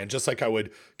HACCP plan, just like I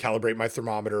would calibrate my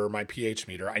thermometer or my pH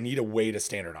meter. I need a way to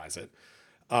standardize it.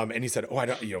 And he said, "Oh, I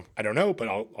don't know, but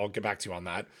I'll get back to you on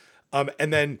that."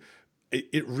 And then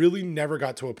it really never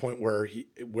got to a point where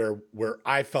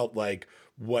I felt like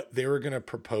what they were going to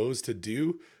propose to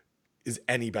do is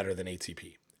any better than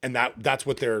ATP. And that's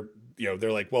what they're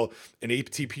like, well, an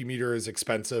ATP meter is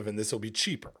expensive and this will be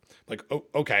cheaper. Like, oh,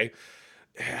 okay.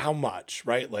 How much,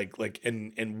 right?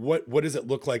 And what does it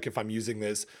look like if I'm using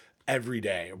this every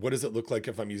day? What does it look like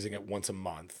if I'm using it once a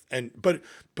month? And, but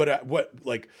I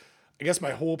guess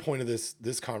my whole point of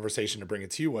this conversation, to bring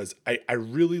it to you, was I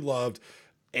really loved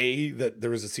that there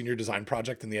was a senior design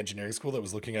project in the engineering school that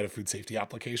was looking at a food safety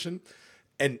application,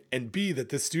 and B, that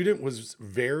this student was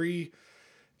very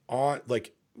on,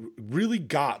 like, really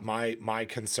got my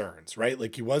concerns, right?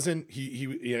 Like, he wasn't,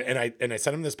 and I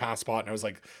sent him this PathSpot, and I was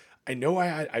like, I know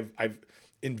I've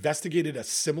investigated a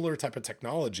similar type of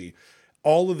technology.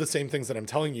 All of the same things that I'm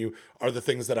telling you are the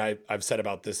things that I've said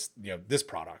about this, this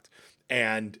product.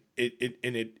 And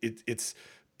it's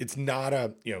not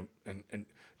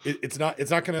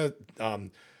it's not going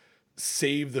to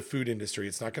save the food industry.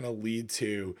 It's not going to lead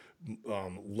to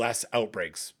less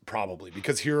outbreaks, probably,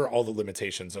 because here are all the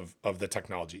limitations of the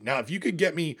technology. Now, if you could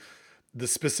get me the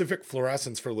specific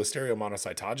fluorescence for Listeria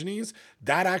monocytogenes,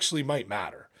 that actually might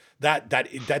matter. That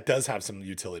does have some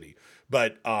utility.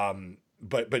 But in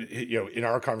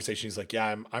our conversation, he's like,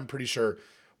 yeah, I'm pretty sure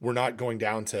we're not going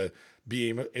down to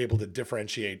being able to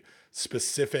differentiate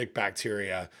specific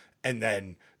bacteria and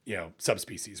then,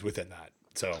 subspecies within that.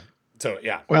 So So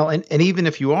yeah. Well, and even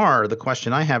if you are, the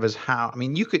question I have is how. I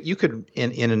mean, you could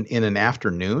in an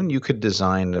afternoon you could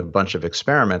design a bunch of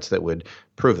experiments that would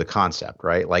prove the concept,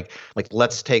 right? Like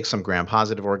let's take some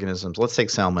gram-positive organisms. Let's take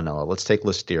Salmonella. Let's take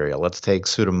Listeria. Let's take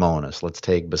Pseudomonas. Let's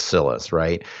take Bacillus,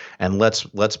 right? And let's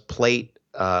plate.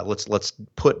 Let's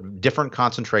put different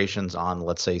concentrations on,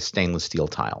 let's say, stainless steel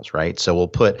tiles, right? So we'll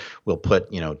put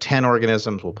 10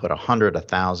 organisms. We'll put 100,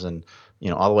 1,000,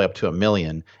 all the way up to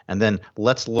 1,000,000. And then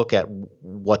let's look at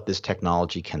what this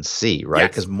technology can see, right?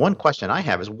 Because one question I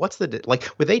have is like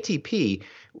with ATP,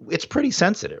 it's pretty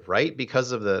sensitive, right?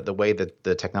 Because of the way that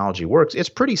the technology works, it's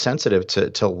pretty sensitive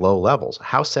to low levels.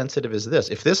 How sensitive is this?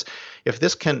 If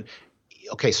this can,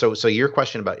 okay, so your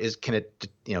question about can it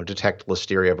detect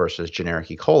Listeria versus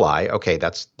generic E. coli? Okay,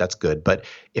 that's good. But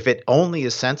if it only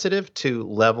is sensitive to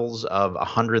levels of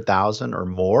 100,000 or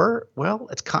more, well,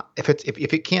 if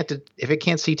it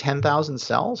can't see 10,000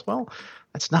 cells, well,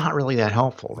 that's not really that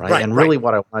helpful, right? And really,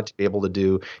 what I want it to be able to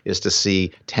do is to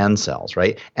see 10 cells,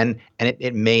 right? And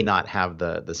it may not have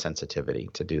the sensitivity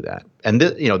to do that. And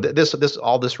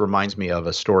this reminds me of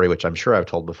a story which I'm sure I've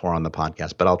told before on the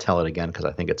podcast, but I'll tell it again because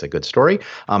I think it's a good story.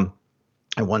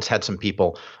 I once had some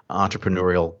people,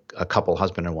 entrepreneurial, a couple,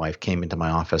 husband and wife, came into my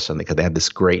office and they had this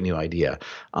great new idea,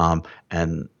 and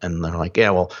they're like, yeah,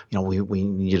 well, we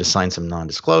need you to sign some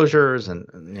non-disclosures, and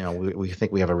we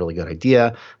think we have a really good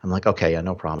idea. I'm like, okay, yeah,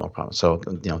 no problem. So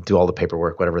do all the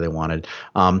paperwork, whatever they wanted,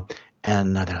 and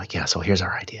they're like, yeah, so here's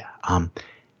our idea.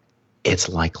 It's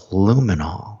like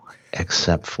luminol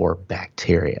except for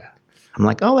bacteria. I'm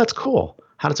like, oh, that's cool.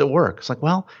 How does it work? It's like,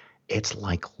 well, it's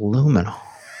like luminol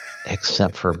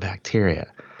except for bacteria.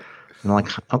 And I'm like,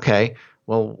 okay,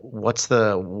 well, what's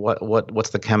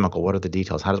the chemical? What are the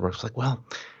details? How does it work? It's like, well,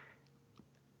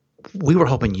 we were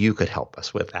hoping you could help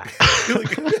us with that.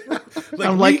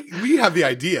 We have the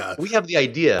idea. We have the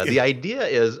idea. The idea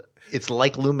is it's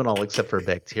like luminol except for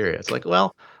bacteria. It's like,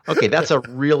 well, okay, that's a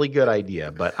really good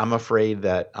idea, but I'm afraid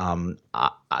that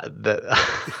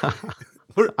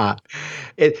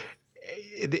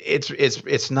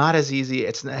it's not as easy.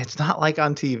 It's not like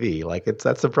on TV. Like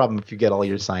that's the problem if you get all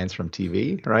your science from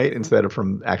TV, right? Instead of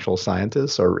from actual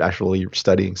scientists or actually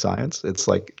studying science. It's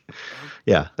like,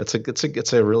 yeah,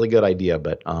 it's a really good idea,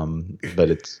 but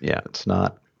it's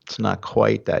not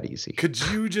quite that easy. Could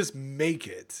you just make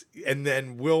it and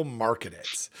then we'll market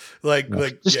it?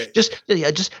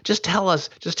 Just tell us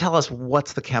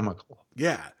what's the chemical.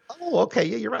 Yeah. Oh, okay.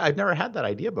 Yeah, you're right. I've never had that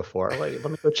idea before.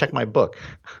 Let me go check my book.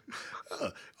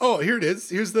 Oh, here it is.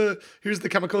 Here's the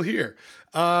chemical here.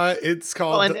 It's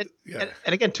called. And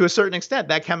again, to a certain extent,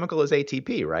 that chemical is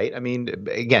ATP, right? I mean,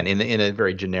 again, in a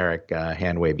very generic,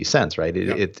 hand wavy sense, right?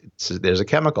 There's a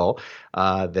chemical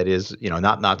that is,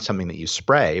 not something that you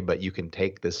spray, but you can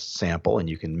take this sample and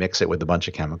you can mix it with a bunch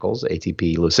of chemicals,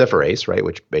 ATP luciferase, right?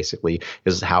 Which basically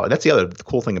is that's the other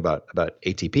cool thing about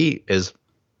ATP is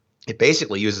it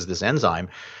basically uses this enzyme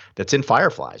that's in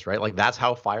fireflies, right? Like that's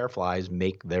how fireflies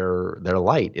make their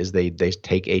light is they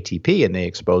take ATP and they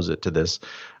expose it to this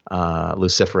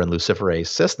luciferin luciferase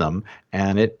system,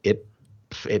 and it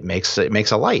makes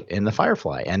a light in the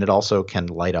firefly, and it also can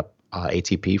light up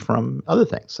ATP from other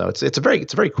things. So it's a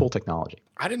very cool technology.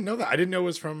 I didn't know that. I didn't know it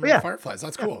was from fireflies.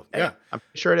 That's cool. Yeah, I'm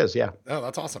sure it is. Yeah. Oh,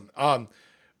 that's awesome.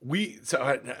 We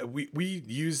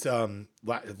used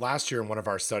last year in one of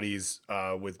our studies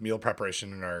with meal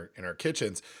preparation in our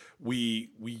kitchens. We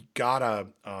got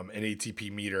an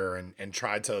ATP meter and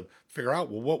tried to figure out,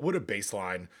 well, what would a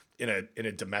baseline in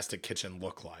a domestic kitchen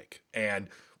look like, and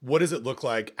what does it look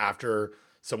like after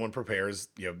someone prepares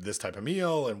this type of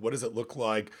meal, and what does it look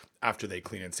like after they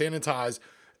clean and sanitize,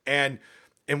 and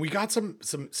we got some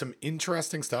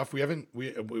interesting stuff. Meg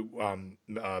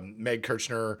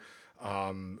Kirchner,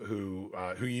 who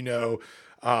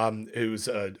who's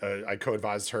I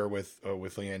co-advised her with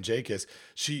Leanne Jacobs.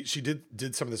 She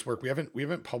did some of this work. We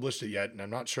haven't published it yet, and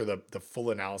I'm not sure the full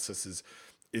analysis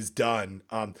is done.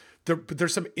 But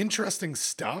there's some interesting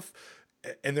stuff,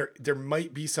 and there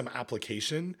might be some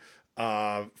application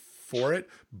for it,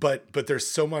 but there's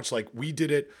so much. Like we did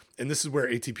it, and this is where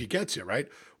ATP gets you, right?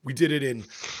 We did it in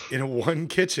one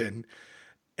kitchen.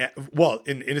 Well,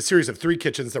 in a series of 3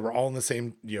 kitchens that were all in the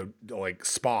same,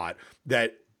 spot,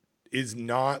 that is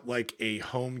not like a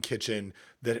home kitchen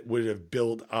that would have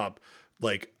built up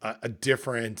like a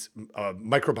different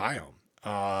microbiome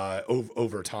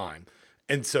over time.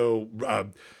 And so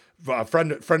a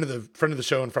friend of the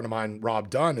show and friend of mine, Rob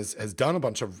Dunn, has done a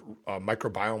bunch of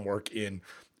microbiome work in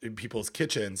people's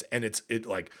kitchens, and it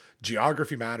like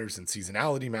geography matters and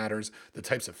seasonality matters. The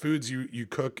types of foods you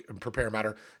cook and prepare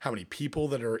matter. How many people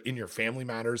that are in your family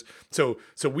matters. So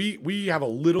we have a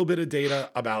little bit of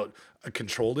data about a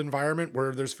controlled environment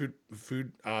where there's food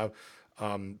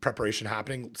preparation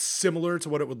happening, similar to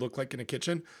what it would look like in a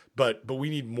kitchen, but we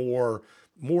need more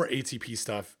ATP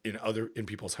stuff in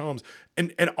people's homes.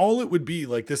 And all it would be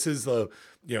like, this is the,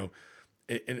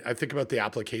 and I think about the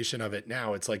application of it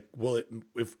now. It's like, well,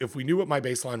 if we knew what my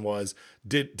baseline was,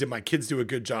 did my kids do a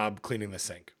good job cleaning the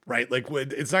sink? Right. Like,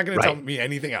 it's not going to tell me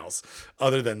anything else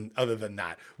other than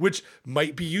that, which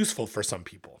might be useful for some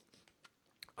people.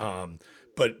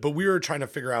 But we were trying to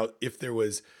figure out if there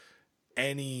was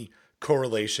any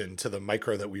correlation to the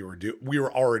micro that we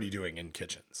were already doing in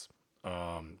kitchens.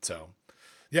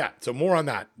 So more on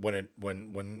that when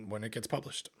it gets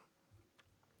published.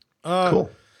 Cool.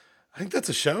 I think that's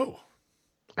a show.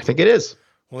 I think it is.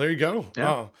 Well, there you go.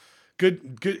 Yeah.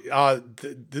 Good.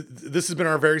 This has been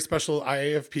our very special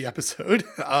IAFP episode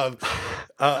of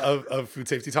Food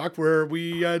Safety Talk, where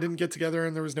we didn't get together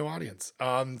and there was no audience.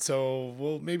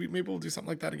 So maybe we'll do something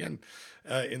like that again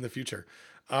in the future.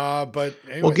 But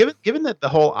anyway. Well, given that the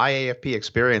whole IAFP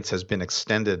experience has been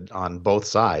extended on both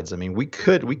sides, I mean, we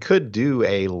could do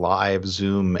a live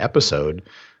Zoom episode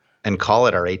and call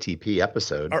it our ATP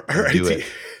episode. Our ATP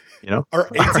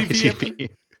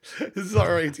This is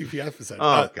our ATP episode.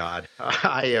 Oh God,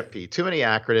 IAFP. Too many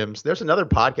acronyms. There's another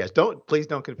podcast. Please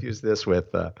don't confuse this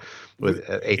with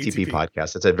ATP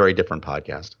podcast. It's a very different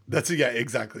podcast.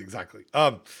 Exactly.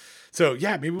 So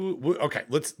yeah, maybe okay.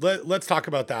 Let's talk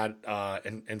about that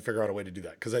and figure out a way to do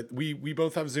that, because we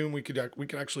both have Zoom. We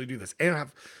could actually do this and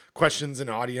have questions and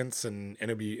audience, and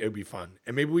it'd be fun.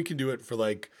 And maybe we can do it for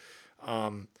like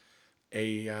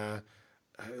a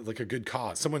good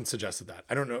cause. Someone suggested that.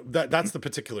 I don't know. That's the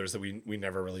particulars that we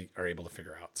never really are able to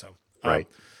figure out. So right.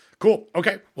 Cool.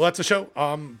 Okay. Well, that's a show.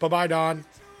 Bye-bye, Don.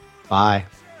 Bye.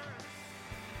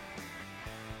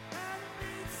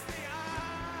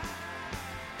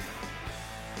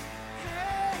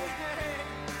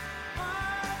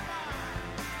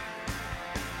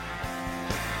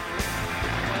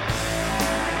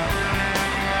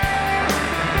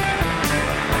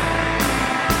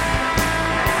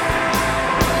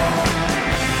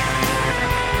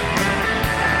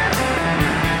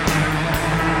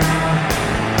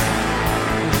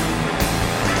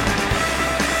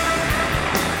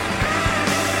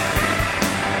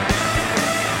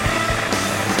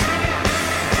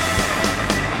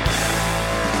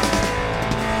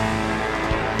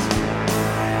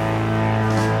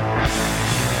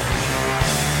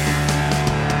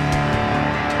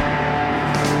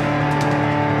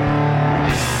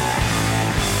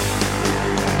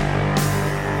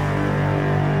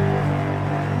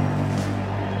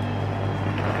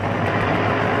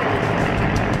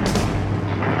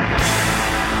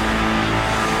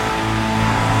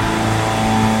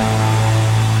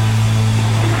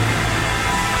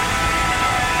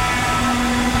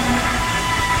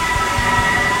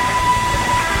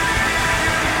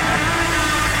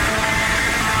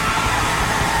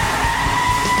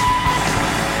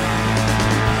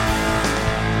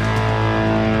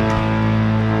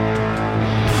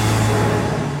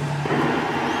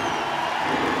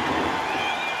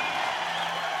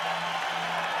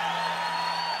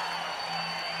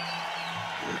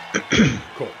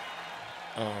 Cool.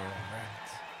 All right.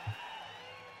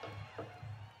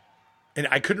 And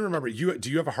I couldn't remember. Do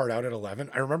you have a hard out at 11?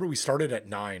 I remember we started at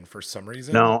 9 for some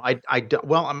reason. No, I don't.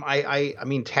 Well, I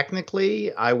mean,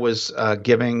 technically, I was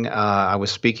I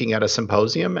was speaking at a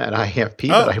symposium at IFP,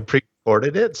 but I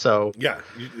pre-recorded it, so yeah,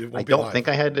 I don't think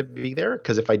I had to be there,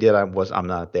 because if I did, I'm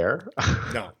not there.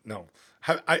 No.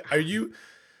 Are you?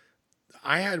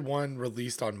 I had one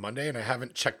released on Monday, and I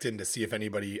haven't checked in to see if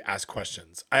anybody asked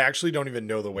questions. I actually don't even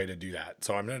know the way to do that,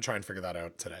 so I'm going to try and figure that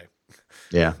out today.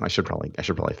 Yeah, I should probably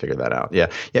figure that out. Yeah.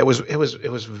 It was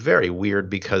very weird,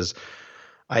 because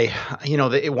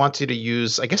it wants you to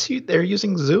use. I guess they're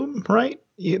using Zoom, right?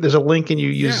 There's a link and you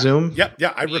use Zoom.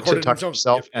 Yeah. I recorded to talk to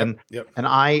yourself, and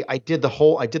I did the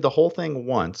whole thing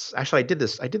once. Actually, I did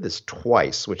this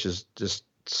twice, which is just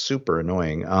super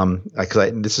annoying.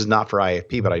 Because this is not for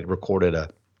IFP, but I recorded a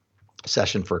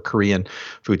session for a Korean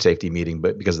food safety meeting,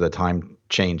 but because of the time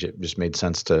change, it just made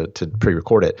sense to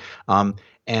pre-record it.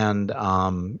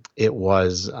 It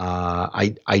was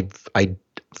I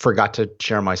forgot to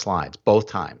share my slides both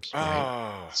times.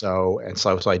 Right? So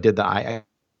I did that. I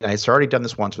had already done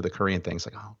this once with the Korean thing. It's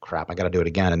like, oh crap, I got to do it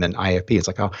again. And then IFP, it's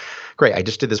like, oh great, I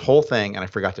just did this whole thing and I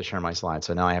forgot to share my slides.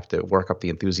 So now I have to work up the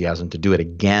enthusiasm to do it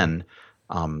again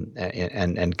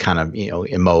and kind of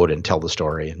emote and tell the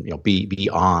story and be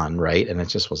on, right. And it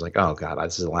just was like, oh god,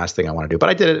 this is the last thing I want to do, but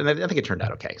I did it, and I think it turned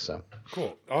out okay. So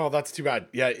cool. Oh, that's too bad.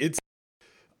 Yeah, it's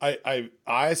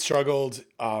I struggled.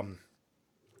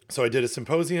 So I did a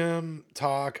symposium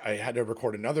talk. I had to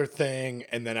record another thing,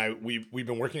 and then we've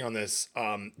been working on this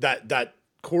that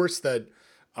course that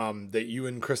you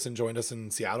and Kristen joined us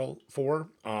in Seattle for.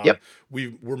 Yep.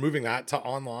 We're moving that to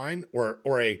online or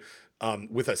a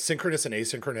with a synchronous and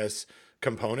asynchronous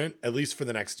component, at least for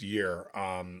the next year.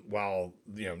 While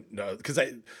because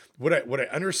what I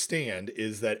understand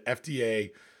is that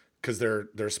FDA, because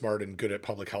they're smart and good at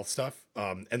public health stuff,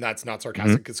 and that's not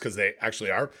sarcastic, because they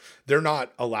actually are. They're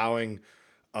not allowing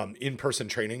in-person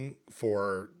training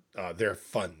for their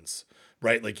funds,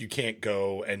 right? Like you can't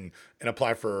go and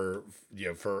apply for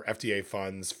for FDA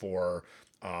funds for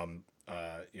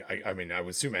I mean, I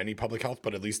would assume any public health,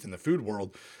 but at least in the food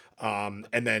world. And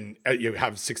then you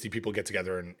have 60 people get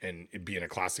together and be in a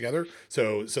class together.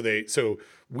 So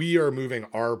we are moving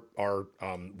our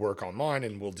work online,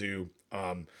 and we'll do.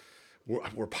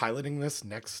 We're piloting this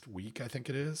next week, I think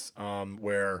it is,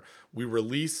 where we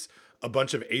release a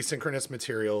bunch of asynchronous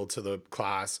material to the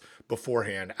class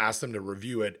beforehand, ask them to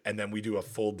review it, and then we do a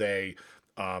full day.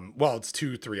 It's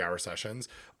 2 3-hour sessions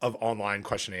of online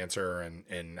question answer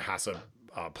and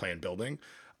HACCP plan building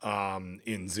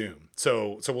in Zoom.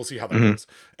 So we'll see how that goes.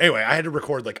 Anyway, I had to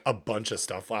record like a bunch of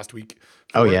stuff last week.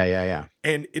 Yeah.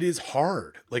 And it is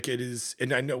hard. Like it is,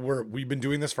 and I know we've been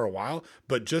doing this for a while,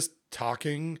 but just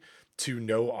talking to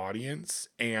no audience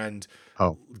and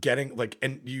getting like,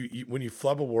 and you when you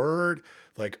flub a word,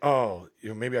 like,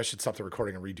 maybe I should stop the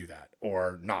recording and redo that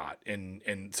or not.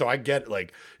 And so I get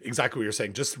like exactly what you're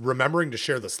saying. Just remembering to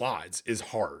share the slides is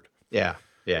hard. Yeah.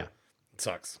 It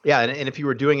sucks. Yeah. And if you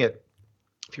were doing it,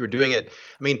 I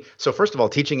mean, so first of all,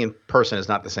 teaching in person is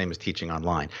not the same as teaching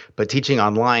online, but teaching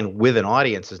online with an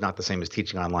audience is not the same as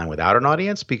teaching online without an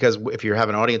audience, because if you have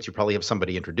an audience, you probably have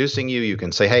somebody introducing you. You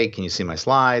can say, hey, can you see my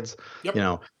slides?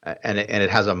 Yep. And it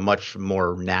has a much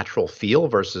more natural feel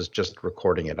versus just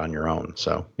recording it on your own.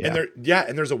 So, yeah.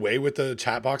 And there's a way with the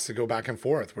chat box to go back and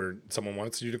forth where someone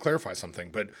wants you to clarify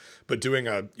something, but doing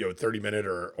a 30-minute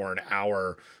or an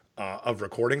hour of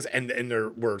recordings, and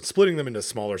we're splitting them into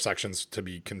smaller sections to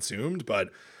be consumed, but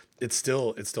it's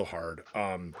still hard.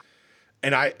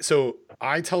 And I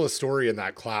tell a story in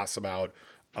that class about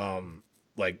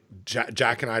like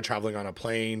Jack and I traveling on a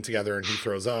plane together, and he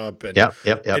throws up, and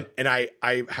and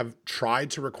I have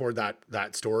tried to record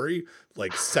that story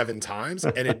like 7 times,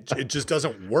 and it just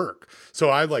doesn't work. So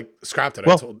I like scrapped it.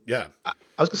 Well, I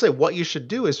was gonna say what you should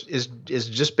do is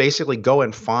just basically go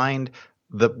and find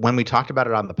when we talked about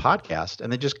it on the podcast,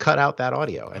 and then just cut out that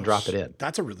audio and drop it in.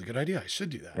 That's a really good idea. I should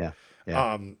do that.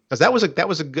 Yeah. Because that was a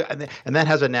good, and that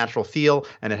has a natural feel,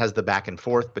 and it has the back and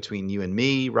forth between you and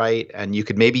me, right? And you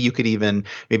could even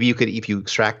if you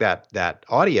extract that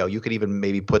audio, you could even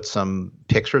maybe put some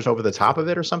pictures over the top of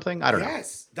it or something. I don't know.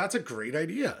 Yes, that's a great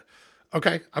idea.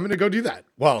 Okay, I'm gonna go do that.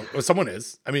 Well, someone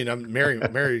is. I mean,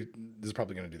 Mary is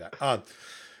probably gonna do that.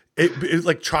 It's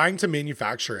like trying to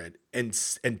manufacture it and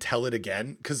tell it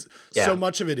again, because so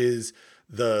much of it is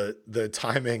the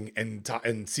timing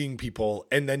and seeing people,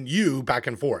 and then you back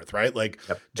and forth, right? Like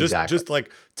just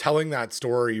like telling that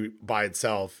story by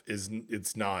itself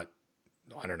it's not.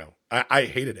 I don't know. I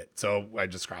hated it, so I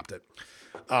just scrapped it.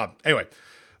 Anyway,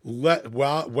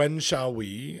 when shall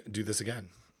we do this again?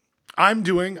 I'm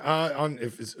doing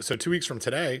 2 weeks from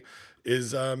today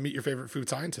is Meet Your Favorite Food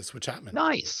Scientist with Chapman.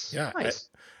 Nice. Yeah. Nice.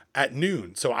 At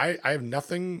noon. So I have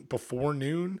nothing before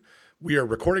noon. We are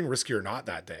recording Risky or Not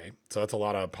that day. So that's a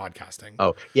lot of podcasting.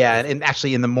 Oh, yeah. And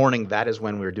actually in the morning, that is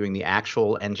when we're doing the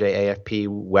actual NJAFP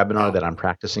webinar that I'm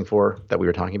practicing for, that we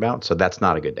were talking about. So that's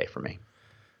not a good day for me.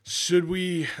 Should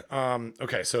we,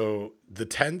 okay. So the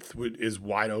 10th is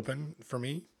wide open for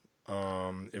me.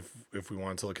 If we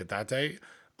wanted to look at that day,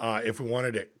 if we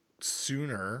wanted it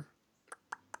sooner,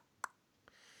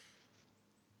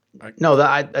 no, the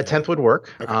 10th would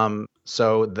work. Okay.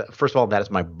 So first of all, that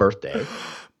is my birthday.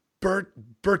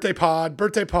 Birthday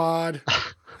pod.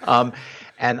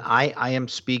 And I am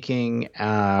speaking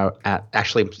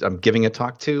I'm giving a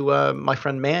talk to my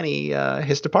friend Manny,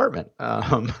 his department,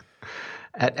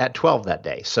 at 12 that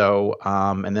day. So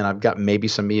and then I've got maybe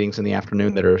some meetings in the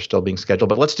afternoon that are still being scheduled.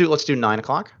 But let's do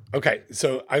 9:00. Okay,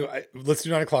 so let's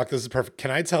do 9:00. This is perfect.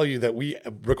 Can I tell you that we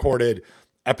recorded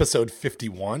episode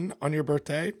 51 on your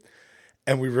birthday,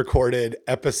 and we recorded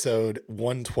episode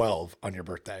 112 on your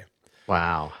birthday.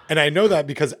 Wow. And I know that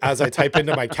because as I type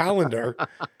into my calendar,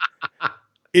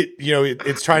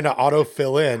 it's trying to auto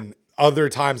fill in other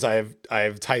times I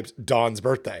have typed Dawn's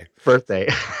birthday. Birthday.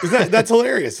 That's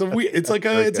hilarious. So it's like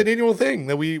Very it's good. an annual thing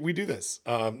that we do this.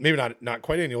 Maybe not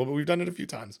quite annual, but we've done it a few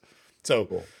times. So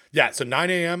Cool. yeah, so 9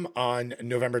 a.m. on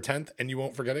November 10th, and you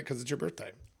won't forget it because it's your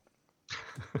birthday.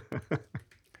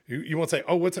 You won't say,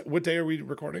 oh, what day are we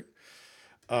recording?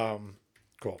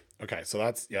 Cool. Okay, so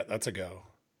that's a go.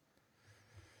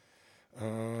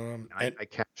 I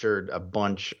captured a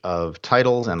bunch of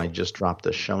titles and I just dropped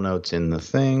the show notes in the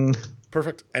thing.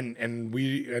 Perfect. And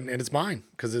it's mine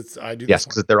because I do. Yes,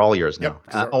 because they're all yours now.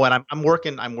 Yep, and I'm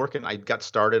working. I got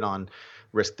started on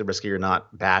the Risky or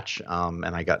Not batch, and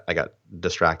I got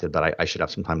distracted, but I should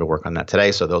have some time to work on that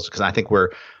today. So those, because I think we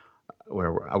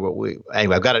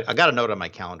anyway. I got a note on my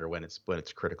calendar when it's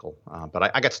critical.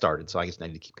 But I got started, so I just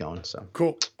need to keep going. So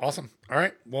cool, awesome. All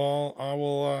right. Well,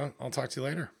 I'll talk to you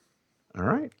later. All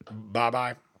right.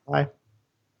 Bye. Bye.